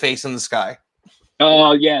smiley face in the sky.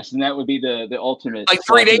 Oh yes, and that would be the ultimate. Like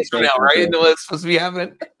 3 days from now, right? No, it's supposed to be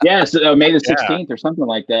happening. Yes, May the 16th or something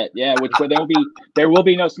like that. Yeah, which there will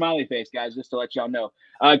be no smiley face, guys. Just to let y'all know,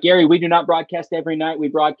 Gary, we do not broadcast every night. We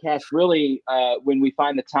broadcast really when we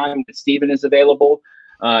find the time that Stephen is available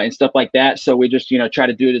and stuff like that. So we just try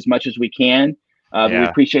to do it as much as we can. But we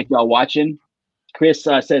appreciate y'all watching. Chris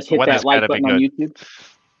says hit that like button on YouTube.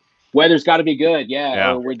 Weather's got to be good, yeah.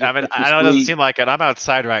 I know it doesn't seem like it. I'm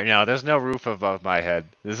outside right now. There's no roof above my head.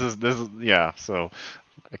 This is so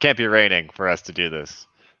it can't be raining for us to do this.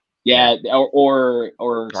 Yeah, or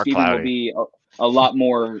Stephen cloudy. Will be a lot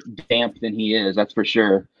more damp than he is. That's for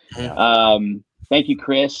sure. Yeah. Thank you,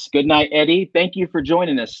 Chris. Good night, Eddie. Thank you for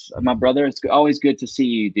joining us, my brother. It's always good to see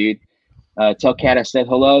you, dude. Tell Kat I said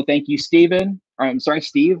hello. Thank you, Stephen. I'm sorry,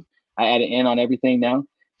 Steve. I added in on everything now.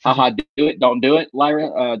 Haha, do it. Don't do it,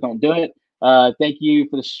 Lyra. Don't do it. Thank you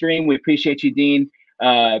for the stream. We appreciate you, Dean.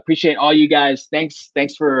 Appreciate all you guys. Thanks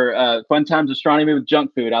for fun times astronomy with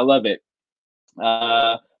junk food. I love it.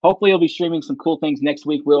 Hopefully, you'll be streaming some cool things next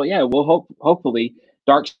week. Hopefully,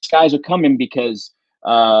 dark skies are coming because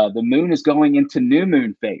the moon is going into new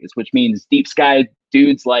moon phase, which means deep sky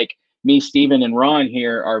dudes like me, Steven, and Ron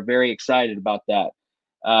here are very excited about that.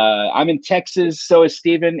 I'm in Texas, so is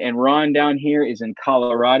Steven, and Ron down here is in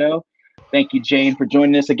Colorado. Thank you, Jane, for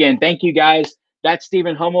joining us again. Thank you, guys. That's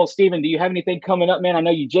Stephen Hummel. Steven, do you have anything coming up, man? I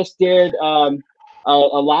know you just did a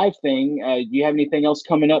live thing. Do you have anything else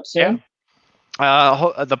coming up soon? Yeah.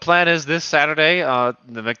 The plan is this Saturday,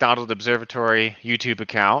 the McDonald Observatory YouTube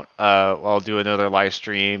account. I'll do another live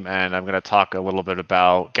stream, and I'm going to talk a little bit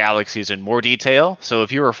about galaxies in more detail. So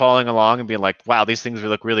if you were following along and being like, "Wow, these things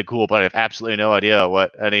look really cool," but I have absolutely no idea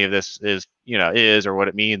what any of this is or what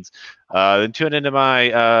it means, then tune into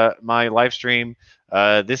my my live stream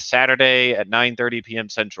this Saturday at 9:30 p.m.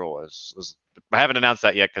 Central. I haven't announced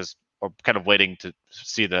that yet because I'm kind of waiting to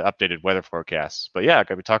see the updated weather forecasts. But yeah, I'm going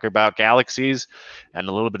to be talking about galaxies and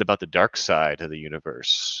a little bit about the dark side of the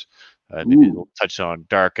universe. Maybe we'll touch on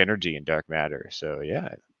dark energy and dark matter. So yeah,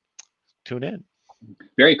 tune in.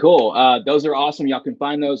 Very cool. Those are awesome. Y'all can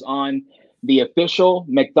find those on the official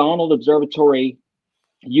McDonald Observatory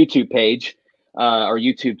YouTube page or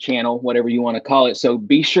YouTube channel, whatever you want to call it. So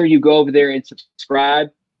be sure you go over there and subscribe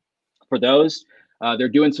for those. They're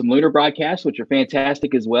doing some lunar broadcasts, which are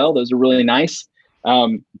fantastic as well. Those are really nice.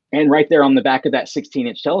 And right there on the back of that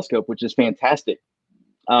 16-inch telescope, which is fantastic.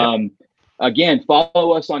 Again,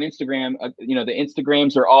 follow us on Instagram. The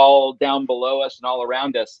Instagrams are all down below us and all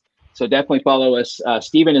around us. So definitely follow us.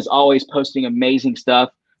 Steven is always posting amazing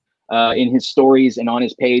stuff in his stories and on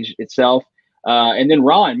his page itself. And then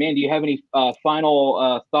Ron, man, do you have any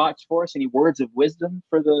final thoughts for us? Any words of wisdom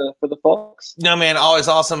for the folks? No, man, always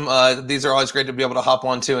awesome. These are always great to be able to hop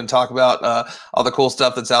on to and talk about all the cool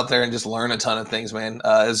stuff that's out there and just learn a ton of things, man.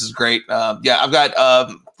 This is great. I've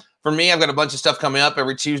got for me, I've got a bunch of stuff coming up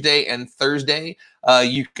every Tuesday and Thursday.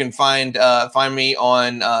 You can find me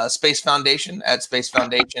on Space Foundation at Space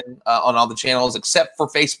Foundation on all the channels except for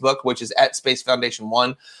Facebook, which is at Space Foundation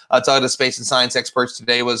 1. Talking to space and science experts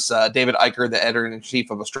today was David Eicher, the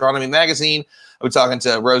editor-in-chief of Astronomy magazine. I'll be talking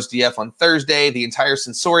to Rose DF on Thursday, the entire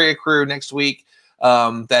Sensoria crew next week.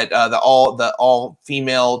 that the all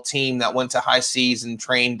female team that went to high seas and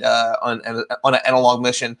trained on an analog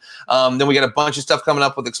mission. Then we got a bunch of stuff coming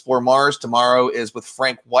up with Explore Mars. Tomorrow is with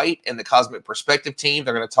Frank White and the Cosmic Perspective team.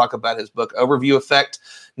 They're going to talk about his book Overview Effect.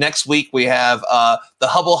 Next week we have the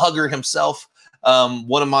Hubble Hugger himself.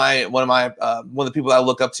 One of the people that I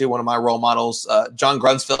look up to, one of my role models, John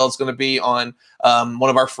Grunsfeld, is going to be on one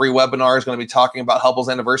of our free webinars, going to be talking about Hubble's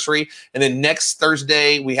anniversary. And then next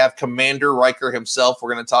Thursday, we have Commander Riker himself.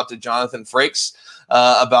 We're going to talk to Jonathan Frakes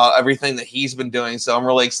about everything that he's been doing. So I'm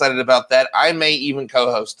really excited about that. I may even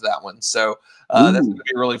co-host that one. So that's going to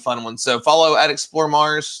be a really fun one. So follow at Explore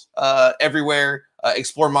Mars everywhere,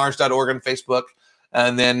 exploremars.org on Facebook.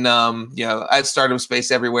 And then, at Stardom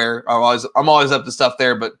Space everywhere. I'm always up to stuff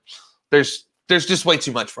there, but there's just way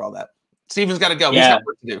too much for all that. Steven's got to go. Yeah. He's got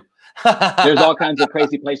work to do. There's all kinds of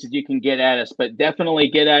crazy places you can get at us, but definitely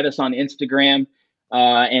get at us on Instagram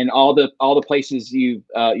and all the places you've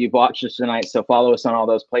watched us tonight. So follow us on all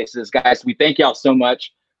those places, guys. We thank y'all so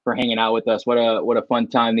much for hanging out with us. What a fun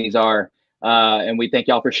time these are, and we thank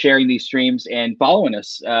y'all for sharing these streams and following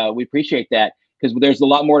us. We appreciate that. Because there's a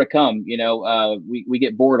lot more to come. We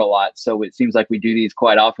get bored a lot, so it seems like we do these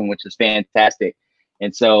quite often, which is fantastic.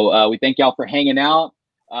 And so we thank y'all for hanging out.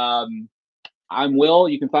 I'm Will.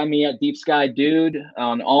 You can find me at Deep Sky Dude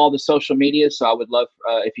on all the social media. So I would love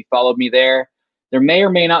if you followed me there. There may or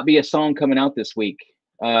may not be a song coming out this week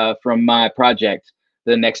from my project,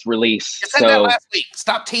 the next release. You said that last week.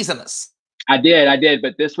 Stop teasing us. I did,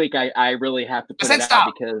 but this week I really have to put it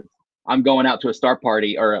out because I'm going out to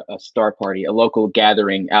a local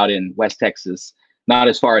gathering out in West Texas. Not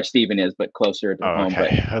as far as Steven is, but closer to home.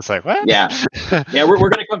 Okay. But I was like, what? Yeah, we're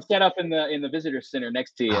gonna come set up in the visitor center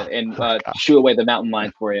next to you and shoo away the mountain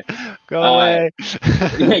lion for you. Go away!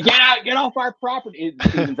 Get off our property.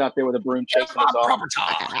 Steven's out there with a broom chasing us off.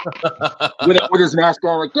 with his mask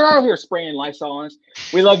on, like, get out of here, spraying Lysol on us.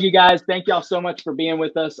 We love you guys. Thank y'all so much for being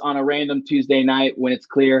with us on a random Tuesday night when it's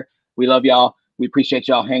clear. We love y'all. We appreciate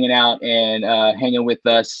y'all hanging out and hanging with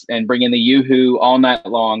us and bringing the yoo-hoo all night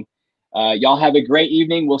long. Y'all have a great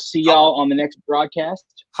evening. We'll see y'all on the next broadcast.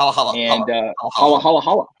 Holla, holla, and holla, holla, holla,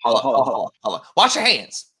 holla, holla, holla, holla. Wash your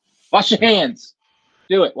hands. Wash your hands.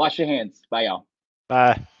 Do it. Wash your hands. Bye, y'all.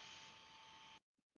 Bye.